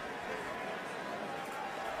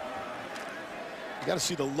 You got to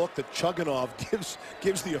see the look that Chugunov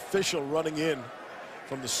gives the official running in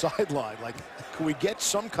from the sideline. Like, can we get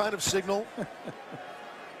some kind of signal?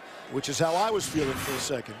 Which is how I was feeling for a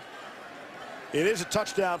second. It is a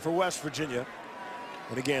touchdown for West Virginia.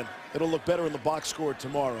 And again, it'll look better in the box score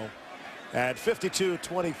tomorrow at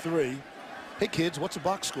 52-23. Hey kids, what's a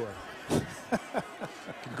box score? You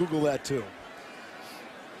can Google that too.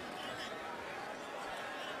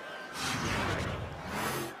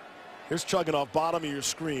 Here's Chugunov, bottom of your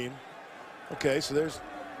screen. Okay, so there's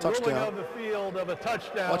touchdown. Ruling on the field of a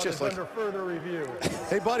touchdown is under further review.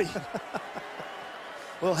 Hey, buddy.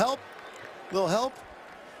 Little help? Little help?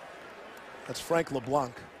 That's Frank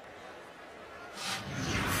LeBlanc.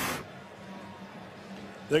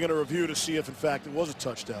 They're going to review to see if, in fact, it was a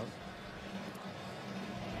touchdown.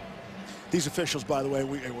 These officials, by the way,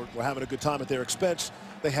 we're having a good time at their expense.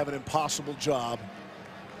 They have an impossible job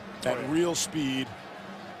at real speed.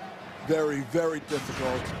 Very, very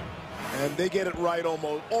difficult, and they get it right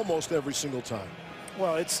almost every single time.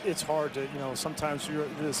 Well, it's hard to, you know, sometimes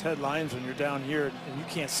there's headlines when you're down here and you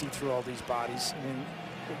can't see through all these bodies. I mean,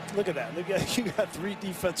 look at that. Look at, you got 3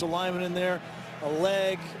 defensive linemen in there, a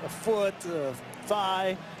leg, a foot, a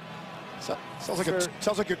thigh.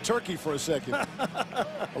 Sounds like you're turkey for a second.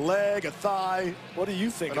 A leg, a thigh. What do you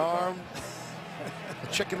think? An arm, a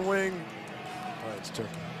chicken wing. All right, it's turkey.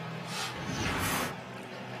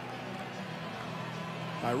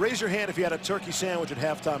 All right, raise your hand if you had a turkey sandwich at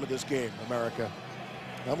halftime of this game, America.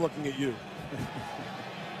 I'm looking at you.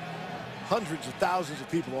 Hundreds of thousands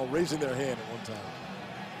of people all raising their hand at one time.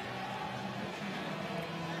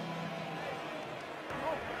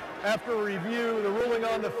 After review, the ruling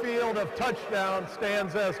on the field of touchdown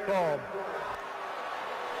stands as called.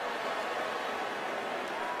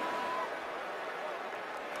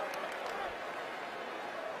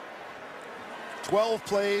 "12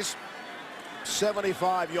 plays,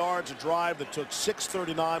 75 yards, a drive that took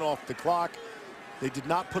 6:39 off the clock. They did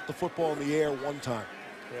not put the football in the air one time.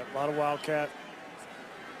 Yeah, a lot of Wildcat.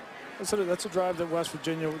 That's a drive that West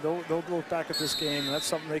Virginia, they'll look back at this game, and that's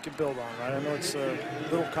something they can build on, right? I know it's a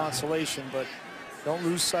little consolation, but don't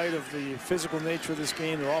lose sight of the physical nature of this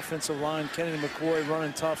game. Their offensive line, Kennedy McCoy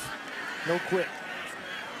running tough, no quit.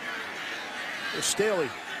 There's Staley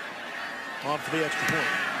on for the extra point.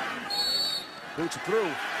 Boots it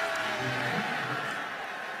through.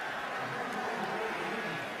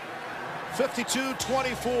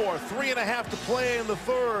 52-24, 3.5 to play in the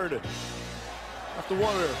third. Have to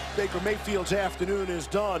wonder if Baker Mayfield's afternoon is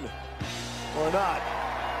done or not.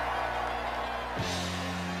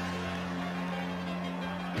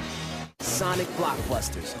 Sonic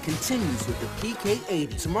Blockbusters continues with the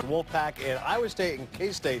PK80. Wolfpack and Iowa State and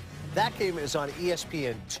K-State. That game is on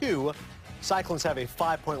ESPN2. Cyclones have a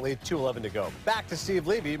 5-point lead, 2:11 to go. Back to Steve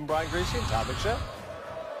Levy and Brian Gracie and Topic Show.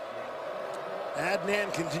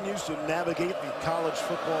 Adnan continues to navigate the college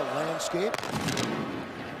football landscape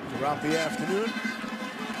throughout the afternoon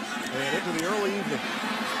and into the early evening.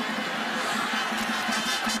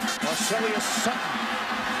 Marcellus Sutton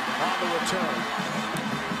on the return.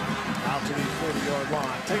 Out to the 40-yard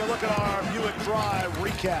line. Take a look at our Buick Drive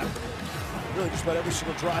recap. Really just about every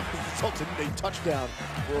single drive resulted in a touchdown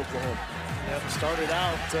for Oklahoma. Yep, started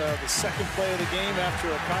out the second play of the game after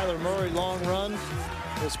a Kyler Murray long run.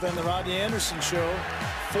 It's been the Rodney Anderson show.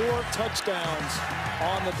 4 touchdowns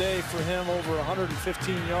on the day for him, over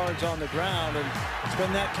 115 yards on the ground. And it's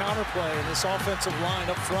been that counterplay, and this offensive line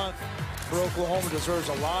up front for Oklahoma deserves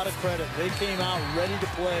a lot of credit. They came out ready to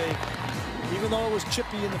play Even though it was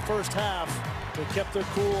chippy in the first half, they kept their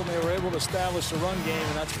cool and they were able to establish a run game,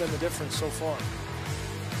 and that's been the difference so far.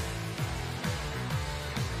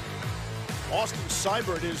 Austin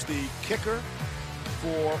Seibert is the kicker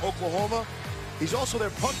for Oklahoma. He's also their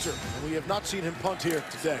punter, and we have not seen him punt here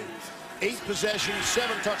today. 8 possessions,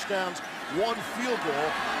 7 touchdowns, 1 field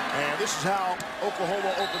goal, and this is how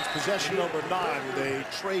Oklahoma opens possession number 9 with a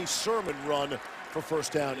Trey Sermon run for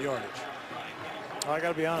first down yardage. I got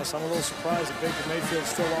to be honest, I'm a little surprised that Baker Mayfield's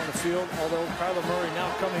still on the field, although Kyler Murray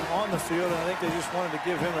now coming on the field, and I think they just wanted to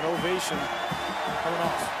give him an ovation coming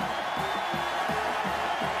off.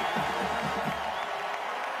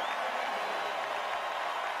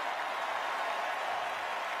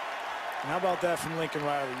 How about that from Lincoln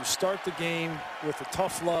Riley? You start the game with the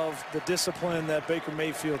tough love, the discipline that Baker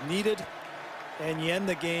Mayfield needed, and you end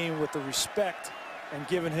the game with the respect and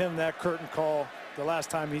giving him that curtain call the last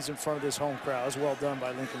time he's in front of this home crowd. It was well done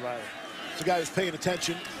by Lincoln Riley. It's a guy who's paying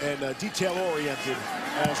attention and detail-oriented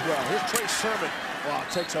as well. Here's Trey Sermon. Wow,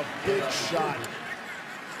 takes a big shot.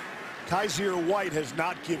 Kaiser White has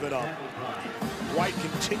not given up. White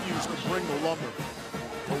continues to bring the lumber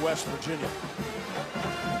for West Virginia.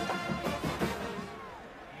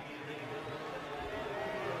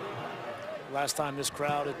 Last time this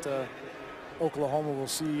crowd at Oklahoma will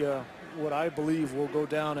see what I believe will go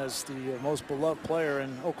down as the most beloved player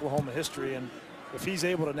in Oklahoma history. And if he's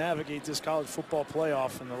able to navigate this college football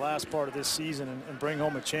playoff in the last part of this season and bring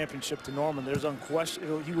home a championship to Norman,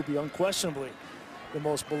 he will be unquestionably the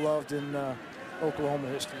most beloved in Oklahoma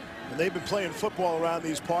history. And they've been playing football around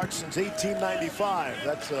these parts since 1895.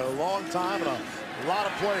 That's a long time and a lot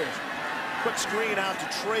of players. Quick screen out to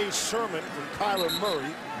Trey Sermon from Kyler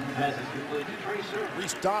Murray.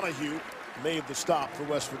 Reese Donahue made the stop for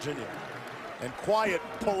West Virginia. And quiet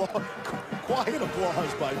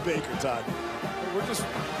applause by Baker, Todd. We're just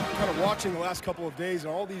kind of watching the last couple of days,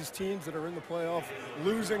 and all these teams that are in the playoff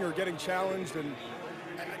losing or getting challenged, and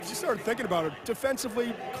I just started thinking about it.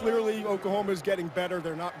 Defensively, clearly Oklahoma is getting better.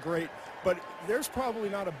 They're not great, but there's probably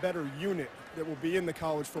not a better unit that will be in the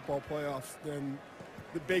college football playoff than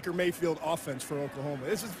the Baker Mayfield offense for Oklahoma.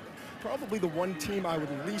 This is probably the one team I would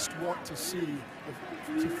least want to see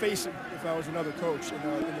to face it if I was another coach in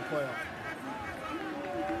the playoff.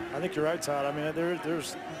 I think you're right, Todd. I mean,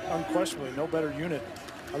 there's unquestionably no better unit.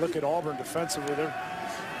 I look at Auburn defensively; they're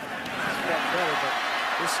better, but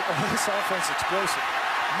this offense explosive.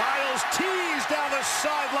 Miles teased down the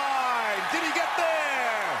sideline. Did he get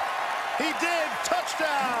there? He did.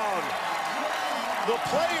 Touchdown. The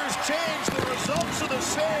players change. The results are the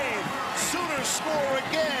same. Sooners score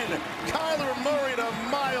again. Kyler Murray to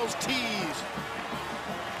Miles Tease.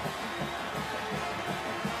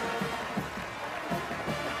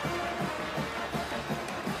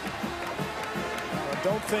 I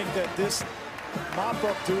don't think that this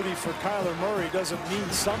mop-up duty for Kyler Murray doesn't mean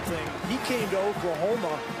something. He came to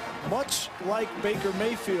Oklahoma much like Baker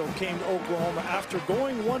Mayfield came to Oklahoma after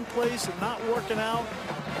going one place and not working out.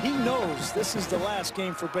 He knows this is the last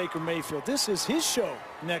game for Baker Mayfield. This is his show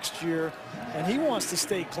next year, and he wants to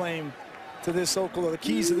stake claim to this the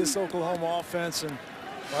keys to this Oklahoma offense, and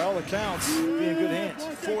by all accounts, be in good hands.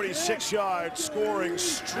 46-yard scoring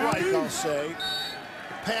strike, I'll say.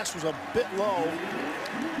 The pass was a bit low.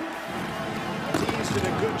 Teams did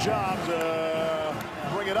a good job to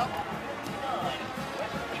bring it up.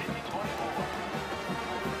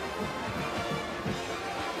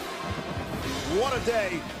 What a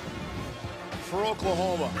day for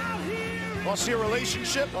Oklahoma. Want to see a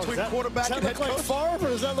relationship between quarterback and head coach? Does that look like Favre, or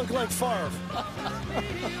does that look like Favre?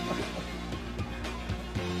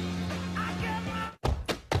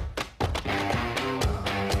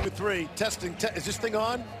 Three, testing, is this thing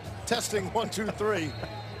on? Testing, 1, 2, 3.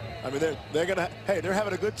 I mean, they're gonna, hey, they're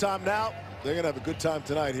having a good time now. They're gonna have a good time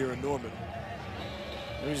tonight here in Norman.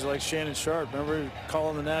 He's like Shannon Sharp. Remember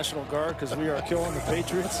calling the National Guard because we are killing the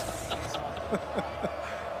Patriots?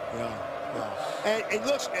 Yeah. And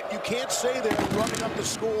look, you can't say they're running up the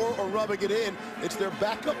score or rubbing it in. It's their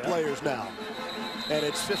backup players now. And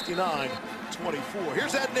it's 59-24.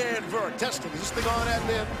 Here's Adnan Verk testing. Is this thing on,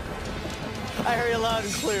 Adnan? I hear you loud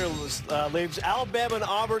and clear, Leaves. Alabama and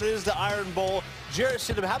Auburn is the Iron Bowl. Jarrett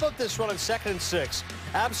Stidham, how about this run on 2nd and 6?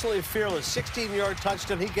 Absolutely fearless. 16-yard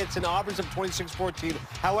touchdown. He gets in. Auburn's up 26-14.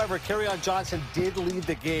 However, Kerryon Johnson did lead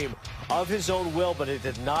the game of his own will, but it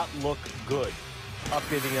did not look good.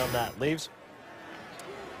 Updating you on that. Leaves?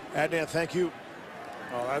 Adnan, thank you.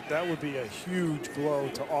 Oh, that would be a huge blow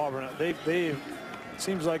to Auburn. They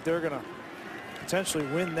seems like they're going to potentially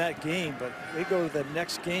win that game, but they go to the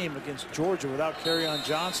next game against Georgia without Kerryon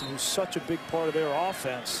Johnson, who's such a big part of their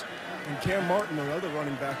offense. And Cam Martin, their other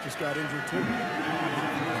running back, just got injured too.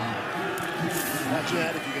 Imagine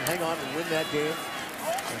that if you can hang on and win that game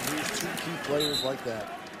and lose 2 key players like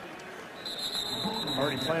that.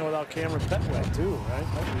 Already playing without Cameron Petway too, right?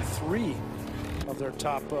 Only 3 of their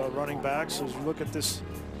top running backs. As you look at this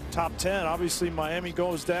top 10, obviously Miami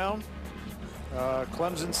goes down.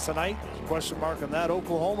 Clemson's tonight, question mark on that.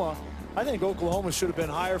 Oklahoma, I think Oklahoma should have been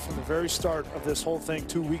higher from the very start of this whole thing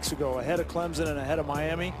 2 weeks ago, ahead of Clemson and ahead of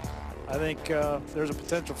Miami. I think there's a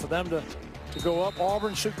potential for them to go up.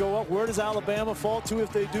 Auburn should go up. Where does Alabama fall to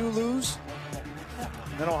if they do lose?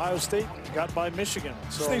 And then Ohio State got by Michigan.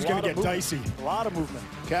 So this thing's going to get dicey. A lot of movement.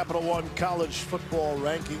 Capital One college football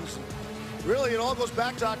rankings. Really, it all goes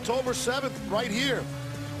back to October 7th, right here.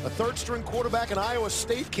 A third-string quarterback in Iowa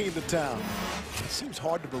State came to town. It seems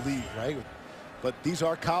hard to believe, right? But these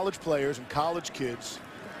are college players and college kids.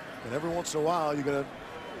 And every once in a while, you're going to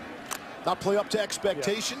not play up to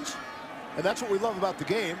expectations. Yeah. And that's what we love about the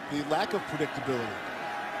game, the lack of predictability.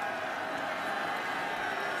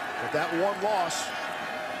 But that one loss,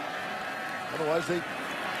 otherwise they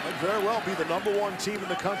might very well be the #1 team in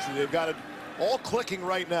the country. They've got it all clicking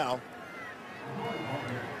right now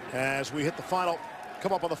as we hit the final,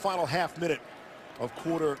 come up on the final half minute of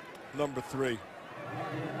quarter number 3.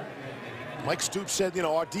 Mike Stoops said, you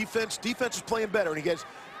know, our defense is playing better, and he gets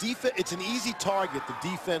defense. It's an easy target, the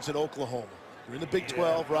defense at Oklahoma. You're in the Big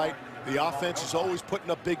 12, right? The offense is always putting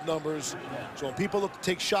up big numbers. So when people look to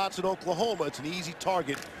take shots at Oklahoma, it's an easy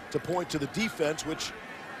target to point to the defense, which,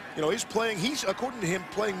 you know, he's according to him,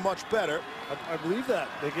 playing much better. I believe that.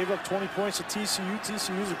 They gave up 20 points to TCU.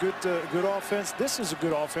 TCU's a good offense. This is a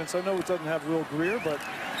good offense. I know it doesn't have Will Greer, but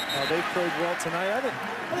they played well tonight. I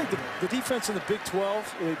think the defense in the Big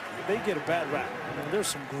 12, they get a bad rap. I mean, there's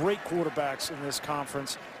some great quarterbacks in this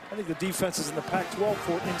conference. I think the defenses in the Pac-12,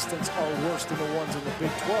 for instance, are worse than the ones in the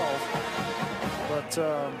Big 12. But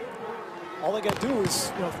all they got to do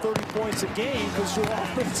is, you know, 30 points a game because your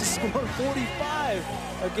offense is scoring 45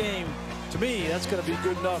 a game. To me, that's going to be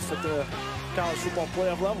good enough at the college football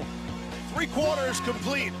playoff level. 3 quarters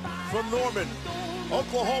complete from Norman.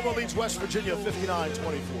 Oklahoma leads West Virginia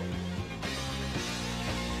 59-24.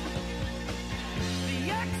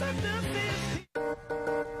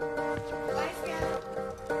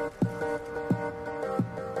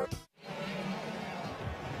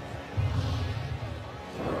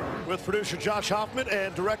 With producer Josh Hoffman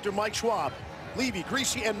and director Mike Schwab, Levy,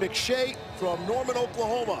 Greasy, and McShay from Norman,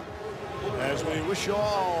 Oklahoma. As we wish you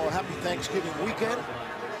all a happy Thanksgiving weekend.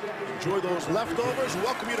 Enjoy those leftovers.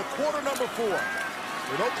 Welcome you to quarter number 4.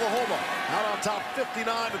 With Oklahoma out on top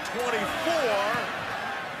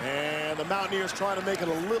 59-24. And the Mountaineers trying to make it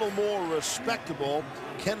a little more respectable.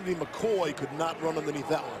 Kennedy McCoy could not run underneath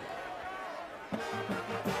that one.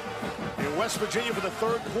 In West Virginia for the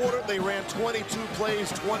 3rd quarter, they ran 22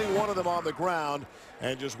 plays, 21 of them on the ground,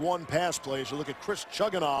 and just 1 pass play. So look at Chris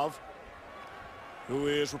Chugunov, who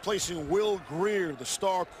is replacing Will Greer, the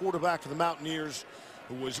star quarterback for the Mountaineers,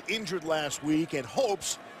 who was injured last week and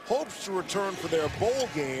hopes to return for their bowl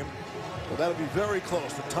game. Well, that'll be very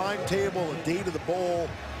close. The timetable, the date of the bowl,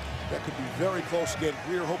 that could be very close again.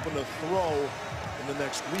 Greer hoping to throw in the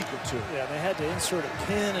next week or 2. Yeah, they had to insert a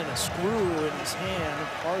pin and a screw in his hand.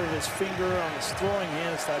 Part of his finger on his throwing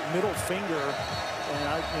hand is that middle finger.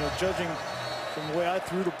 And you know, judging from the way I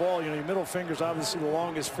threw the ball, you know, your middle finger is obviously the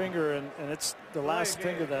longest finger, and it's the last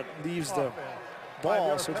finger that leaves the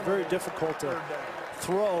ball. So it's very difficult to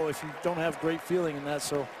throw if you don't have great feeling in that.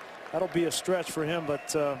 So that'll be a stretch for him,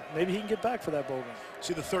 but maybe he can get back for that bowl game.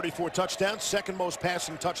 See the 34 touchdowns, 2nd most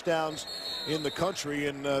passing touchdowns in the country,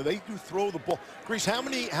 and they do throw the ball. Grease, how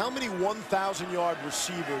many 1,000-yard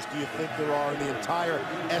receivers do you think there are in the entire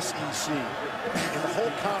SEC? In the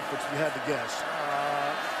whole conference, if you had to guess.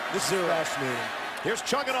 This is fascinating. Here's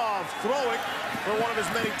Chugunov throwing for one of his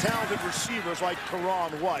many talented receivers like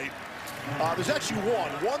Karan White. There's actually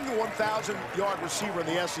one 1,000-yard receiver in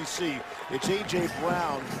the SEC. It's A.J.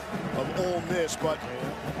 Brown of Ole Miss, but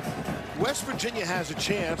West Virginia has a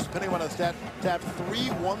chance, depending on the stat, to have 3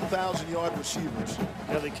 1,000-yard receivers.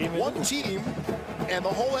 Yeah, they came in. One team, and the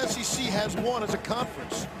whole SEC has 1 as a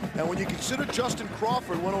conference. And when you consider Justin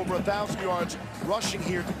Crawford went over 1,000 yards rushing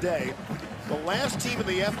here today, the last team in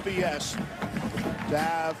the FBS to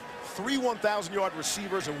have 3 1,000-yard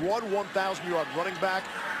receivers and 1 1,000-yard running back,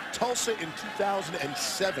 Tulsa in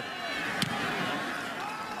 2007.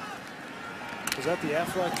 Was that the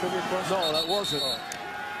Aflac trivia question? No, that wasn't.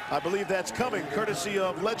 I believe that's coming, courtesy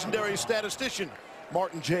of legendary statistician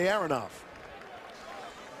Martin J. Aronoff.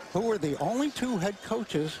 Who were the only 2 head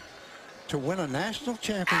coaches to win a national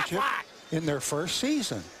championship in their first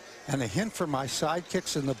season. And a hint for my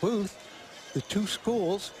sidekicks in the booth, the two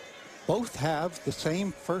schools both have the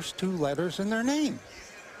same first two letters in their name.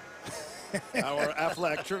 Our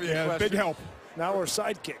Aflac trivia question. Big help. Now we're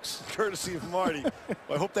sidekicks. Courtesy of Marty.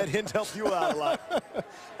 I hope that hint helped you out a lot.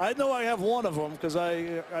 I know I have one of them because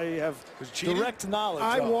I have direct knowledge.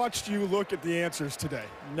 I watched you look at the answers today.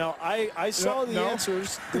 No, I saw the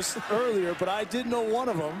answers this earlier, but I did know one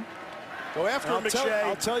of them. Go after him, McShay.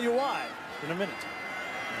 I'll tell you why in a minute.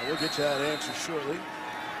 Now we'll get you that answer shortly.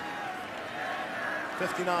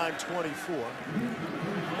 59-24,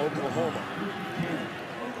 Oklahoma.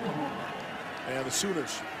 And the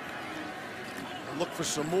Sooners look for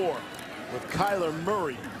some more with Kyler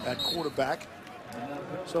Murray at quarterback.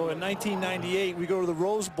 So in 1998, we go to the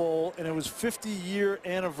Rose Bowl, and it was 50-year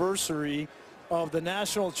anniversary of the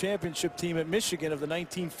national championship team at Michigan of the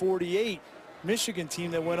 1948 Michigan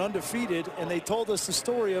team that went undefeated, and they told us the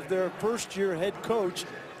story of their first-year head coach,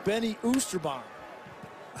 Benny Oosterbaum.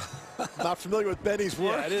 Not familiar with Benny's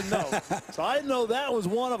work? Yeah, I didn't know. So I know that was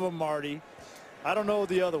one of them, Marty. I don't know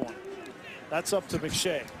the other one. That's up to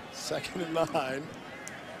McShay. 2nd and 9.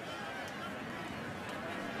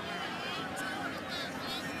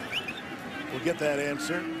 We'll get that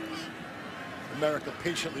answer. America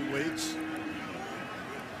patiently waits.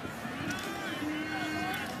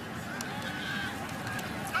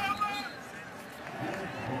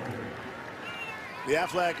 The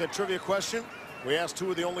Aflac trivia question. We asked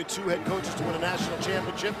who are the only two head coaches to win a national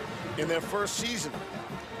championship in their first season.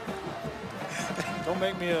 Don't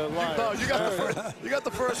make me a liar. No, you got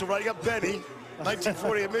the first one right. You got Benny,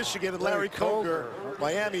 1940 at Michigan, and Larry Coger,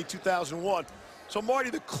 Miami, 2001. So, Marty,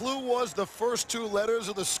 the clue was the first two letters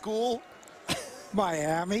of the school.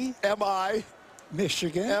 Miami. M-I.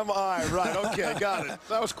 Michigan. M-I, right. Okay, got it.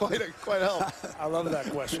 That was quite help. I love that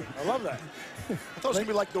question. I love that. I thought it was going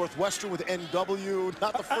to be like Northwestern with NW,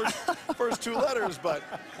 not the first two letters, but.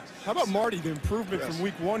 How about Marty, the improvement from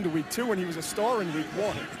week 1 to week 2 when he was a star in week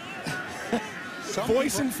 1?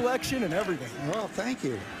 Voice inflection and everything. Well, thank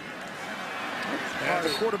you. And the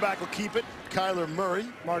quarterback will keep it, Kyler Murray.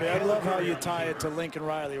 Marty, I love how you tie it to Lincoln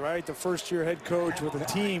Riley, right? The first-year head coach with a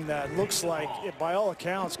team that looks like, by all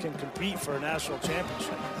accounts, can compete for a national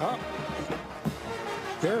championship. Oh.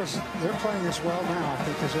 They're playing as well now, I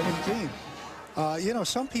think, as any team. You know,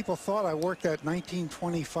 some people thought I worked that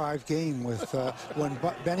 1925 game with when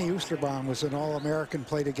Benny Oosterbaum was an All-American,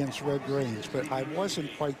 played against Red Grange, but I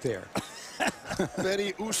wasn't quite there.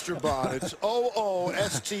 Benny Oosterbaum. It's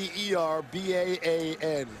O-O-S-T-E-R-B-A-A-N.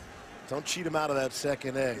 Don't cheat him out of that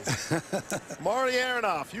second A. Marty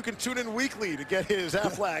Aronoff, you can tune in weekly to get his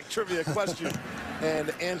Aflac trivia question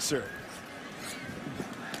and answer.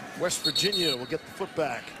 West Virginia will get the foot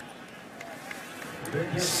back.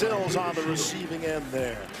 Sills on the receiving end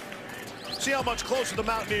there. See how much closer the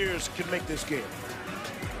Mountaineers can make this game.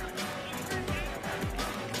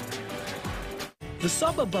 The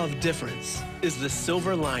sub above difference is the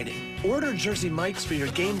silver lining. Order Jersey Mike's for your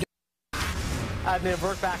game day. Adnan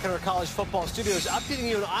Burke back in our college football studios, updating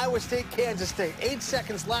you on Iowa State, Kansas State. 8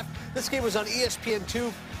 seconds left. This game was on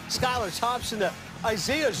ESPN2. Skylar Thompson to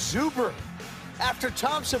Isaiah Zuber. After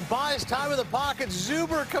Thompson buys time in the pocket,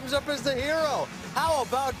 Zuber comes up as the hero. How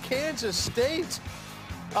about Kansas State?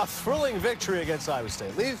 A thrilling victory against Iowa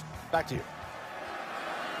State. Leave, back to you.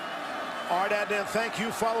 All right, Adnan, thank you.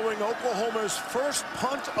 Following Oklahoma's first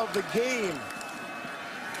punt of the game.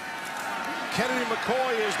 Kennedy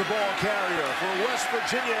McCoy is the ball carrier for West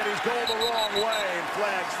Virginia, and he's going the wrong way, and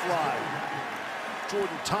flags fly.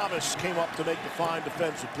 Jordan Thomas came up to make the fine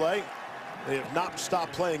defensive play. They have not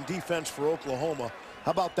stopped playing defense for Oklahoma.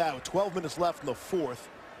 How about that? With 12 minutes left in the fourth.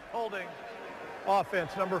 Holding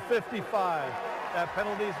offense, number 55. That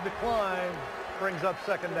penalty's declined. Brings up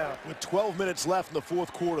second down. With 12 minutes left in the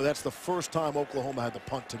fourth quarter, that's the first time Oklahoma had the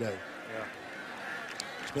punt today. Yeah.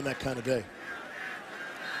 It's been that kind of day.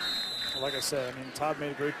 Like I said, I mean, Todd made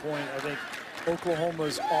a great point. I think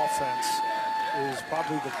Oklahoma's offense is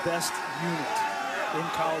probably the best unit in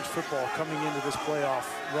college football coming into this playoff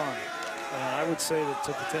run. And I would say that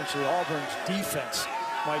to potentially Auburn's defense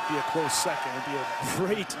might be a close second. It'd be a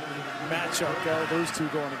great matchup, those two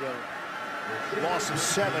going together. Loss of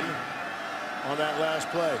 7 on that last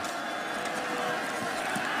play.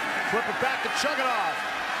 Flip it back to Chugginoff.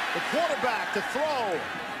 The quarterback to throw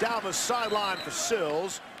down the sideline for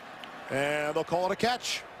Sills. And they'll call it a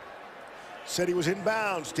catch. Said he was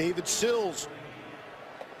inbounds. David Sills.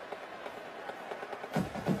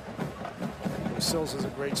 Sills is a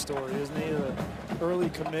great story, isn't he? The early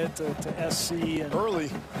commit to SC. And early.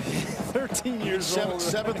 13 years old.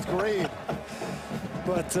 7th grade.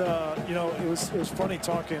 But, you know, it was funny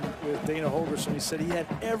talking with Dana Holgorsen. He said he had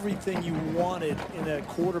everything you wanted in a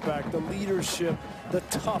quarterback, the leadership, the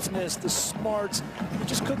toughness, the smarts. He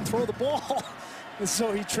just couldn't throw the ball. And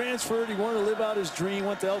so he transferred. He wanted to live out his dream,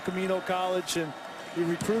 went to El Camino College, and he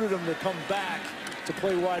recruited him to come back to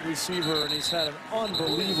play wide receiver, and he's had an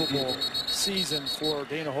unbelievable season for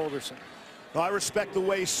Dana Holgorsen. I respect the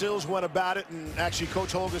way Sills went about it, and actually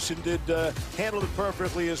Coach Holgorsen did handle it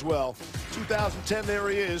perfectly as well. 2010, there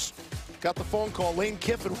he is. Got the phone call. Lane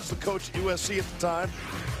Kiffin was the coach at USC at the time.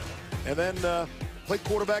 And then played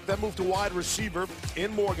quarterback, then moved to wide receiver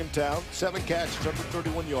in Morgantown. 7 catches,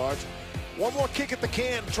 131 yards. One more kick at the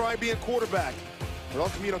can to try being quarterback at El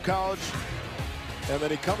Camino College. And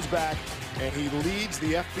then he comes back, and he leads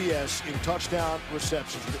the FBS in touchdown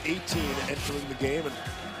receptions with 18 entering the game. And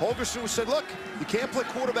Holgorsen said, look, you can't play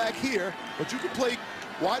quarterback here, but you can play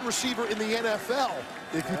wide receiver in the NFL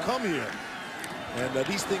if you come here. And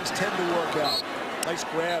these things tend to work out. Nice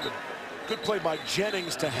grab. And good play by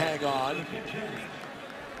Jennings to hang on.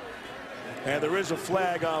 And there is a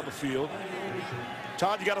flag on the field.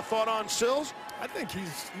 Todd, you got a thought on Sills? I think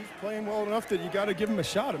he's playing well enough that you got to give him a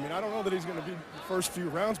shot. I mean, I don't know that he's going to be the first few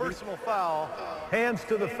rounds. Personal foul, hands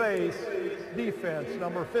to the face, defense,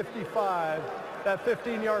 number 55. That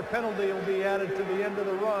 15-yard penalty will be added to the end of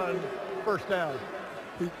the run, first down.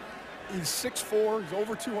 He's 6'4", he's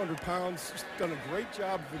over 200 pounds. He's done a great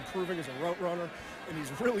job of improving as a route runner, and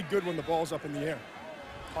he's really good when the ball's up in the air.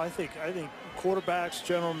 I think quarterbacks,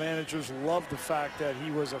 general managers love the fact that he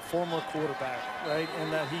was a former quarterback, right?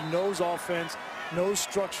 And that he knows offense, knows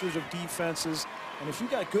structures of defenses. And if you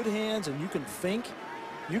got good hands and you can think,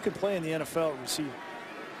 you can play in the NFL at receiver.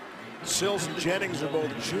 Sills and Jennings are both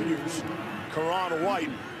juniors. Karan White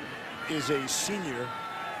is a senior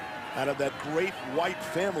out of that great White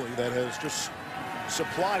family that has just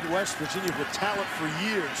supplied West Virginia with talent for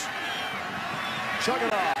years.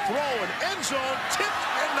 Chugging off, throwing, end zone, tipped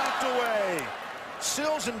and knocked away.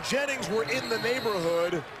 Sills and Jennings were in the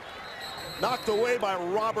neighborhood. Knocked away by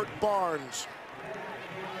Robert Barnes.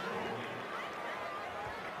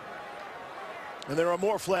 And there are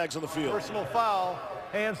more flags on the field. Personal foul,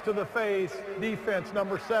 hands to the face, defense,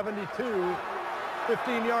 number 72.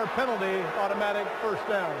 15-yard penalty, automatic first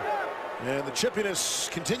down. And the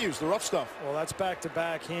chippiness continues, the rough stuff. Well, that's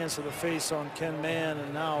back-to-back hands to the face on Ken Mann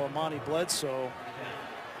and now Amani Bledsoe.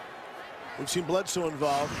 We've seen Bledsoe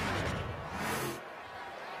involved.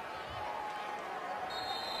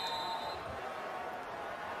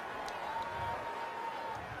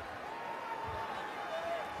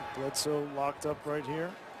 Bledsoe locked up right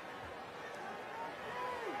here.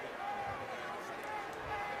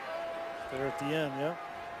 There at the end, yeah.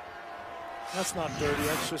 That's not dirty.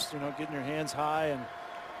 That's just, you know, getting your hands high and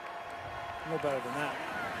no better than that.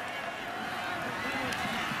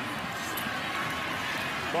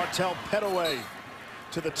 Martell Pettaway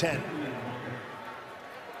to the 10.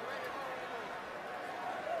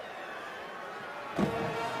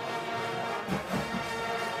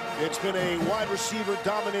 It's been a wide receiver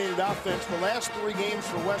dominated offense the last 3 games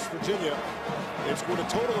for West Virginia. They've scored a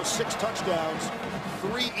total of 6 touchdowns,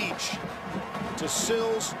 3 each to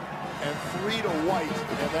Sills and 3 to White,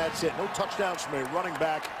 and that's it. No touchdowns from a running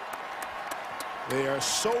back. They are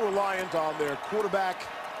so reliant on their quarterbacks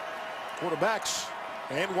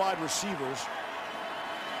and wide receivers.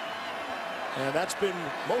 And that's been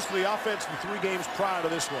most of the offense in 3 games prior to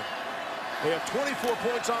this one. They have 24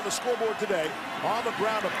 points on the scoreboard today. On the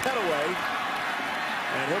ground to Pettaway.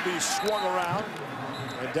 And he'll be swung around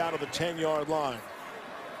and down to the 10-yard line.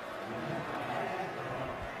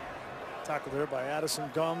 Tackle there by Addison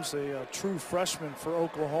Gums, a true freshman for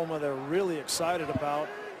Oklahoma they're really excited about.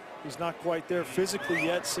 He's not quite there physically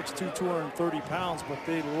yet, 6'2", 230 pounds, but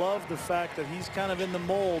they love the fact that he's kind of in the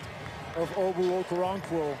mold of Obu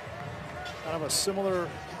Okoronkwo. Kind of a similar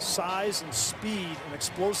size and speed and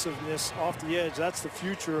explosiveness off the edge. That's the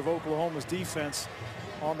future of Oklahoma's defense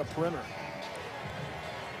on the perimeter.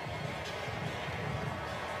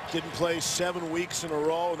 Didn't play 7 weeks in a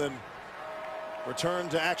row, then returned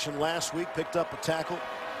to action last week, picked up a tackle.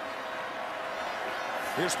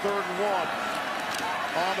 Here's 3rd and 1.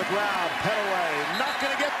 On the ground, Pettaway not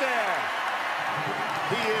going to get there.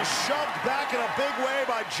 He is shoved back in a big way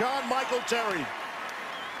by John Michael Terry.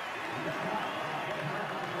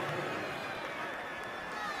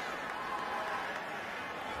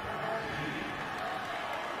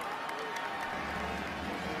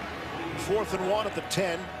 Fourth and 1 at the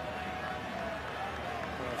 10.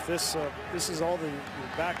 This is all the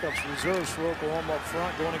backups, reserves for Oklahoma up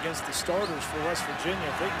front going against the starters for West Virginia.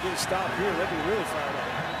 If they can get a stop here, they'd be really fired up.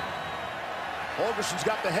 Holgerson's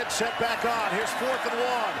got the headset back on. Here's 4th and 1.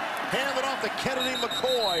 Hand it off to Kennedy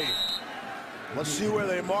McCoy. Let's see where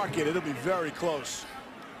they mark it. It'll be very close.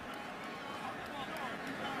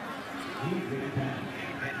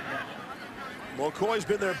 McCoy's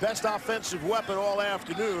been their best offensive weapon all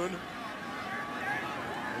afternoon.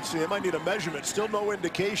 Let's see, they might need a measurement. Still no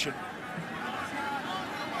indication.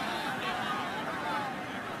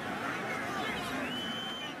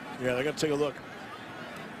 Yeah, they're going to take a look.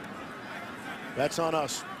 That's on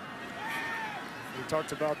us. We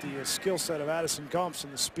talked about the skill set of Addison Gumps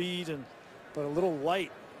and the speed, but a little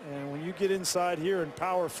light. And when you get inside here in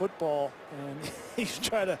power football and you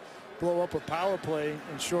try to blow up a power play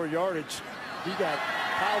in short yardage, he got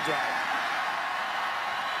pile drive.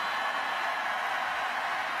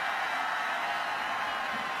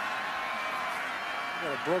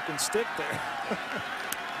 Got a broken stick there.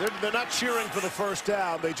 They're not cheering for the first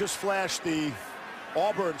down. They just flashed the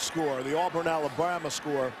Auburn score, the Auburn-Alabama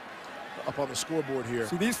score up on the scoreboard here.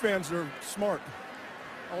 See, these fans are smart.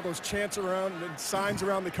 All those chants around and signs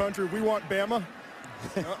around the country. We want Bama.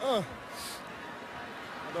 Although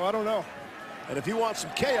I don't know. And if you want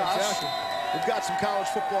some chaos, we've got some college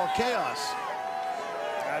football chaos.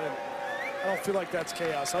 I don't feel like that's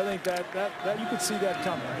chaos. I think that you could see that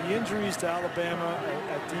coming. The injuries to Alabama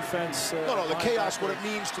at defense. No, the chaos, what it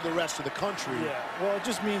means to the rest of the country. Yeah, well, it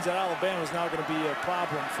just means that Alabama is now going to be a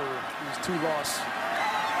problem for these 2-loss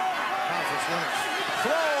conference winners.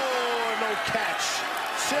 Throw, no catch.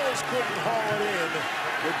 Sills couldn't haul it in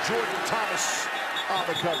with Jordan Thomas on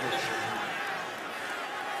the coverage.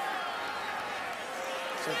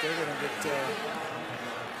 So they're going to get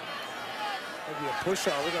maybe a push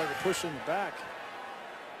out. Look like a push in the back.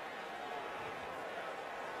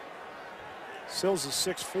 Sills is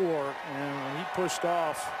 6'4", and when he pushed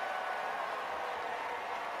off.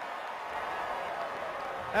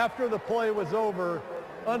 After the play was over,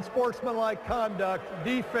 unsportsmanlike conduct,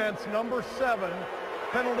 defense number 7.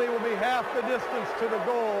 Penalty will be half the distance to the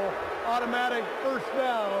goal. Automatic first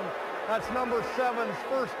down. That's number 7's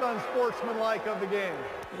first unsportsmanlike of the game.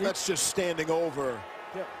 That's just standing over.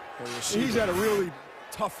 Yep. He's had a really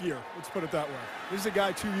tough year. Let's put it that way. This is a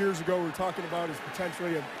guy 2 years ago we were talking about as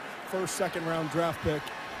potentially a first, second round draft pick.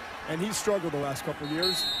 And he's struggled the last couple of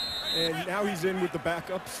years. And now he's in with the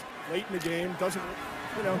backups late in the game. Doesn't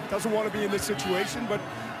want to be in this situation, but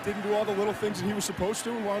didn't do all the little things that he was supposed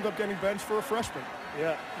to and wound up getting benched for a freshman.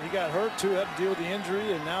 Yeah, he got hurt too, had to deal with the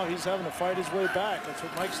injury, and now he's having to fight his way back. That's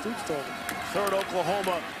what Mike Stoops told him. Third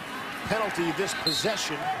Oklahoma penalty this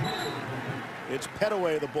possession. It's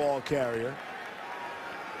Pettaway, the ball carrier.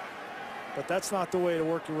 But that's not the way to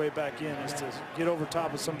work your way back in, is to get over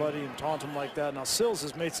top of somebody and taunt him like that. Now, Sills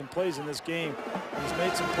has made some plays in this game. He's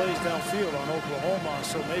made some plays downfield on Oklahoma,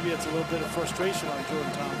 so maybe it's a little bit of frustration on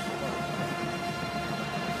Jordan Thomas.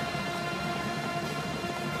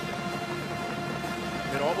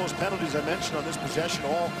 And all those penalties I mentioned on this possession,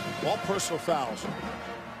 all personal fouls.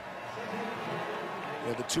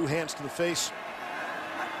 Yeah, the 2 hands to the face.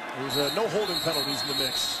 There's no holding penalties in the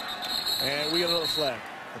mix. And we got another flag.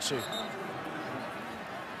 Let's see.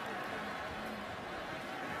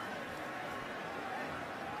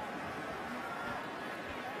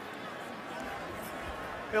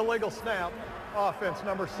 Illegal snap. Offense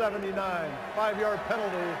number 79. 5-yard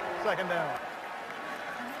penalty. Second down.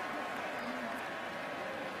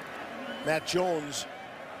 Matt Jones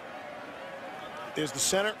is the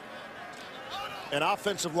center. An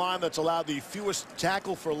offensive line that's allowed the fewest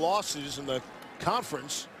tackle for losses in the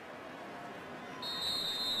conference.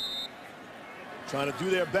 Trying to do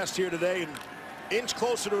their best here today and inch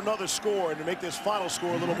closer to another score and to make this final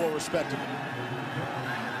score a little more respectable.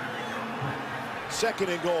 Second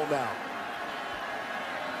and goal now.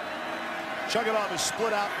 Chugunov is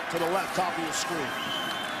split out to the left, top of the screen.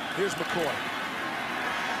 Here's McCoy.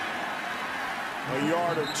 A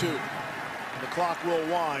yard or 2. The clock will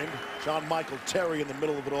wind. John Michael Terry in the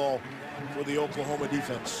middle of it all for the Oklahoma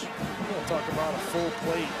defense. We'll talk about a full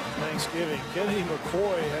plate Thanksgiving. Kennedy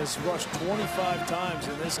McCoy has rushed 25 times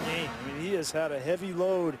in this game. I mean, he has had a heavy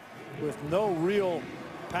load with no real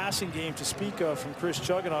passing game to speak of from Chris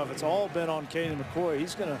Chugunov. It's all been on Kennedy McCoy.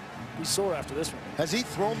 He's going to be sore after this one. Has he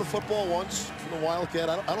thrown the football once from the Wildcat?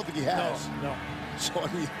 I don't think he has. No. So,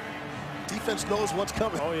 I mean, defense knows what's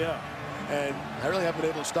coming. Oh, yeah. And I really haven't been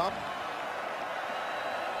able to stop him.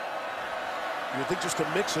 You think just to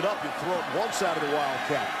mix it up, you throw it one side of the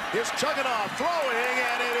Wildcat. Here's Chugunov throwing,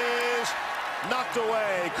 and it is knocked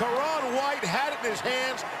away. Karan White had it in his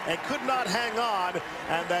hands and could not hang on.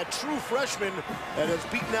 And that true freshman that has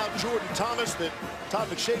beaten out Jordan Thomas that Todd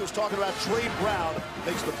McShay was talking about, Trey Brown,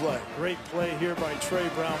 makes the play. Great play here by Trey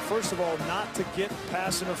Brown. First of all, not to get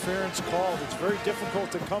pass interference called. It's very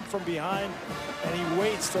difficult to come from behind, and he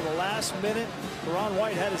waits till the last minute. Karan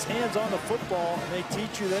White had his hands on the football, and they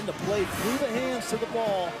teach you then to play through the hands to the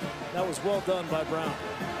ball. That was well done by Brown.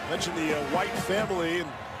 Mentioned the White family,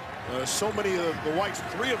 and so many of the Whites,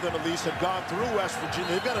 3 of them at least, have gone through West Virginia.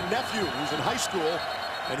 They've got a nephew who's in high school,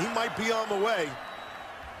 and he might be on the way.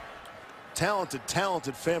 Talented,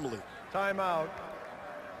 talented family. Timeout,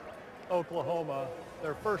 Oklahoma.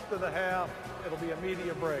 Their first of the half. It'll be a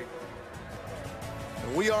media break.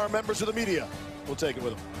 And we are members of the media. We'll take it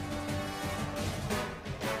with them.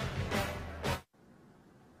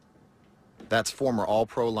 That's former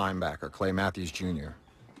All-Pro linebacker Clay Matthews Jr.,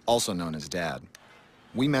 also known as Dad.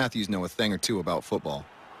 We Matthews know a thing or two about football.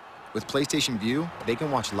 With PlayStation Vue, they can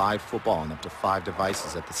watch live football on up to 5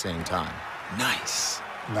 devices at the same time. Nice.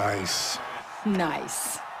 Nice.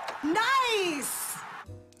 Nice. Nice!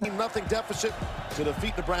 Nothing deficit to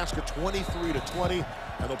defeat Nebraska 23-20,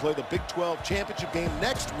 and they'll play the Big 12 championship game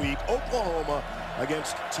next week, Oklahoma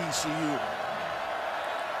against TCU.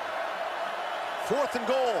 4th and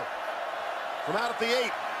goal from out at the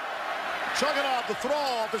 8. Chugging the throw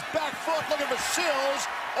off his back foot, looking for Sills,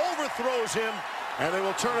 overthrows him, and they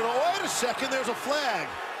will turn it. Oh, wait a second, there's a flag.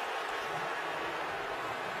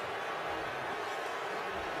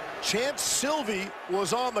 Chance Sylvie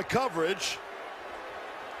was on the coverage,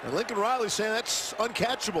 and Lincoln Riley saying that's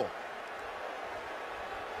uncatchable.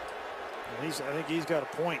 I think he's got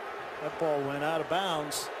a point. That ball went out of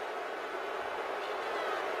bounds.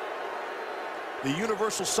 The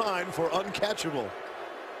universal sign for uncatchable.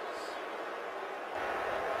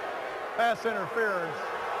 Pass interference,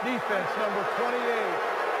 defense number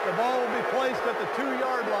 28. The ball will be placed at the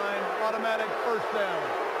 2-yard line, automatic first down.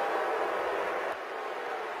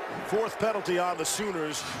 4th penalty on the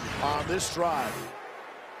Sooners on this drive.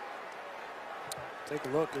 Take a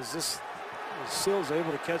look. Is Sills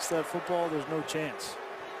able to catch that football? There's no chance.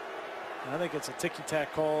 I think it's a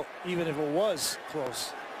ticky-tack call, even if it was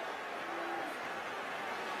close.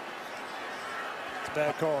 It's a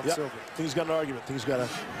bad call on Yep. Silver. I think he's got an argument. I think he's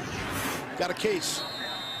got a case.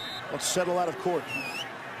 Let's settle out of court.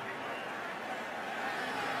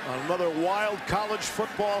 On another wild college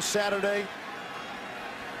football Saturday.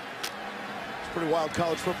 It's pretty wild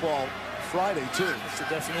college football Friday, too. It's the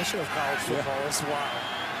definition of college football. Yeah. It's wild.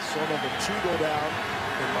 Saw number 2 go down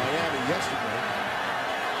in Miami yesterday.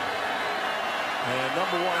 And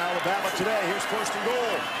number 1 Alabama today. Here's 1st and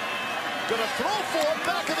goal. Gonna throw for it,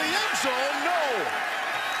 back of the end zone. No.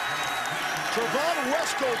 Trevon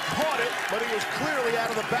Wesco caught it, but he was clearly out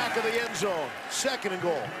of the back of the end zone. 2nd and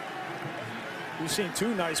goal. We've seen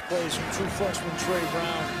 2 nice plays from true freshman Trey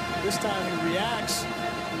Brown. This time he reacts.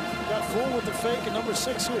 Got fooled with the fake, and number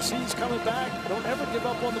 6 here. See, he's coming back. Don't ever give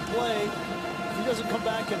up on the play. If he doesn't come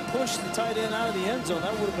back and push the tight end out of the end zone,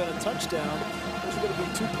 that would have been a touchdown. Those would have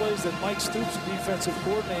been 2 plays that Mike Stoops, the defensive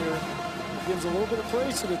coordinator, gives a little bit of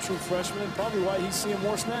praise to the true freshman, and probably why he's seeing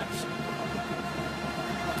more snaps.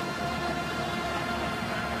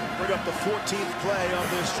 Bring up the 14th play on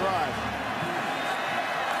this drive.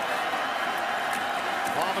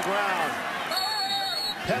 On the ground.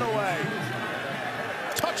 Head away.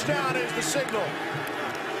 Touchdown is the signal.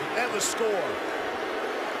 And the score.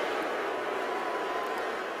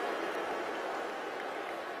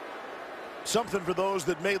 Something for those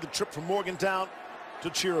that made the trip from Morgantown to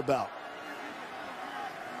cheer about.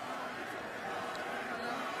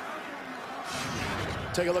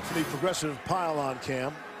 Take a look from the progressive pylon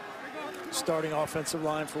cam. Starting offensive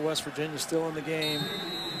line for West Virginia still in the game,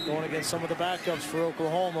 going against some of the backups for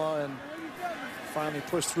Oklahoma, and finally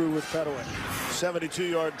pushed through with Petaway.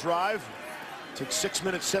 72-yard drive. Took 6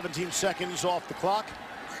 minutes, 17 seconds off the clock.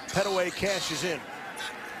 Petaway cashes in.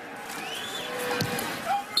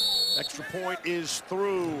 Extra point is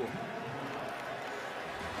through.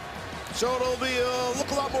 So it'll be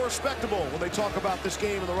look a lot more respectable when they talk about this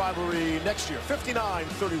game and the rivalry next year.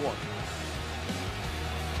 59-31.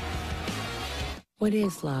 What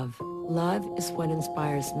is love? Love is what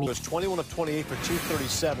inspires me. He was 21 of 28 for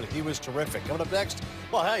 237. He was terrific. Coming up next,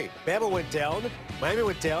 well, hey, Bama went down. Miami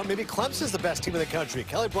went down. Maybe Clemson's the best team in the country.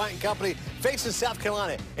 Kelly Bryant and company faces South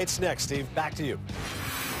Carolina. It's next, Steve. Back to you.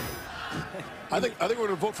 I think we're going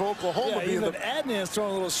to vote for Oklahoma. Yeah, even Adnan's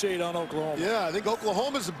throwing a little shade on Oklahoma. Yeah, I think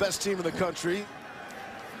Oklahoma's the best team in the country.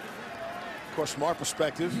 Of course, from our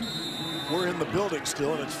perspective, we're in the building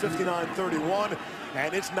still, and it's 59-31,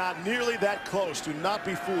 and it's not nearly that close. Do not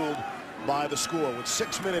be fooled by the score. With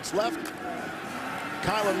 6 minutes left,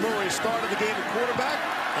 Kyler Murray started the game at quarterback,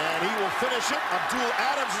 and he will finish it. Abdul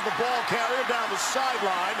Adams is the ball carrier down the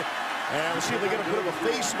sideline. And we'll see if they get a bit of a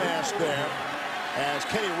face mask there as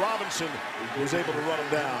Kenny Robinson was able to run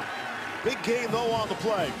him down. Big game, though, on the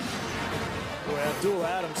play. Boy, Abdul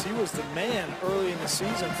Adams, he was the man early in the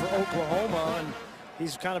season for Oklahoma, and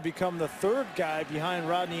he's kind of become the third guy behind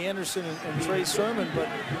Rodney Anderson and Trey Sermon, but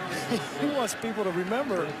he wants people to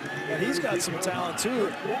remember that he's got some talent,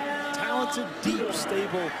 too. Talented, deep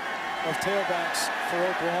stable of tailbacks for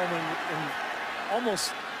Oklahoma, and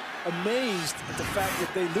almost amazed at the fact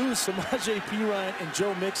that they lose Samaje Perine and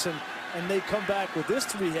Joe Mixon, and they come back with this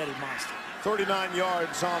three-headed monster. 39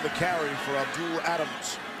 yards on the carry for Abdul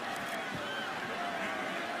Adams.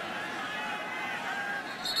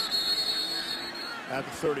 At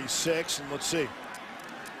the 36, and let's see.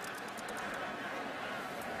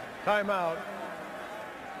 Timeout,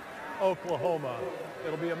 Oklahoma.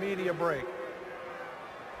 It'll be a media break.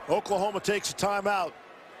 Oklahoma takes a timeout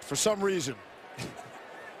for some reason.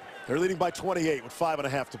 They're leading by 28 with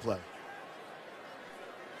 5.5 to play.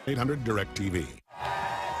 800 DirecTV.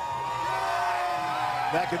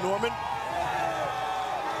 Back in Norman.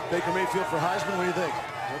 Baker Mayfield for Heisman. What do you think?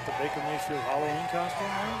 Is that the Baker Mayfield Halloween costume?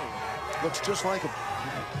 Right? Looks just like him.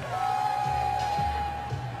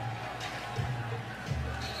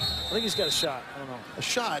 I think he's got a shot. I don't know. A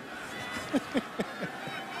shot.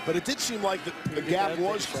 But it did seem like the gap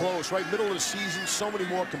was close, right? Middle of the season, so many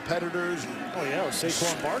more competitors. Oh, yeah, it was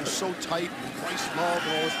Saquon Barkley. So tight, Bryce Love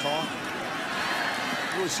and all this talk.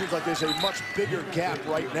 It really seems like there's a much bigger gap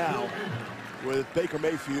right now with Baker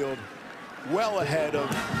Mayfield well ahead of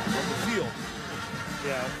the field.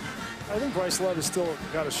 Yeah, I think Bryce Love has still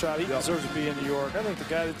got a shot. He deserves to be in New York. I think the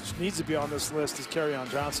guy that needs to be on this list is Kerryon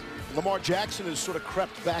Johnson. Lamar Jackson has sort of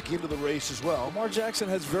crept back into the race as well. Lamar Jackson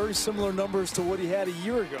has very similar numbers to what he had a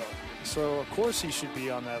year ago. So, of course, he should be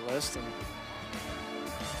on that list. And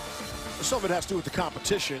some of it has to do with the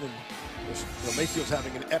competition. And Mayfield's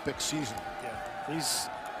having an epic season. Yeah,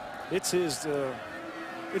 it's his to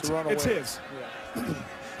run away. It's his. Yeah.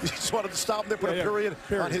 You just wanted to stop him there, put a period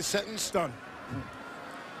on his sentence? Done.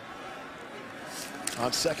 On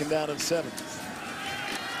 2nd down and 7.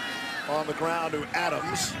 On the ground to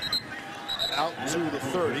Adams. Out to the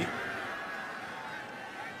 30.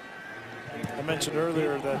 I mentioned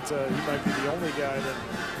earlier that he might be the only guy that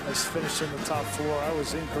has finished in the top 4. I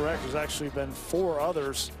was incorrect. There's actually been 4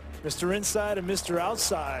 others. Mr. Inside and Mr.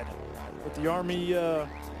 Outside with the Army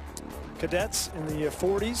cadets in the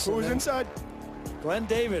 40s. Who was inside? Glenn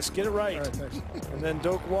Davis, get it right. All right, thanks. And then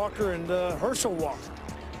Doak Walker and Herschel Walker.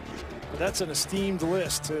 But that's an esteemed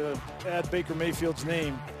list to add Baker Mayfield's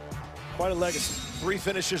name. Quite a legacy. 3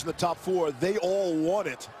 finishes in the top 4. They all won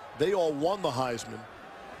it. They all won the Heisman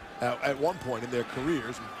at one point in their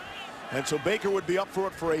careers. And so Baker would be up for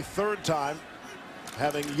it for a 3rd time,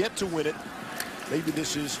 having yet to win it. Maybe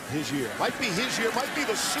this is his year. Might be his year. Might be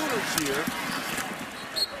the Sooners' year.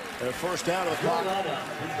 Their first down of the clock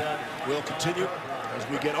will continue as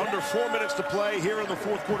we get under 4 minutes to play here in the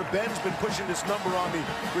 4th quarter. Ben's been pushing this number on me.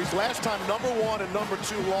 Last time number 1 and number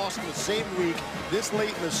 2 lost in the same week this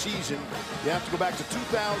late in the season. You have to go back to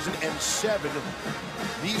 2007.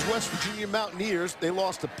 These West Virginia Mountaineers, they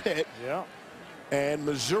lost to Pitt. Yeah. And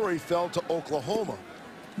Missouri fell to Oklahoma.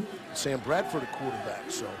 Sam Bradford at quarterback.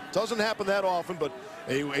 So it doesn't happen that often, but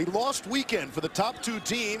a lost weekend for the top 2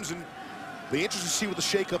 teams. And be interested to see what the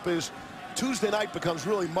shakeup is. Tuesday night becomes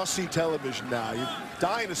really must-see television now. You're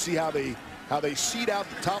dying to see how they seed out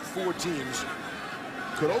the top 4 teams.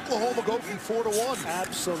 Could Oklahoma go from 4 to 1?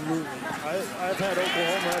 Absolutely. I've had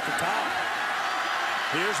Oklahoma at the top.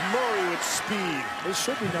 Here's Murray with speed. They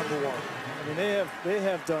should be number 1. I mean, they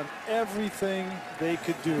have done everything they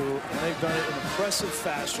could do, and they've done it in impressive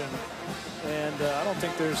fashion. And I don't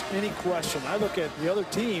think there's any question. I look at the other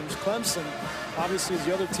teams. Clemson obviously is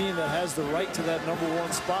the other team that has the right to that number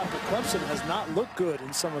 1 spot, but Clemson has not looked good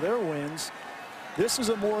in some of their wins. This is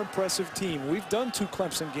a more impressive team. We've done 2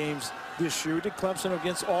 Clemson games this year. We did Clemson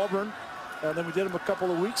against Auburn, and then we did them a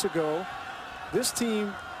couple of weeks ago. This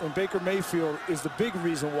team and Baker Mayfield is the big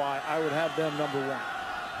reason why I would have them number 1.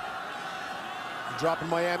 You dropping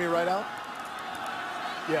Miami right out?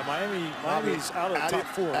 Yeah, Miami's out of the top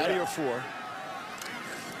 4. Out of your 4.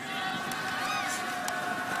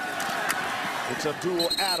 It's Abdul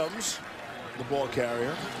Adams, the ball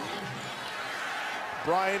carrier.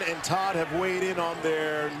 Brian and Todd have weighed in on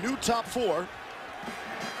their new top 4.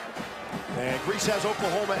 And Grease has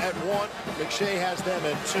Oklahoma at 1. McShay has them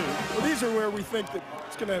at 2. Well, these are where we think that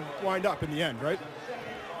it's going to wind up in the end, right?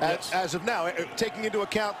 As of now, taking into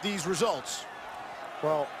account these results.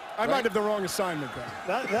 Well, I might have the wrong assignment then.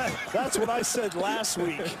 That's what I said last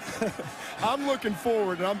week. I'm looking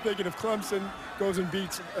forward, and I'm thinking if Clemson goes and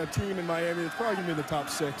beats a team in Miami, it's probably going to be in the top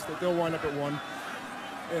 6. That they'll wind up at 1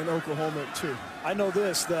 and Oklahoma at 2. I know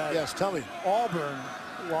this, that yes, tell me. Auburn,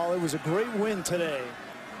 while it was a great win today,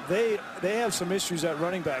 they have some issues at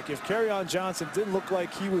running back. If Kerryon Johnson didn't look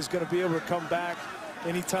like he was going to be able to come back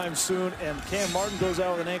anytime soon, and Cam Martin goes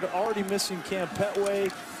out with an ankle, already missing Cam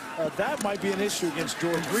Petway, that might be an issue against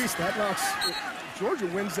Georgia. Reese, that knocks. Georgia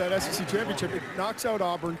wins that SEC championship. It knocks out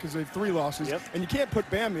Auburn because they have 3 losses. Yep. And you can't put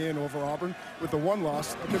Bama in over Auburn with the 1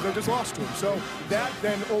 loss because they just lost to him. So that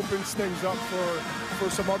then opens things up for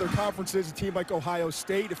some other conferences, a team like Ohio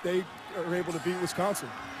State, if they are able to beat Wisconsin.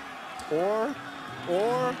 Or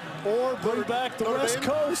bring back the West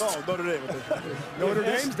Coast. Oh, Notre Dame. Notre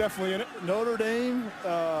Dame's definitely in it. Notre Dame,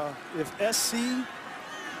 if SC,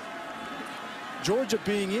 Georgia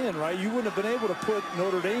being in, right, you wouldn't have been able to put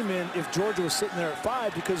Notre Dame in if Georgia was sitting there at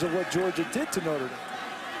 5 because of what Georgia did to Notre Dame.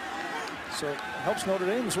 So it helps Notre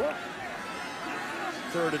Dame as well.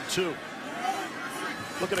 3rd and 2.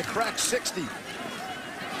 Looking to crack 60.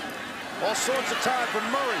 All sorts of time for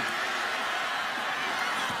Murray.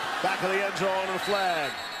 Back of the end zone and a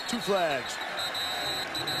flag. 2 flags.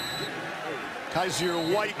 Kaiser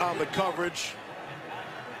White on the coverage.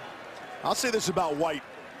 I'll say this about White.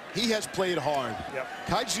 He has played hard. Yep.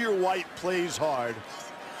 Kaiser White plays hard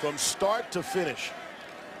from start to finish.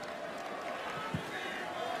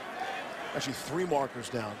 Actually 3 markers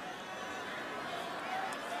down.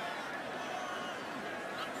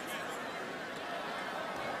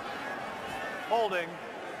 Holding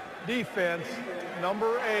defense,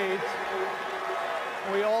 number 8.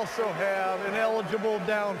 We also have ineligible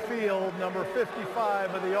downfield, number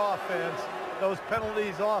 55 of the offense. Those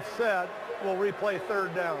penalties offset. Will replay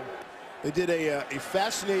 3rd down. They did a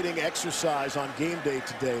fascinating exercise on game day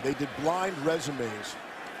today. They did blind resumes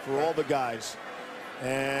for all the guys.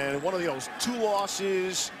 And one of those 2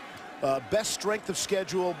 losses, best strength of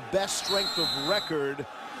schedule, best strength of record,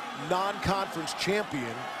 non-conference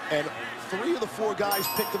champion. And 3 of the 4 guys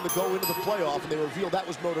picked them to go into the playoff, and they revealed that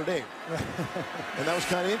was Notre Dame. And that was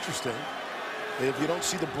kind of interesting. If you don't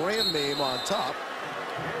see the brand name on top.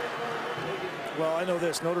 Well, I know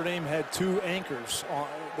this. Notre Dame had 2 anchors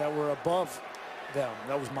that were above them.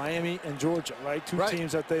 That was Miami and Georgia, right? 2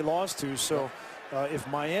 teams that they lost to. So if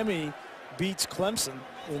Miami beats Clemson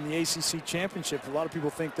in the ACC championship, a lot of people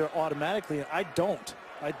think they're automatically, and I don't.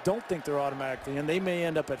 I don't think they're automatically, and they may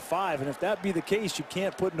end up at 5. And if that be the case, you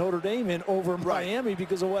can't put Notre Dame in over Miami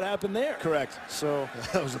because of what happened there. Correct. So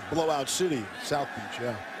that was a blowout city, South Beach,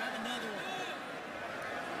 yeah.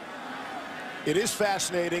 It is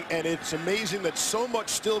fascinating, and it's amazing that so much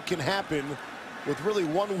still can happen with really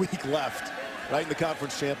 1 week left, right in the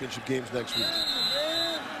conference championship games next week.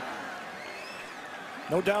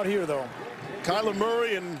 No doubt here, though. Kyler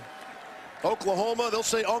Murray and Oklahoma, they'll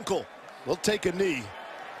say uncle. They'll take a knee.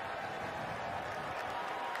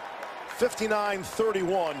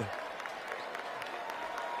 59-31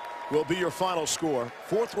 will be your final score.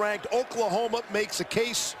 4th-ranked Oklahoma makes a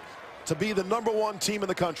case to be the #1 team in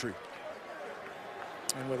the country.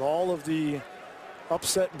 And with all of the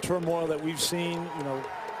upset and turmoil that we've seen, you know,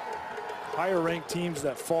 higher ranked teams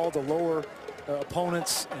that fall to lower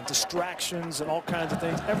opponents and distractions and all kinds of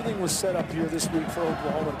things, everything was set up here this week for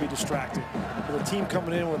Oklahoma to be distracted. With a team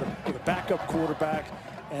coming in with a backup quarterback,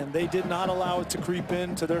 and they did not allow it to creep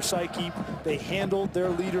into their psyche. They handled their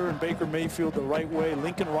leader in Baker Mayfield the right way.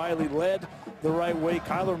 Lincoln Riley led the right way.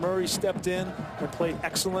 Kyler Murray stepped in and played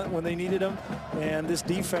excellent when they needed him, and this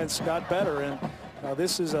defense got better. And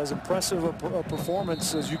this is as impressive a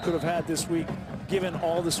performance as you could have had this week, given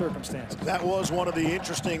all the circumstances. That was one of the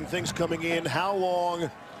interesting things coming in. How long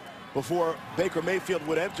before Baker Mayfield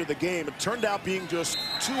would enter the game? It turned out being just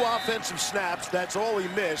 2 offensive snaps. That's all he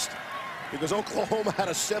missed, because Oklahoma had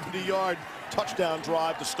a 70-yard touchdown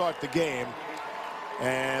drive to start the game.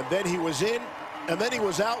 And then he was in, and then he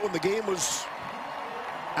was out when the game was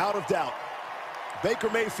out of doubt. Baker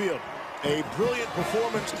Mayfield, a brilliant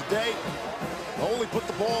performance today. Only put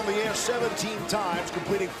the ball in the air 17 times,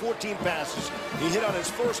 completing 14 passes. He hit on his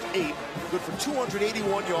first 8, good for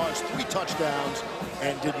 281 yards, 3 touchdowns,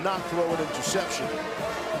 and did not throw an interception.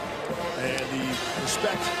 And the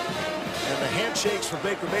respect and the handshakes for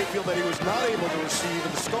Baker Mayfield that he was not able to receive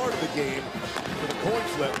at the start of the game for the coin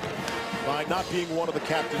flip by not being one of the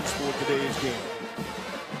captains for today's game.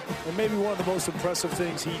 And maybe one of the most impressive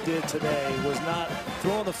things he did today was not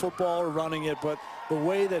throwing the football or running it, but the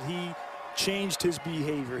way that he changed his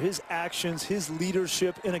behavior, his actions, his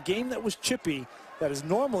leadership in a game that was chippy, that is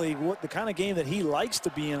normally the kind of game that he likes to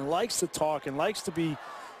be in, likes to talk, and likes to be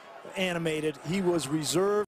animated. He was reserved.